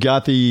Bowl, you've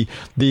got the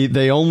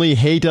They Only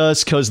Hate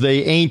Us Because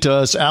They Ain't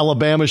Us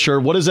Alabama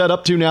shirt. What is that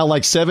up to now?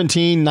 Like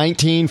 17,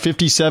 19,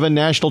 57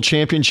 national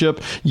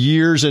championship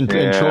years and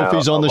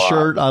trophies on the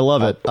shirt. I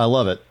love it.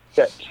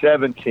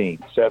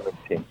 17.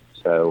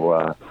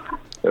 So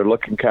they're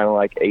looking kind of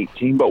like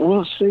 18, but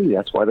we'll see.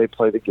 That's why they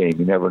play the game.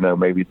 You never know.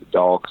 Maybe the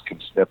Dogs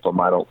can snip them.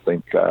 I don't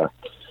think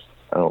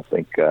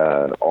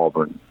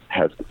Auburn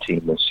has the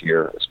team this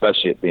year,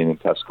 especially it being in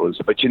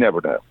Tuscaloosa. But you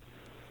never know.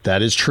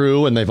 That is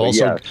true, and they've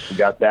also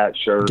got that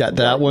shirt. Got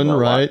that one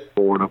right.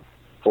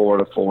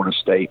 Florida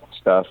State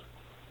stuff.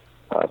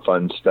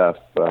 Fun stuff.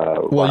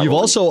 Well, you've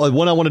also,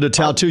 one I wanted to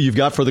tout too, you've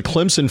got for the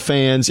Clemson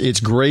fans, it's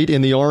great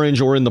in the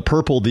orange or in the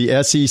purple.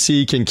 The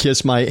SEC can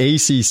kiss my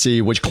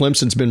ACC, which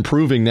Clemson's been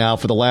proving now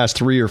for the last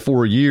 3 or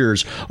 4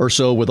 years or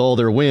so with all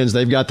their wins.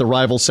 They've got the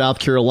rival South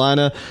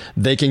Carolina.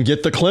 They can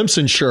get the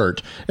Clemson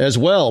shirt as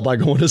well by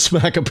going to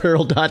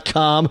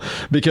smackapparel.com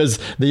because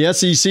the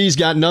SEC's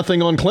got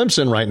nothing on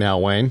Clemson right now,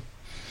 Wayne.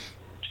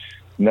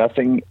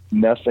 Nothing.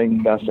 And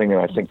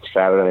I think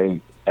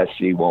Saturday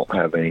SC won't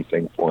have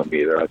anything for them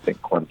either. I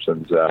think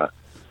Clemson's,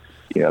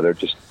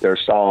 they're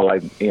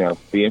solid.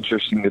 Be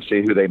interesting to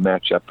see who they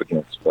match up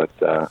against, but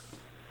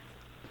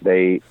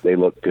they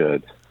look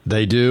good.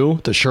 They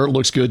do. The shirt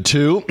looks good,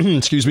 too.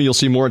 Excuse me. You'll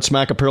see more at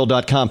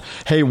smackapparel.com.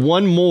 Hey,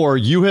 one more.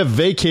 You have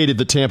vacated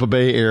the Tampa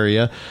Bay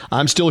area.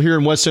 I'm still here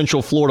in West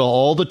Central Florida.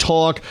 All the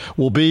talk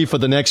will be for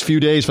the next few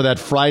days for that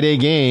Friday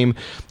game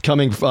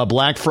coming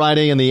Black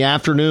Friday in the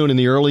afternoon, in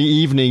the early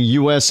evening,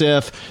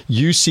 USF,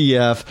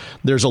 UCF.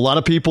 There's a lot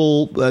of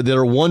people that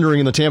are wondering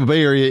in the Tampa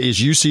Bay area, is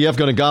UCF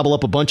going to gobble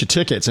up a bunch of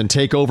tickets and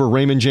take over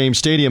Raymond James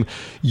Stadium?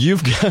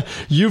 You've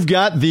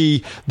got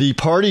the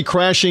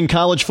party-crashing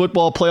college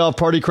football playoff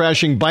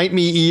party-crashing Bite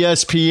Me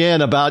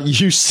ESPN about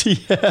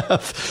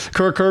UCF.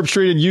 Kirk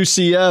Herbstreit and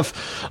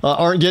UCF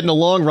aren't getting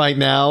along right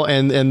now.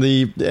 And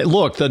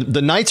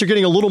the Knights are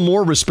getting a little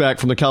more respect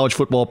from the college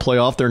football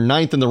playoff. They're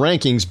 9th in the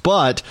rankings,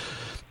 but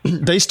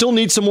they still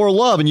need some more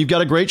love. And you've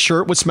got a great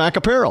shirt with Smack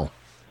Apparel.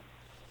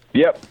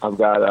 Yep, I've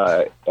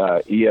got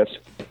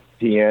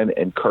ESPN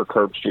and Kirk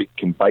Herbstreit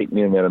can bite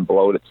me and then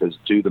below it says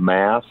do the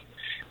math.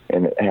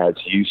 And it has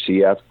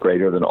UCF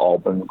greater than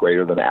Auburn,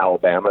 greater than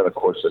Alabama. And of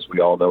course, as we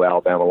all know,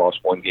 Alabama lost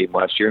one game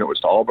last year, and it was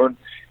to Auburn.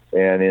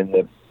 And in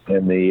the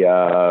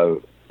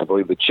I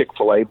believe the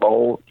Chick-fil-A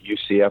Bowl,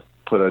 UCF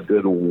put a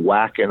good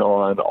whacking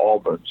on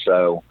Auburn.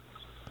 So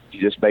if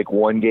you just make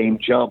one game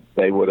jump,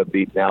 they would have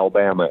beaten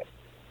Alabama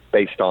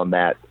based on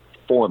that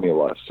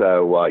formula.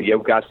 So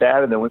we've got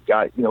that, and then we've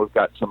got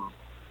some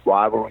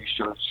rivalry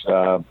shirts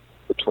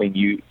between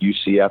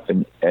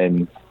UCF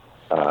and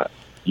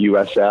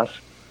USF.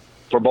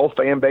 For both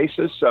fan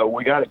bases, so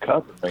we got it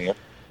covered, man.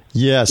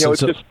 Yes,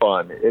 it's just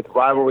fun.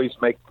 Rivalries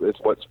it's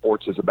what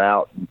sports is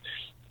about. And,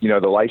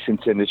 the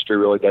license industry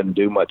really doesn't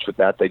do much with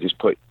that. They just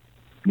put,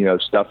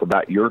 stuff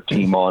about your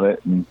team on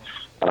it. And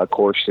of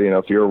course,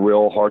 if you're a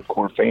real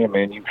hardcore fan,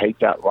 man, you hate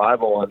that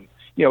rival. And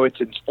it's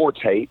in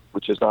sports hate,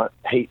 which is not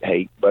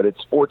hate, but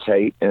it's sports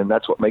hate, and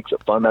that's what makes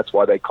it fun. That's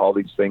why they call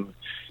these things,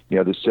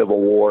 the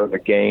Civil War, the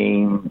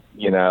game,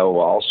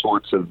 all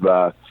sorts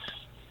of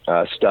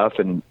stuff,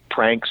 and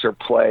pranks are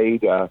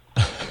played. I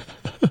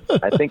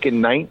think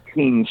in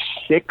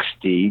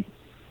 1960,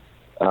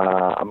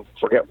 I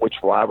forget which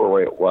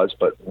rivalry it was,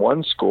 but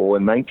one school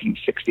in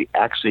 1960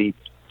 actually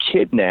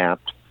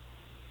kidnapped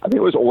I think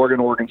it was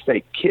Oregon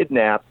State,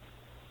 kidnapped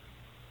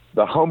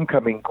the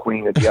homecoming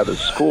queen at the other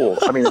school.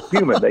 I mean, a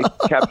human. They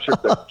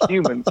captured the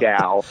human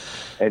gal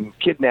and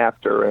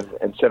kidnapped her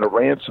and sent a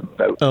ransom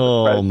note.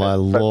 Oh, my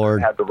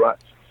Lord.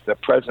 The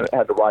president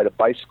had to ride a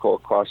bicycle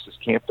across his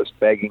campus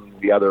begging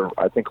the other,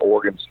 I think,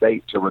 Oregon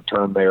State to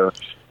return their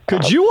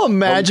Could you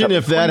imagine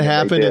if that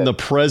happened in the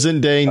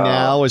present day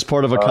now as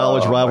part of a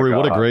college rivalry?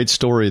 What a great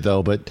story,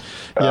 though. But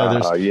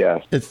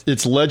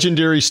it's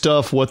legendary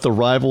stuff what the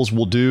rivals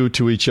will do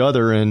to each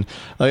other. And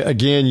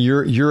again,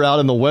 you're out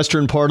in the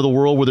western part of the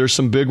world where there's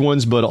some big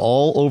ones, but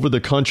all over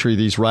the country,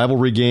 these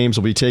rivalry games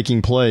will be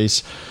taking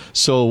place.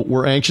 So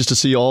we're anxious to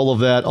see all of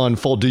that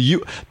unfold. Do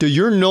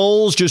your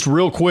Noles, just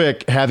real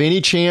quick, have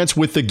any chance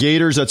with the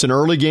Gators? That's an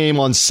early game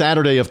on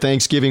Saturday of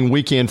Thanksgiving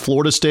weekend.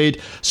 Florida State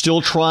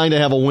still trying to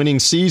have a winning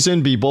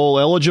season, be bowl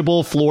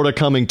eligible. Florida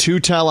coming to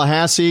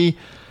Tallahassee.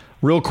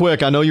 Real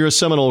quick, I know you're a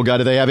Seminole guy.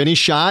 Do they have any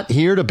shot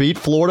here to beat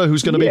Florida?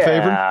 Who's going to be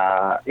favored?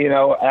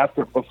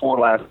 Before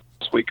last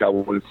week, I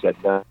would have said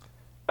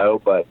no,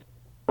 but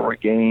for a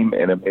game,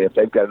 and if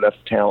they've got enough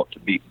talent to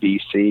beat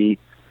BC,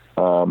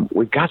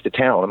 we've got the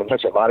talent. I mean,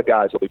 there's a lot of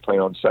guys will be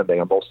playing on Sunday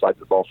on both sides of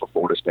the ball for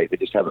Florida State. They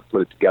just haven't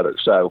put it together.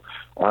 So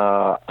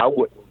I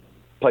wouldn't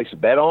place a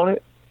bet on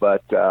it,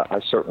 but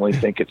I certainly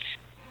think it's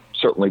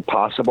certainly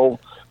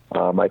possible.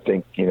 I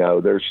think,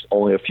 there's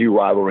only a few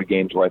rivalry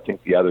games where I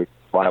think the other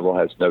rival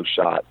has no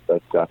shot.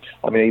 But,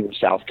 even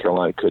South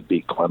Carolina could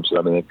beat Clemson.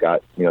 I mean, they've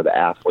got, the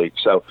athletes.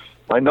 So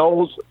my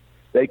Noles,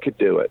 they could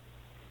do it.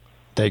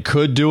 They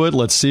could do it.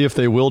 Let's see if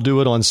they will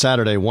do it on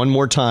Saturday. One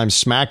more time,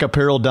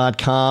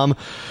 smackapparel.com.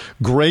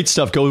 Great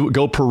stuff.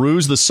 Go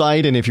peruse the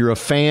site, and if you're a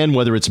fan,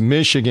 whether it's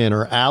Michigan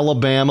or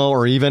Alabama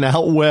or even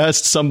out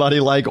west,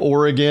 somebody like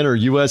Oregon or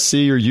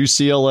USC or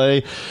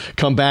UCLA,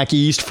 come back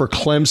east for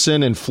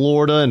Clemson and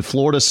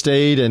Florida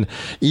State, and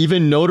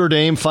even Notre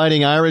Dame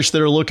Fighting Irish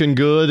that are looking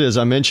good. As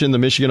I mentioned, the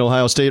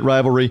Michigan-Ohio State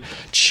rivalry.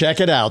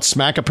 Check it out,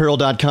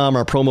 smackapparel.com.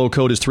 Our promo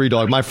code is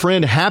 3DOG. My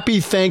friend, happy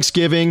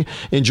Thanksgiving.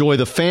 Enjoy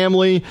the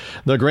family,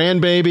 the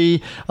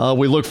grandbaby.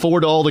 We look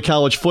forward to all the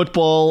college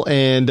football,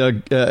 and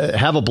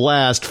have a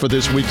blast for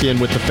this weekend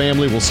with the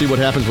family. We'll see what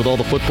happens with all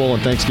the football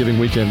and Thanksgiving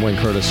weekend. Wayne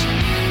Curtis.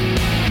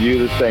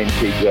 You the same,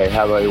 TJ.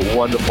 Have a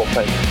wonderful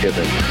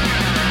Thanksgiving.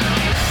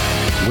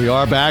 We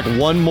are back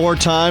one more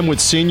time with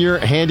senior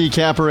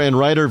handicapper and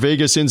writer,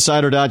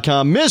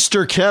 VegasInsider.com,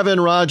 Mr. Kevin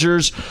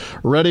Rogers,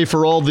 ready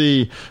for all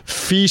the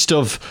feast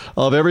of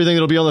everything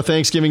that'll be on the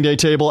Thanksgiving Day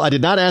table. I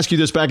did not ask you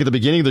this back at the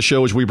beginning of the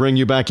show as we bring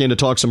you back in to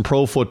talk some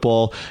pro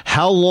football.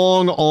 How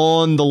long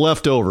on the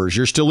leftovers?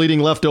 You're still eating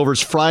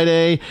leftovers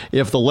Friday.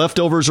 If the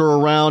leftovers are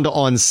around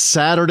on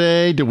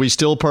Saturday, do we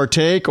still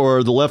partake, or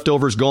are the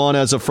leftovers gone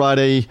as of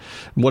Friday?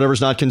 Whatever's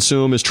not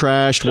consumed is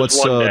trashed. Just What's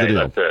one day, the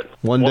deal? That's it.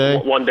 One day?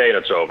 One day and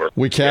it's over.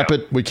 We cap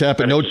it. And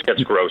it just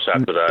gets gross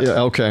after that.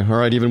 Yeah, okay. All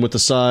right. Even with the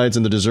sides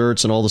and the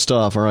desserts and all the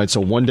stuff. All right. So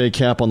 1 day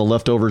cap on the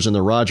leftovers in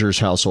the Rogers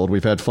household.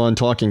 We've had fun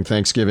talking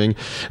Thanksgiving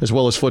as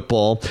well as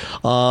football.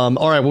 All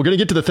right. We're going to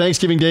get to the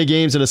Thanksgiving Day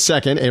games in a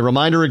second. A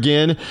reminder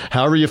again,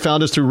 however you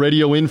found us through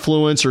Radio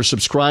Influence or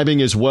subscribing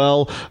as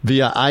well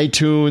via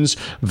iTunes,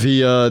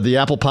 via the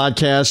Apple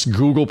Podcasts,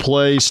 Google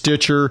Play,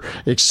 Stitcher,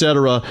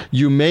 etc.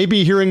 You may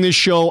be hearing this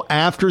show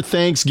after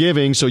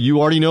Thanksgiving, so you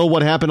already know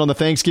what happened on the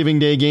Thanksgiving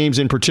Day games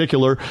in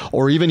particular,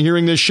 or even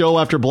hearing this show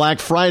after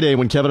Black Friday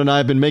when Kevin and I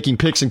have been making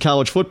picks in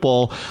college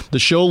football. The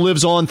show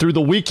lives on through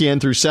the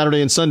weekend, through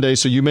Saturday and Sunday,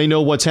 so you may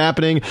know what's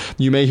happening.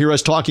 You may hear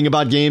us talking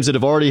about games that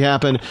have already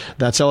happened.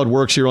 That's how it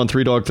works here on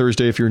 3 Dog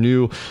Thursday if you're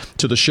new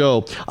to the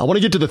show. I want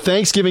to get to the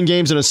Thanksgiving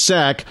games in a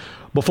sec.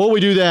 Before we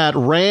do that,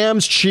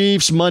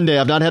 Rams-Chiefs Monday.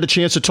 I've not had a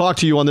chance to talk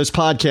to you on this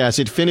podcast.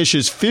 It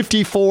finishes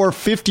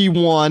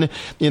 54-51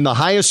 in the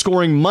highest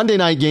scoring Monday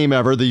night game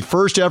ever, the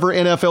first ever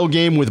NFL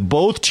game with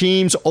both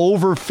teams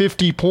over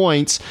 50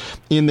 points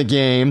in the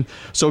game.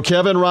 So,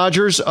 Kevin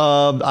Rogers,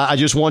 I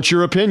just want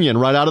your opinion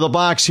right out of the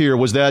box here.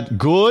 Was that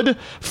good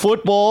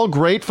football,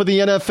 great for the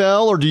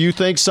NFL, or do you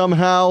think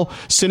somehow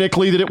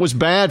cynically that it was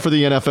bad for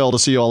the NFL to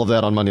see all of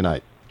that on Monday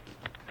night?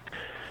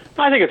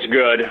 I think it's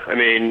good. I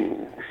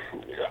mean,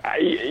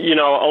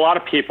 a lot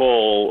of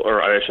people,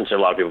 or I shouldn't say a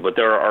lot of people, but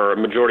there are a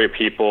majority of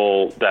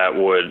people that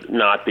would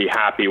not be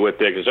happy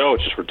with it because,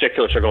 it's just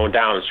ridiculous. They're going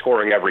down and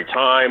scoring every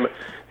time.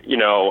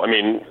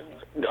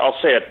 I'll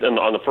say it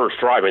on the first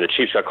drive. The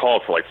Chiefs got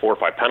called for like 4 or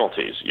 5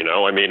 penalties,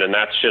 and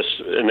that's just,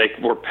 and they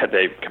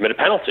committed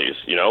penalties,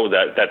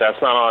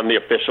 that's not on the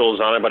officials,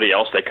 on anybody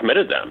else. They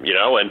committed them,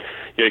 and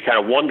you kind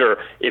of wonder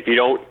if you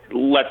don't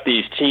let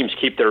these teams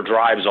keep their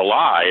drives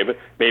alive,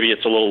 maybe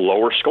it's a little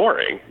lower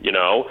scoring,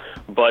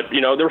 but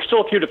there were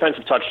still a few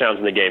defensive touchdowns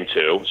in the game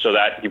too, so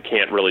that you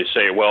can't really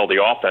say, well,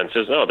 the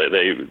offenses, no,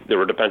 they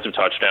were defensive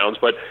touchdowns,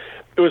 but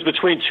it was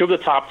between two of the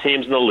top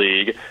teams in the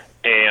league,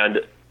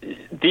 and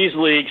these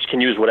leagues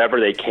can use whatever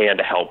they can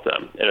to help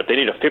them. And if they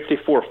need a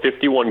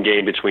 54-51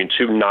 game between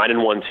two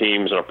 9-1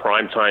 teams in a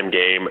primetime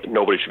game,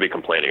 nobody should be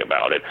complaining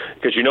about it.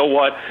 Because you know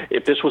what?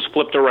 If this was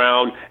flipped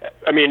around,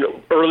 I mean,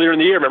 earlier in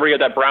the year, remember you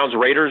had that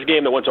Browns-Raiders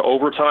game that went to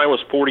overtime,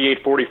 was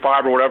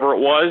 48-45 or whatever it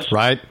was?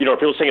 Right. You know, if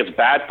people saying it's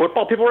bad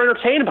football, people are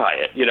entertained by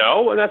it, you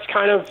know? And that's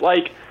kind of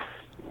like,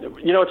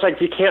 you know, it's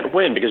like you can't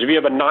win because if you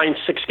have a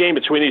 9-6 game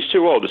between these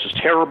two, this is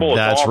terrible.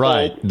 That's it's awful.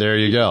 right. There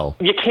you go.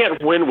 You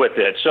can't win with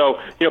it. So,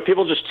 you know,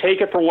 people just take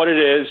it for what it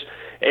is.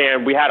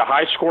 And we had a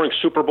high-scoring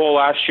Super Bowl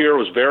last year. It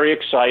was very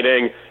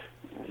exciting.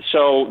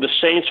 So the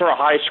Saints are a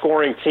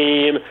high-scoring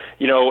team.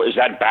 You know, is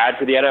that bad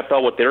for the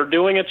NFL, what they're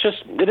doing? It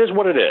is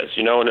what it is,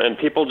 you know, and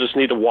people just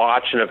need to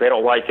watch, and if they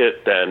don't like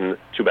it, then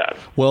too bad.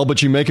 Well,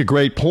 but you make a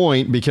great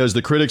point because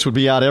the critics would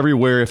be out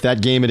everywhere if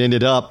that game had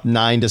ended up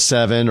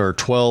 9-7 or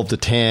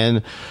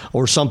 12-10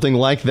 or something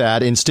like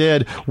that.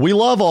 Instead, we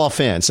love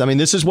offense. I mean,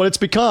 this is what it's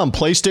become.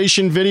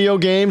 PlayStation video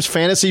games,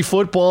 fantasy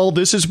football.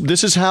 This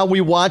is how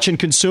we watch and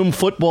consume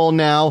football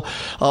now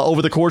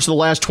over the course of the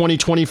last 20,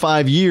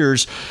 25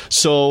 years.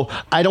 So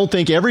I don't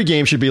think every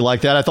game should be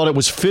like that. I thought it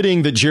was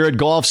fitting that Jared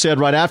Goff said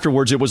right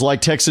afterwards it was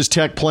like Texas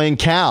Tech playing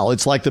Cal.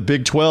 It's like the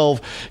Big 12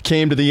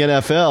 came to the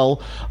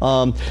NFL.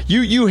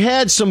 You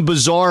had some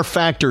bizarre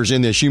factors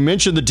in this. You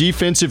mentioned the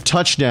defensive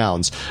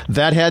touchdowns.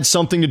 That had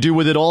something to do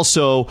with it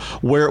also,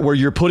 where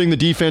you're putting the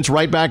defense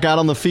right back out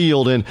on the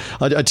field, and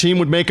a team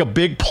would make a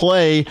big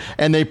play,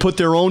 and they put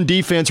their own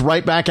defense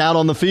right back out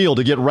on the field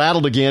to get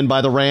rattled again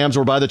by the Rams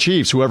or by the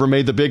Chiefs, whoever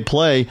made the big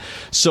play.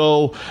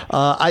 So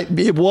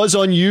it was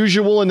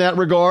unusual in that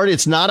regard.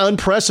 It's not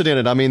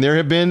unprecedented. I mean, there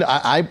have been,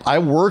 I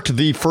worked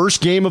the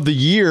first game of the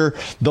year,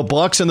 the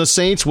Bucs and the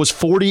Saints was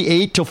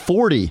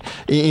 48-40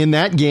 in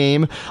that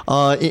game,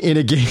 in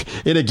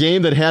a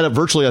game that had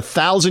virtually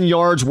 1,000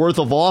 yards worth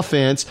of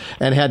offense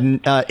and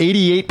had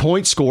 88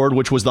 points scored,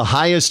 which was the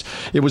highest.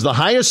 It was the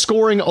highest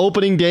scoring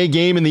opening day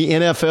game in the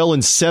NFL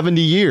in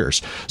 70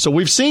 years. So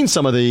we've seen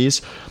some of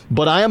these,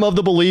 but I am of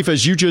the belief,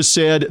 as you just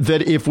said,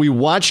 that if we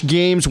watch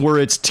games where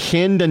it's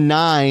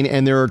 10-9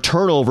 and there are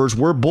turnovers,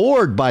 we're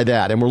bored by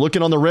that. And we're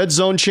looking on the Red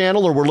Zone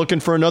channel, or we're looking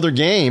for another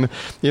game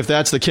if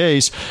that's the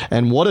case.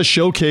 And what a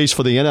showcase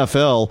for the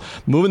NFL,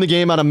 moving the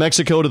game out of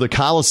Mexico to the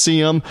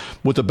Coliseum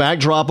with the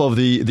backdrop of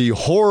the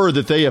horror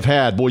that they have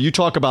had. Boy, you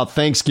talk about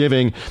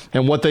Thanksgiving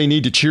and what they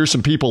need to cheer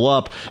some people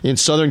up in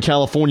Southern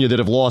California that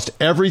have lost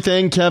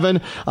everything,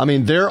 Kevin. I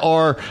mean, there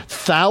are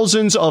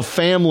thousands of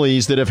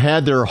families that have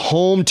had their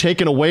home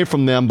taken away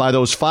from them by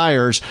those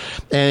fires,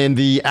 and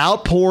the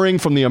outpouring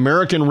from the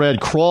American Red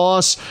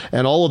Cross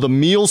and all of the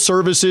meal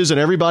services and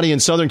everybody in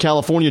Southern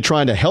California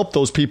trying to help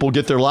those people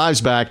get their lives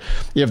back.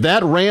 If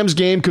that Rams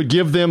game could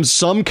give them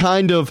some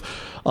kind of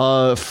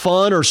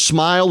fun or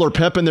smile or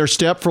pep in their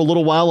step for a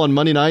little while on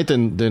Monday night,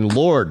 then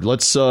Lord,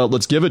 let's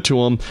give it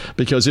to them,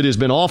 because it has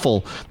been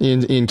awful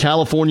in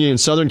California, in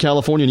Southern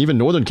California, and even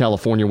Northern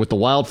California with the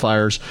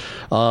wildfires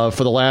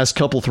for the last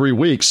 3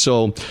 weeks.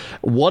 So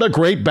what a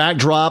great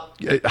backdrop,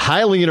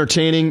 highly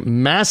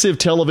entertaining, massive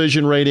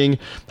television rating,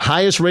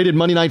 highest rated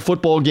Monday Night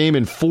Football game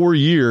in 4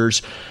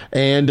 years,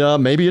 and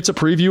maybe it's a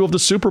preview of the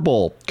Super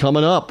Bowl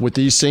coming up with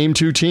these same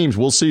two teams.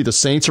 We'll see. The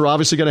Saints are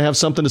obviously going to have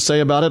something to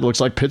say about it.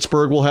 Looks like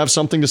Pittsburgh will have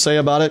something to say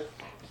about it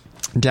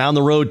down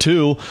the road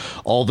too,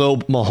 although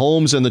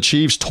Mahomes and the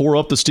Chiefs tore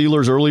up the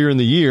Steelers earlier in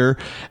the year,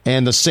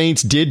 and the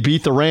Saints did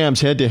beat the Rams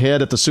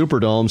head-to-head at the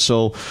Superdome,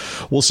 so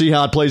we'll see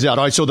how it plays out.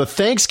 All right, so the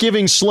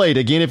Thanksgiving slate,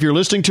 again, if you're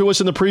listening to us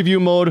in the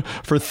preview mode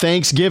for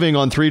Thanksgiving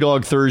on Three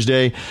Dog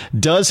Thursday,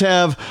 does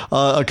have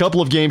a couple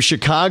of games.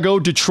 Chicago,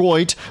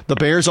 Detroit, the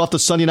Bears off the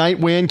Sunday night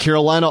win,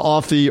 Detroit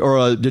off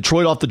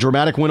the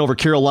dramatic win over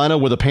Carolina,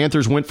 where the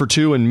Panthers went for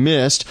 2 and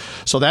missed,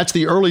 so that's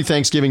the early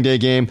Thanksgiving Day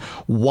game.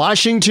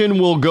 Washington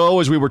will go,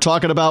 as we were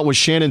talking about with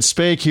Shannon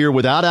Spake here,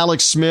 without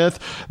Alex Smith.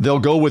 They'll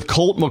go with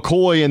Colt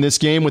McCoy in this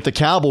game with the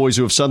Cowboys,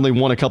 who have suddenly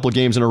won a couple of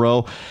games in a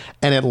row.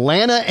 And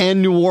Atlanta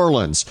and New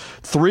Orleans.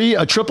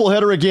 A triple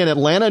header again.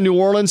 Atlanta, New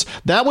Orleans.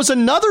 That was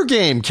another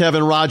game,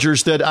 Kevin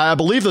Rogers, that I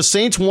believe the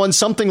Saints won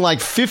something like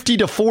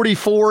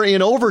 50-44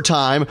 in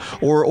overtime,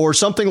 or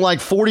something like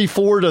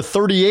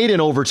 44-38 in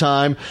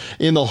overtime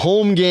in the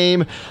home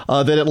game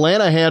that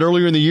Atlanta had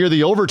earlier in the year,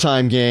 the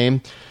overtime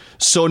game.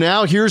 So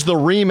now here's the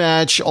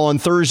rematch on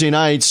Thursday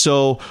night.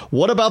 So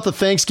what about the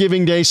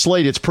Thanksgiving Day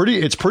slate? It's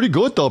pretty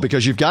good, though,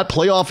 because you've got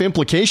playoff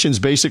implications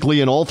basically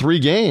in all 3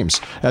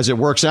 games as it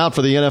works out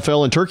for the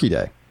NFL and Turkey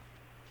Day.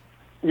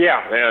 Yeah,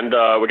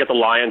 and we get the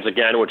Lions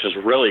again, which is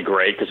really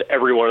great because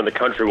everyone in the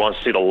country wants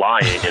to see the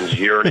Lions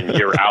year in and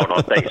year out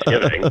on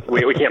Thanksgiving.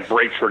 We can't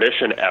break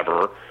tradition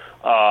ever.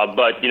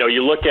 But, you know,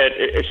 you look at,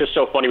 it's just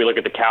so funny, we look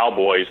at the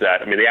Cowboys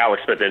that, I mean, the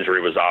Alex Smith injury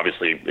was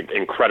obviously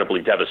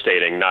incredibly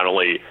devastating, not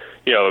only,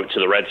 you know, to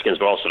the Redskins,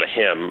 but also to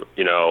him,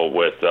 you know,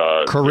 with...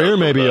 Career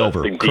may be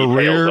over.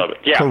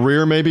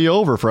 Career may be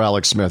over for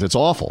Alex Smith. It's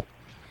awful.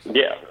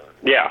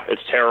 Yeah,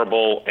 it's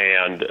terrible.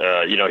 And,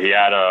 you know, he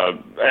had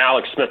an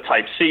Alex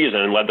Smith-type season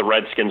and led the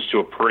Redskins to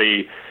a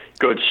pretty,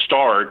 good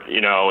start,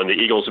 and the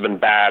Eagles have been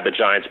bad. The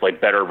Giants played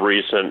better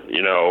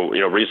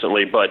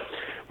recently, but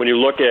when you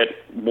look at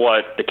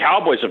what the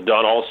Cowboys have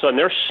done, all of a sudden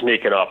they're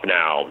sneaking up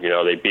now.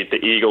 They beat the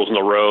Eagles on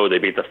the road, they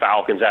beat the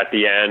Falcons at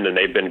the end, and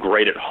they've been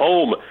great at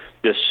home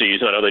this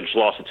season. I know they just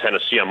lost to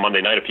Tennessee on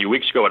Monday night a few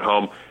weeks ago at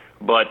home,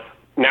 but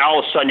now all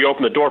of a sudden you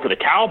open the door for the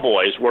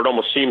Cowboys, where it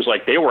almost seems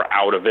like they were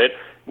out of it,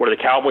 where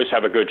the Cowboys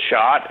have a good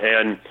shot.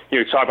 And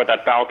you talk about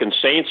that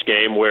Falcons-Saints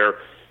game where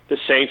the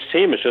Saints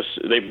team is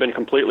they've been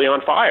completely on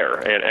fire,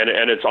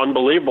 and it's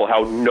unbelievable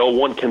how no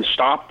one can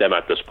stop them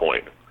at this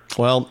point.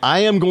 Well,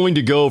 I am going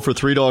to go for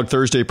Three Dog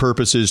Thursday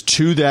purposes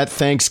to that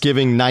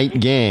Thanksgiving night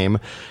game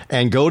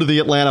and go to the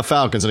Atlanta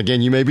Falcons. And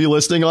again, you may be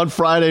listening on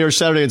Friday or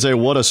Saturday and say,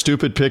 what a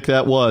stupid pick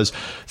that was.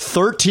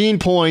 13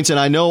 points, and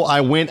I know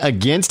I went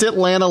against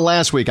Atlanta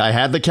last week. I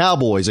had the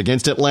Cowboys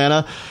against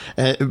Atlanta.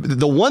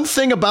 The one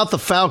thing about the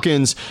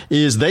Falcons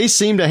is they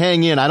seem to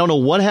hang in. I don't know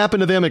what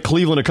happened to them at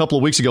Cleveland a couple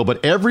of weeks ago,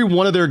 but every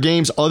one of their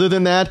games other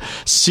than that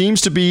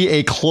seems to be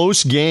a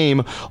close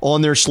game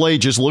on their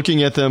slate. Just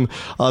looking at them,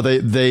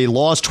 they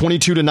lost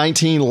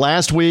 22-19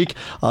 last week.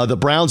 The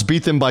Browns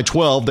beat them by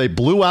 12. They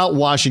blew out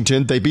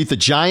Washington. They beat the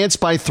Giants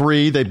by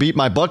 3. They beat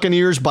my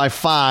Buccaneers by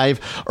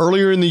 5.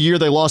 Earlier in the year,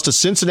 they lost to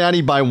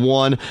Cincinnati by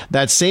 1.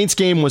 That Saints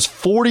game was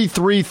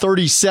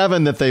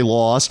 43-37 that they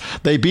lost.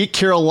 They beat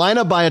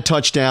Carolina by a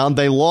touchdown.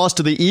 They lost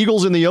to the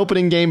Eagles in the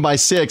opening game by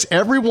 6.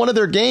 Every one of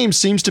their games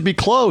seems to be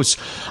close.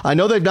 I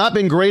know they've not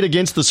been great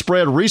against the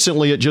spread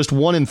recently at just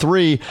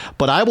 1-3,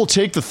 but I will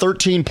take the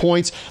 13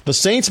 points. The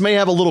Saints may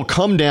have a little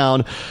come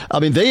down. I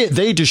mean,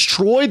 they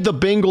destroyed the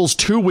Bengals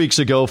 2 weeks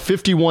ago,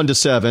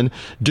 51-7.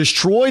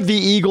 Destroyed the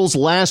Eagles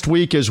last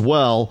week as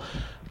well.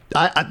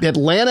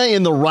 Atlanta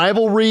in the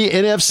rivalry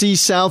NFC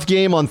South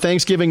game on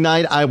Thanksgiving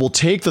night, I will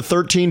take the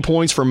 13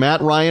 points for Matt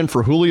Ryan,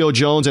 for Julio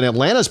Jones, and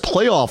Atlanta's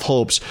playoff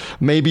hopes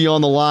may be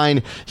on the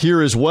line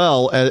here as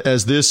well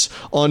as this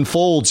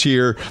unfolds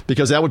here,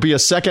 because that would be a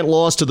second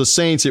loss to the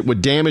Saints. It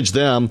would damage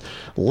them.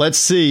 Let's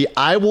see.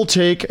 I will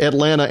take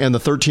Atlanta and the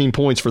 13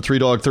 points for Three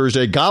Dog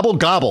Thursday. Gobble,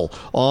 gobble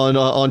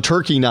on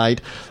Turkey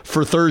night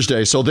for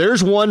Thursday. So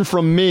there's one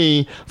from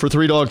me for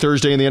Three Dog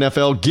Thursday in the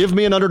NFL. Give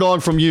me an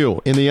underdog from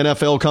you in the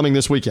NFL coming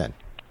this weekend.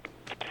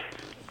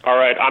 All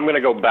right, I'm going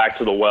to go back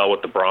to the well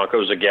with the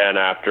Broncos again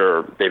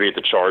after they beat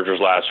the Chargers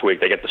last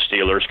week. They get the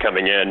Steelers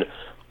coming in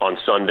on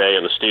Sunday,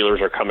 and the Steelers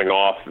are coming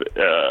off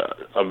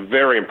a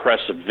very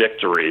impressive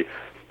victory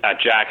at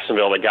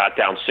Jacksonville. They got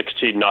down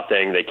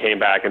 16-0. They came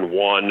back and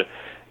won,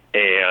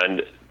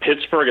 and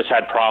Pittsburgh has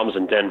had problems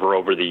in Denver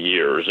over the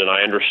years, and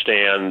I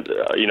understand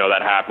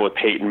that happened with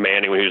Peyton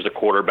Manning when he was the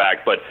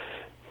quarterback, but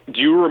do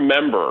you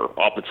remember,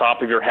 off the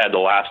top of your head, the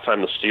last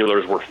time the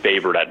Steelers were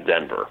favored at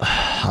Denver?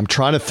 I'm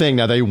trying to think.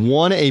 Now, they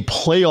won a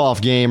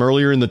playoff game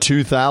earlier in the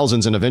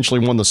 2000s and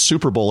eventually won the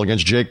Super Bowl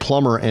against Jake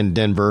Plummer and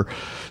Denver.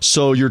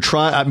 So you're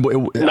trying...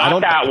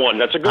 Not that one.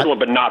 That's a good one,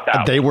 but not that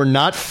one. They were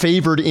not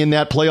favored in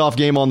that playoff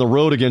game on the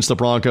road against the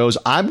Broncos.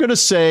 I'm going to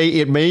say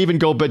it may even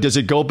go... But does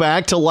it go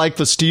back to like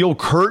the Steel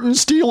Curtain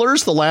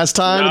Steelers the last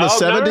time in the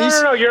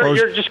 70s? No.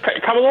 You're just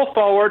come a little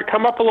forward,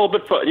 come up a little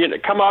bit,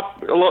 come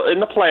up a little in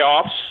the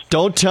playoffs.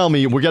 Don't tell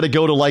me we got to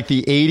go to like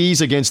the 80s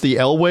against the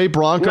Elway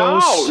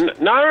Broncos.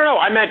 No.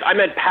 I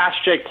meant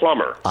past Jake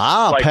Plummer.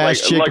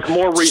 Past Jake. Like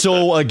more recent.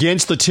 So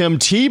against the Tim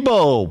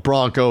Tebow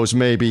Broncos,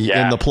 maybe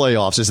in the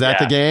playoffs. Is that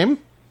the game?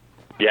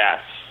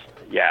 Yes.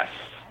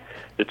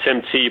 The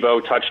Tim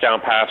Tebow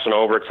touchdown pass in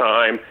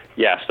overtime.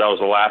 Yes, that was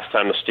the last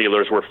time the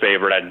Steelers were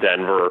favored at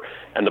Denver,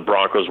 and the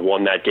Broncos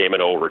won that game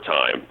in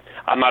overtime.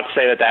 I'm not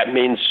saying that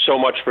means so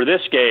much for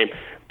this game,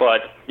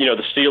 but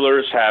the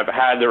Steelers have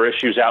had their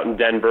issues out in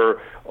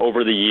Denver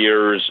over the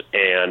years,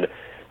 and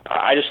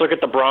I just look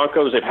at the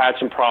Broncos. They've had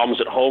some problems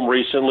at home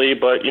recently,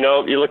 but you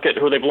look at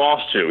who they've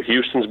lost to.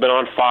 Houston's been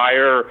on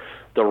fire.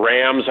 The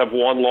Rams have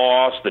one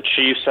loss. The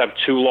Chiefs have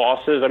 2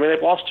 losses. I mean,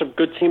 they've lost to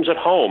good teams at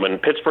home,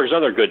 and Pittsburgh's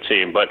another good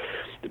team, but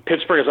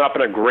Pittsburgh has not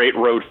been a great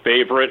road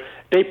favorite.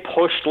 They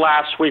pushed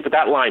last week, but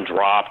that line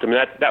dropped. I mean,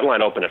 that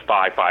line opened at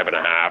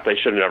 5.5. They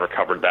should have never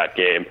covered that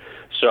game.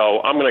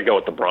 So I'm going to go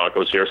with the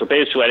Broncos here. So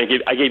basically,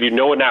 I gave you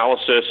no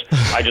analysis.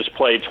 I just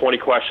played 20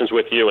 questions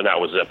with you, and that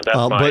was it.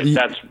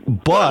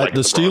 But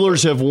the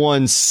Steelers have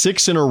won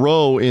 6 in a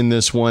row in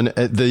this one.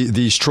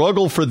 The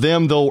struggle for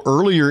them, though,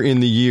 earlier in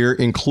the year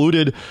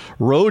included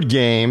road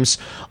games.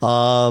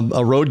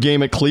 A road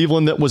game at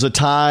Cleveland that was a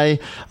tie,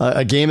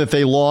 a game that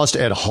they lost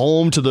at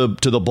home to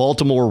the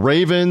Baltimore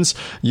Ravens.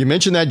 You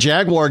mentioned that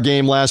Jaguar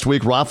game last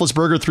week.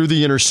 Roethlisberger threw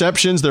the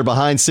interceptions. They're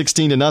behind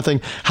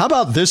 16-0. How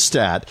about this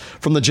stat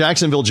from the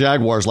Jacksonville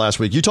Jaguars last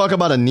week? You talk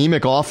about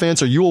anemic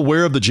offense. Are you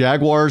aware of the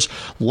Jaguars'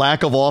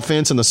 lack of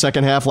offense in the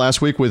second half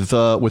last week with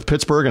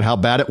Pittsburgh and how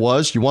bad it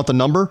was? You want the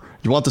number?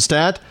 You want the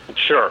stat?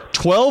 Sure.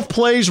 12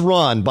 plays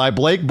run by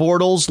Blake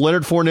Bortles,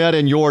 Leonard Fournette,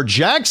 and your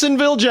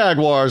Jacksonville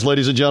Jaguars,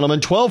 ladies and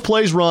gentlemen. 12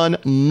 plays run,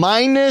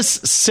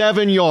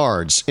 -7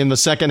 yards in the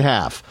second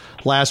half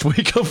last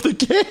week of the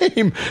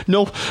game.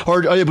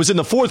 It was in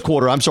the fourth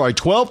quarter. I'm sorry.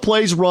 12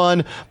 plays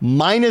run,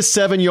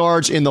 -7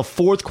 yards in the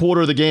fourth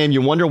quarter of the game.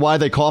 You wonder why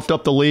they coughed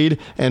up the lead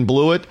and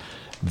blew it.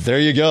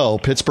 There you go.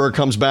 Pittsburgh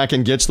comes back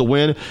and gets the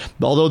win.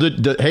 Although,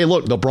 hey,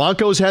 look, the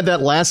Broncos had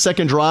that last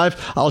second drive.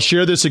 I'll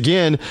share this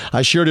again.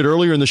 I shared it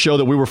earlier in the show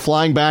that we were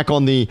flying back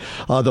on the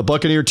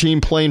Buccaneer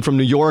team plane from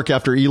New York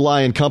after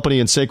Eli and company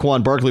and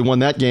Saquon Barkley won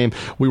that game.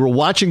 We were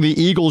watching the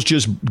Eagles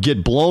just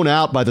get blown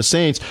out by the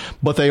Saints,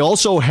 but they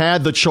also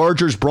had the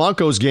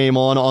Chargers-Broncos game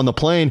on the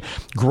plane.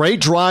 Great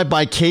drive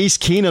by Case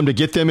Keenum to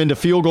get them into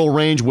field goal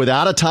range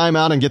without a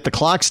timeout and get the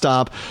clock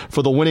stop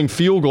for the winning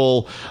field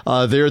goal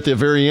there at the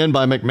very end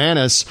by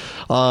McManus.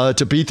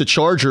 To beat the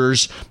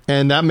Chargers,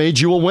 and that made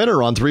you a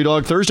winner on Three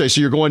Dog Thursday.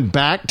 So you're going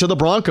back to the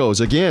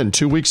Broncos again,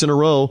 2 weeks in a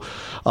row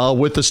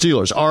with the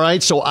Steelers. All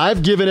right, so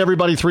I've given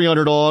everybody 3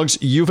 underdogs.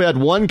 You've had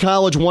one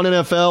college, one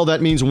NFL.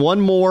 That means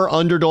one more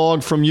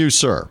underdog from you,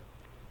 sir.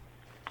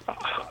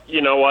 You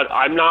know what?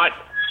 I'm not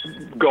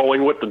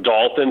going with the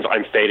Dolphins.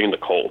 I'm fading the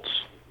Colts,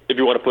 if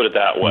you want to put it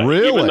that way.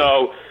 Really? Even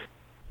though,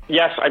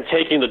 yes, I'm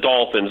taking the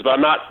Dolphins, but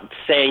I'm not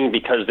saying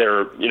because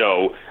they're,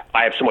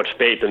 I have so much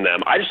faith in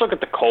them. I just look at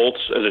the Colts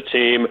as a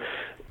team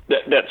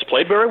that's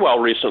played very well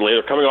recently.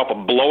 They're coming off a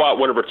blowout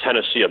win over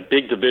Tennessee, a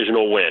big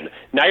divisional win.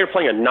 Now you're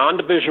playing a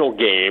non-divisional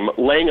game,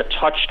 laying a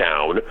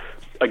touchdown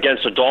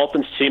against a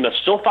Dolphins team that's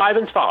still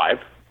 5-5,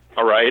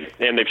 all right?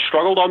 And they've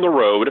struggled on the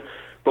road.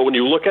 But when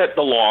you look at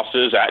the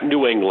losses at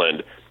New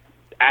England,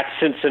 at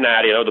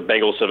Cincinnati, I know the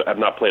Bengals have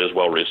not played as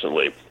well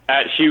recently,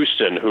 at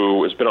Houston,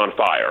 who has been on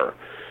fire.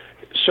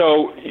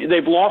 So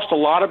they've lost a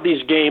lot of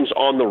these games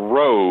on the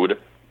road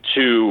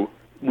to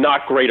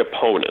not great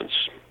opponents,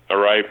 all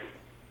right?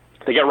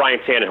 They get Ryan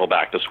Tannehill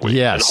back this week.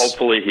 Yes. And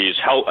hopefully he's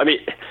helped. I mean,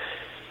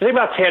 the thing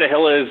about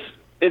Tannehill is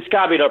it's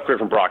got to be an upgrade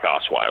from Brock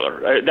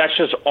Osweiler. That's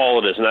just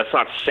all it is, and that's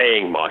not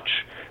saying much.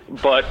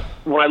 But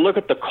when I look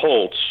at the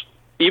Colts,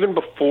 even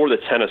before the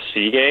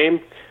Tennessee game,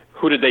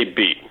 who did they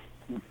beat?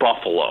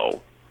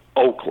 Buffalo,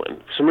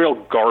 Oakland, some real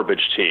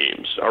garbage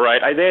teams, all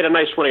right? They had a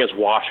nice win against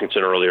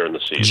Washington earlier in the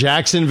season.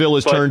 Jacksonville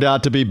has turned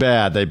out to be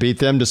bad. They beat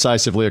them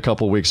decisively a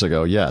couple weeks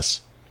ago,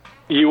 yes.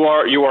 You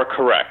are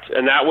correct.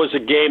 And that was a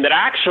game that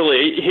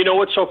actually, you know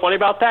what's so funny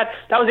about that?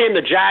 That was a game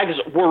the Jags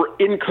were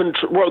in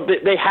control. Well,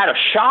 they had a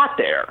shot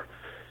there.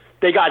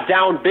 They got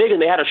down big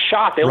and they had a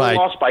shot. They only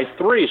lost by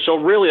 3. So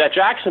really that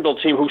Jacksonville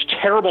team, who's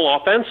terrible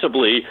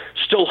offensively,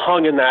 still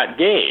hung in that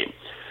game.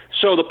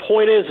 So the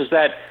point is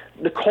that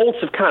the Colts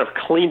have kind of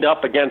cleaned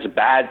up against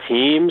bad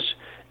teams,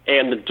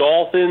 and the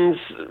Dolphins,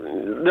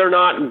 they're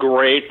not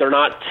great. They're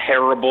not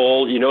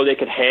terrible. They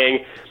could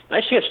hang. I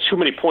just think it's too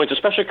many points,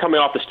 especially coming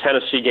off this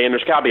Tennessee game.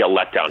 There's got to be a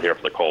letdown here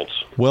for the Colts.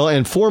 Well,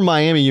 and for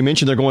Miami, you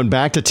mentioned they're going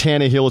back to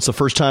Tannehill. It's the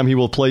first time he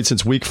will have played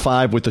since Week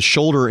 5 with the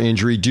shoulder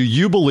injury. Do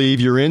you believe,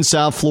 you're in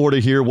South Florida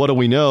here, what do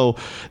we know,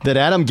 that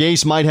Adam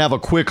Gase might have a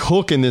quick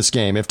hook in this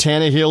game? If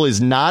Tannehill is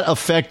not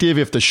effective,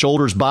 if the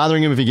shoulder's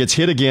bothering him, if he gets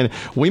hit again,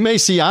 we may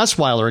see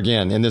Osweiler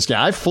again in this game.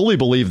 I fully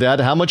believe that.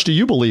 How much do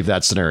you believe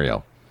that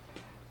scenario?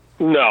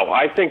 No,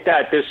 I think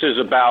that this is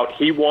about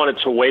he wanted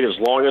to wait as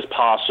long as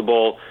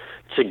possible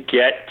to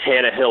get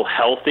Tannehill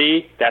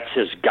healthy. That's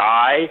his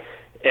guy,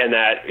 and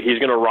that he's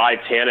going to ride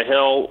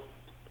Tannehill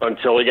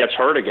until he gets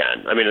hurt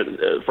again. I mean,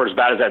 for as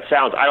bad as that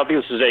sounds, I don't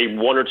think this is a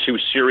 1 or 2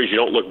 series you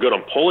don't look good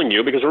on pulling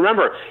you, because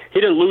remember, he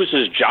didn't lose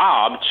his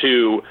job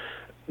to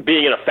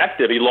being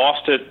ineffective. He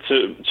lost it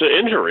to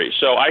injury.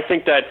 So I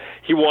think that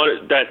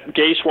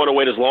Gase wanted to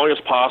wait as long as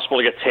possible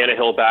to get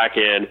Tannehill back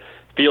in,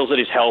 feels that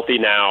he's healthy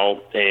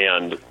now,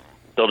 and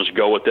they'll just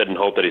go with it and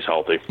hope that he's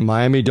healthy.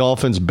 Miami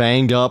Dolphins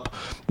banged up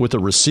with the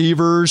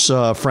receivers.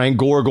 Frank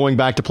Gore going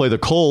back to play the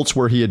Colts,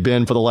 where he had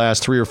been for the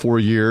last 3 or 4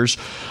 years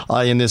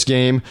in this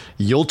game.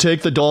 You'll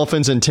take the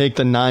Dolphins and take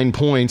the 9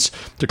 points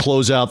to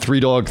close out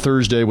Three Dog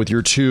Thursday with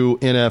your 2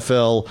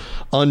 NFL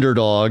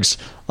underdogs.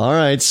 All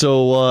right,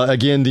 so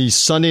again, the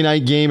Sunday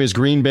night game is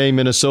Green Bay,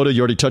 Minnesota. You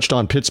already touched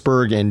on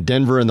Pittsburgh and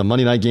Denver, and the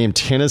Monday night game,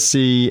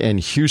 Tennessee and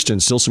Houston.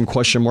 Still some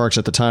question marks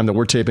at the time that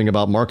we're taping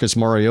about Marcus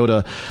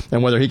Mariota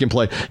and whether he can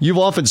play. You've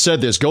often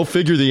said this, go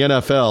figure the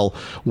NFL,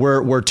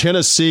 where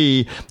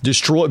Tennessee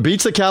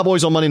beats the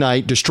Cowboys on Monday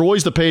night,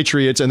 destroys the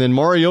Patriots, and then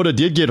Mariota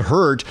did get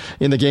hurt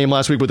in the game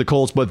last week with the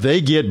Colts, but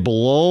they get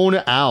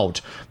blown out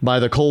by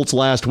the Colts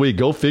last week.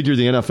 Go figure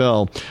the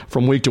NFL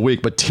from week to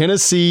week. But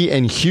Tennessee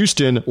and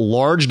Houston,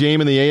 large game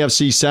in the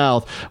AFC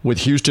South, with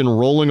Houston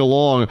rolling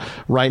along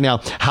right now.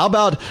 How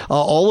about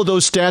all of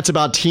those stats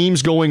about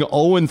teams going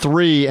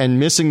 0-3 and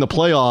missing the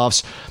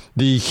playoffs?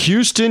 The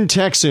Houston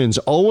Texans,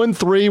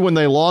 0-3 when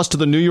they lost to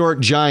the New York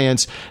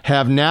Giants,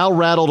 have now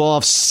rattled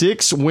off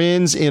 6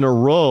 wins in a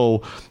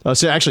row.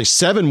 Actually,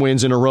 7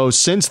 wins in a row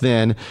since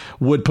then.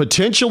 Would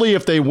potentially,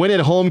 if they win at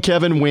home,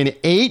 Kevin, win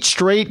 8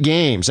 straight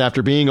games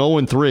after being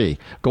 0-3,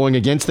 going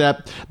against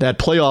that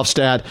playoff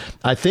stat.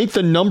 I think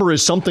the number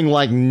is something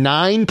like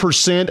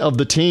 9% of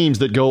the teams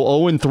that go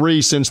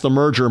 0-3 since the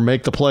merger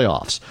make the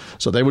playoffs.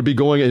 So they would be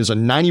going, there's a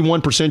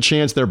 91%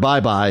 chance they're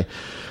bye-bye.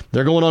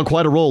 They're going on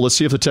quite a roll. Let's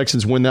see if the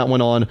Texans win that one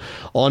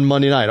on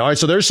Monday night. All right,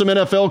 so there's some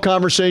NFL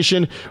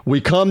conversation.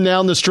 We come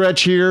down the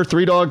stretch here,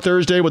 Three Dog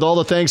Thursday with all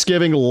the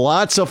Thanksgiving.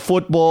 Lots of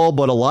football,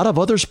 but a lot of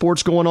other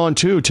sports going on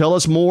too. Tell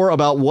us more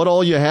about what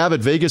all you have at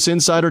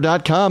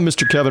VegasInsider.com,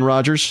 Mr. Kevin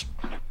Rogers.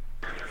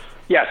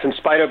 Yes, in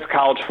spite of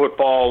college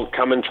football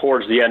coming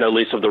towards the end, at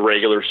least of the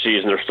regular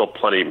season, there's still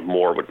plenty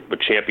more with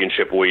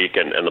championship week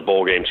and the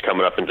bowl games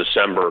coming up in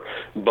December.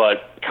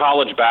 But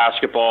college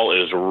basketball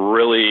is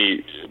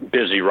really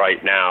busy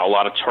right now. A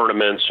lot of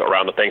tournaments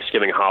around the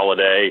Thanksgiving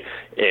holiday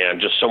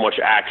and just so much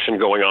action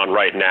going on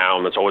right now.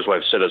 And that's always what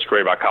I've said that's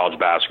great about college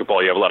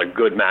basketball. You have a lot of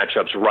good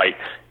matchups right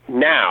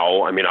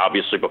now. I mean,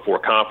 obviously before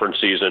conference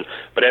season,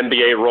 but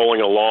NBA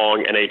rolling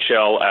along,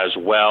 NHL as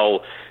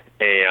well.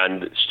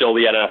 And still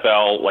the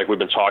NFL, like we've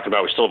been talking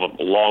about, we still have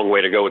a long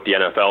way to go with the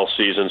NFL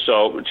season.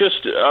 So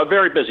just a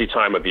very busy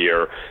time of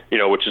year,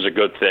 which is a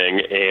good thing.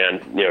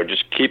 And,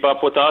 just keep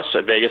up with us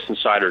at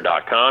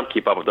VegasInsider.com.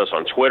 Keep up with us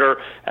on Twitter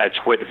at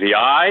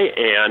TwitVI,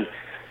 and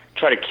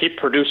try to keep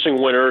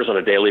producing winners on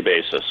a daily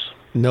basis.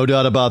 No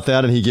doubt about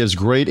that, and he gives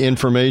great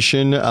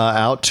information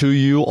out to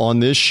you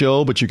on this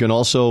show, but you can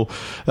also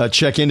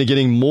check into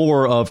getting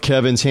more of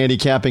Kevin's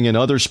handicapping in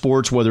other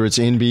sports, whether it's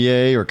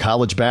NBA or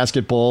college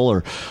basketball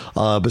or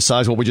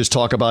besides what we just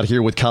talked about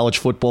here with college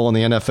football and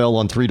the NFL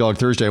on Three Dog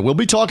Thursday. We'll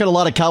be talking a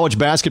lot of college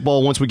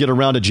basketball once we get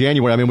around to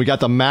January. I mean, we got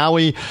the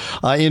Maui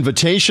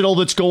Invitational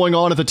that's going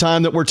on at the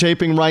time that we're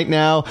taping right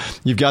now.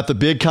 You've got the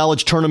big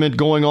college tournament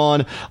going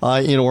on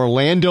in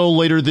Orlando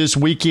later this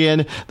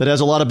weekend that has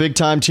a lot of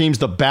big-time teams.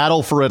 The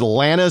Battle for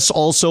Atlantis,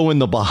 also in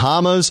the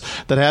Bahamas,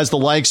 that has the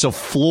likes of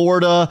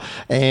Florida,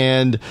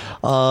 and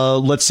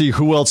let's see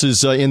who else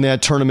is in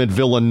that tournament.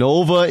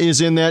 Villanova is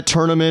in that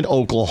tournament.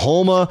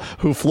 Oklahoma,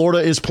 who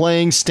Florida is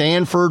playing.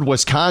 Stanford,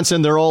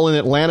 Wisconsin, they're all in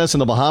Atlantis and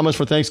the Bahamas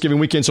for Thanksgiving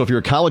weekend. So if you're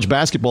a college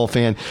basketball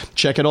fan,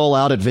 check it all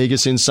out at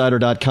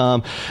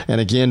VegasInsider.com.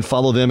 And again,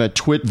 follow them at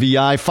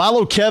TwitVI.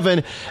 Follow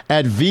Kevin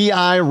at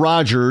VI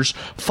Rogers.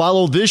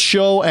 Follow this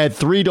show at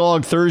Three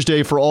Dog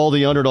Thursday for all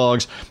the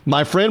underdogs.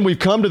 My friend, we've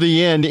come to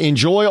the end.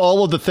 Enjoy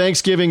all of the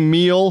Thanksgiving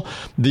meal,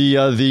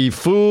 the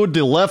food,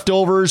 the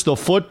leftovers, the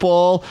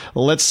football.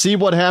 Let's see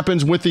what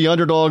happens with the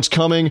underdogs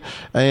coming,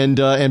 and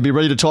be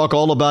ready to talk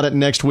all about it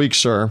next week,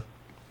 sir.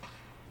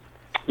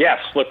 Yes,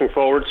 looking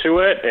forward to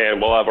it,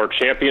 and we'll have our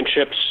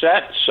championship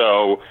set.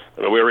 So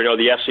we already know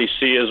the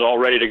SEC is all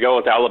ready to go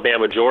with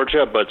Alabama,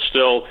 Georgia, but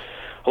still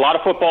a lot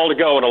of football to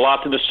go and a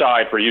lot to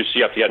decide for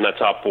UCF to get in that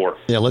top four.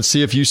 Yeah, let's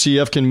see if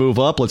UCF can move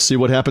up. Let's see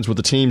what happens with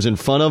the teams in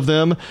front of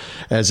them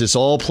as this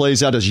all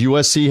plays out. Does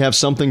USC have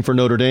something for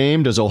Notre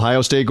Dame? Does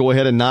Ohio State go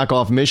ahead and knock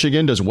off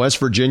Michigan? Does West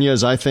Virginia,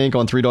 as I think,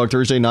 on Three Dog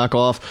Thursday, knock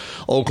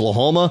off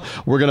Oklahoma?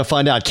 We're going to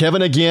find out.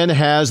 Kevin, again,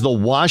 has the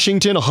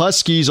Washington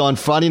Huskies on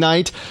Friday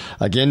night.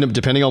 Again,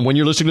 depending on when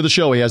you're listening to the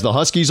show, he has the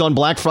Huskies on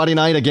Black Friday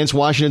night against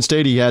Washington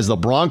State. He has the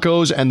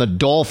Broncos and the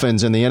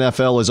Dolphins in the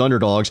NFL as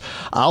underdogs.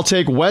 I'll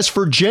take West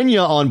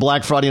Virginia on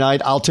Black Friday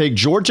night. I'll take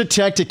Georgia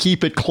Tech to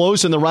keep it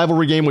close in the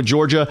rivalry game with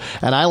Georgia,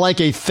 and I like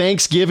a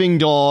Thanksgiving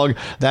dog.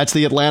 That's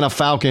the Atlanta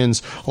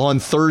Falcons on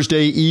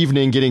Thursday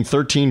evening, getting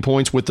 13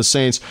 points with the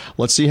Saints.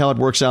 Let's see how it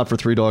works out for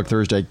Three Dog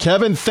Thursday.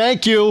 Kevin,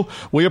 thank you.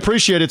 We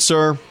appreciate it,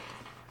 sir.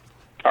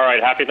 All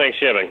right, happy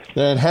Thanksgiving.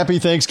 And happy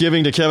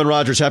Thanksgiving to Kevin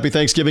Rogers. Happy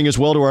Thanksgiving as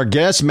well to our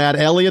guest, Matt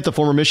Elliott, the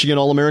former Michigan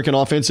All-American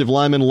offensive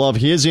lineman. Love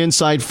his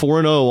insight,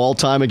 4-0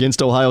 all-time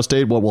against Ohio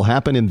State. What will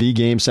happen in the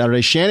game Saturday?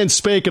 Shannon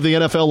Spake of the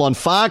NFL on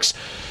Fox.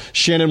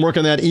 Shannon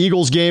working that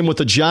Eagles game with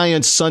the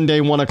Giants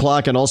Sunday, 1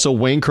 o'clock, and also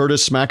Wayne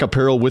Curtis, Smack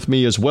Apparel, with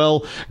me as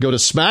well. Go to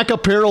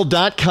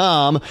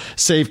smackapparel.com.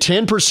 Save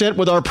 10%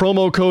 with our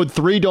promo code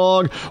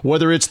 3DOG,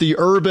 whether it's the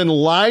Urban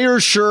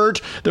Liar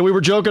shirt that we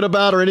were joking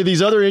about or any of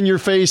these other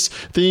in-your-face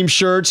theme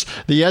shirts.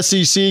 The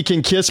SEC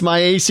can kiss my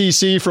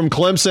ACC from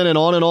Clemson and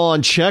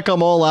on. Check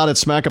them all out at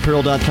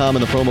smackapparel.com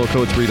and the promo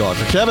code 3DOG.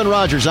 For Kevin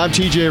Rogers, I'm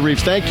TJ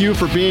Reeves. Thank you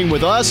for being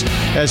with us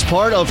as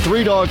part of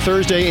 3 Dog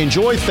Thursday.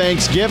 Enjoy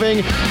Thanksgiving,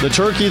 the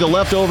turkey, the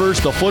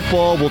leftovers, the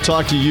football. We'll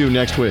talk to you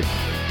next week.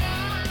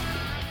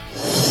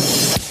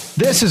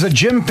 This is a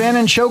Jim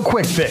Fannin Show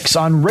Quick Fix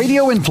on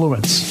Radio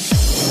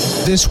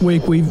Influence. This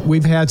week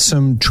we've had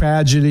some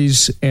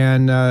tragedies,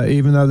 and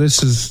even though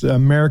this is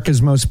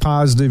America's most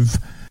positive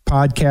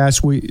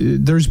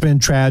podcast, there's been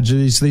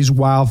tragedies. These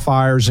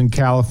wildfires in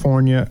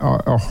California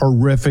are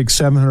horrific.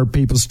 700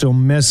 people still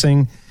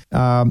missing.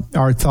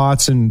 Our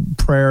thoughts and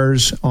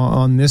prayers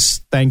on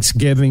this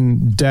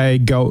Thanksgiving Day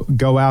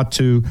go out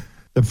to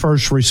the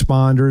first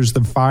responders,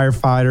 the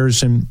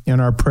firefighters,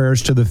 and our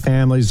prayers to the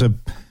families of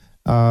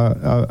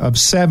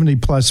 70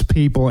 plus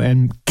people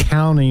and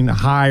counting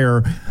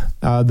higher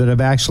that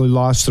have actually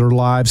lost their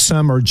lives.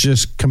 Some are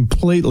just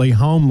completely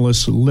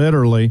homeless,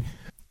 literally.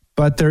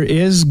 But there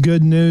is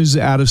good news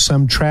out of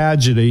some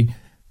tragedy.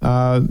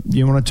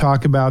 You want to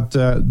talk about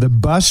the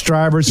bus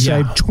driver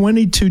saved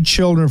 22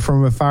 children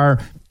from a fire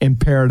in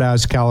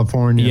Paradise,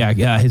 California.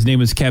 Yeah, his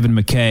name is Kevin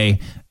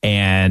McKay,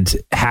 and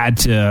had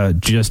to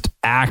just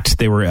act.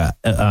 They were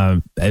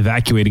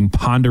evacuating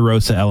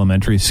Ponderosa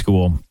Elementary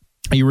School.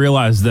 He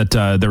realized that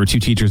there were 2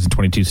 teachers and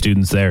 22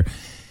 students there.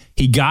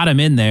 He got him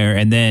in there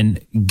and then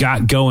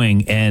got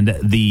going, and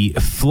the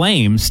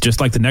flames, just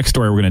like the next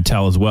story we're going to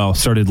tell as well,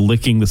 started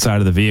licking the side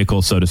of the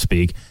vehicle, so to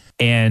speak.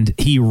 And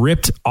he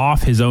ripped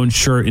off his own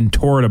shirt and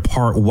tore it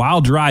apart while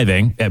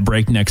driving at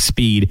breakneck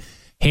speed.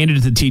 handed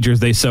it to the teachers.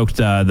 They soaked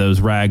those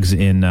rags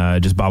in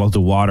just bottles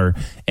of water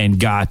and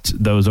got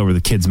those over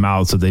the kids'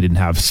 mouths so they didn't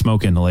have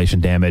smoke inhalation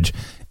damage.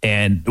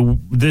 And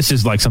this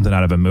is like something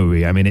out of a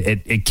movie. I mean,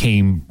 it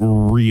came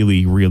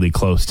really, really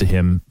close to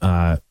him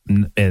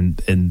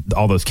and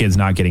all those kids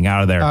not getting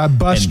out of there.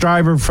 Bus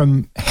driver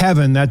from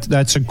heaven.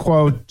 That's a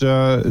quote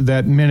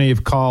that many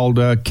have called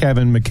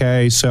Kevin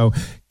McKay. So,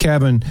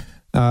 Kevin,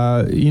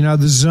 the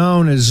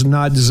zone is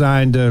not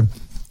designed to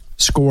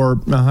score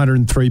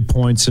 103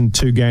 points in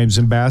 2 games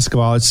in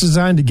basketball. It's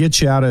designed to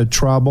get you out of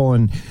trouble,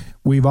 and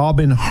we've all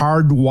been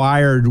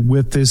hardwired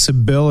with this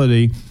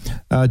ability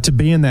to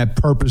be in that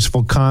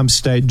purposeful calm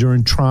state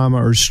during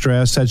trauma or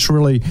stress. That's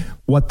really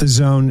what the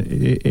zone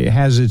it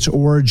has its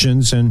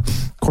origins. And,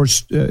 of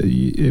course,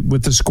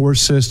 with the score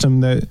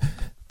system that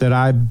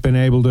I've been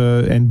able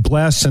to, and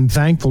blessed and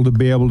thankful to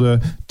be able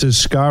to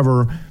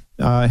discover,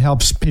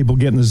 helps people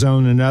get in the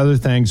zone and other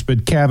things.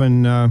 But,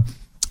 Kevin,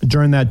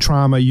 during that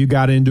trauma, you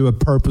got into a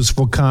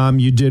purposeful calm.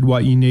 You did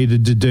what you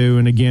needed to do.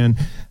 And, again,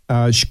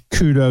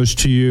 kudos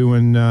to you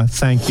and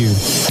thank you.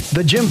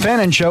 The Jim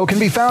Fannin Show can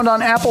be found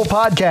on Apple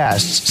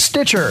Podcasts,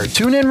 Stitcher,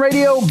 TuneIn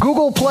Radio,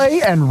 Google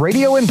Play, and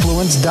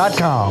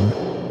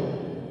RadioInfluence.com.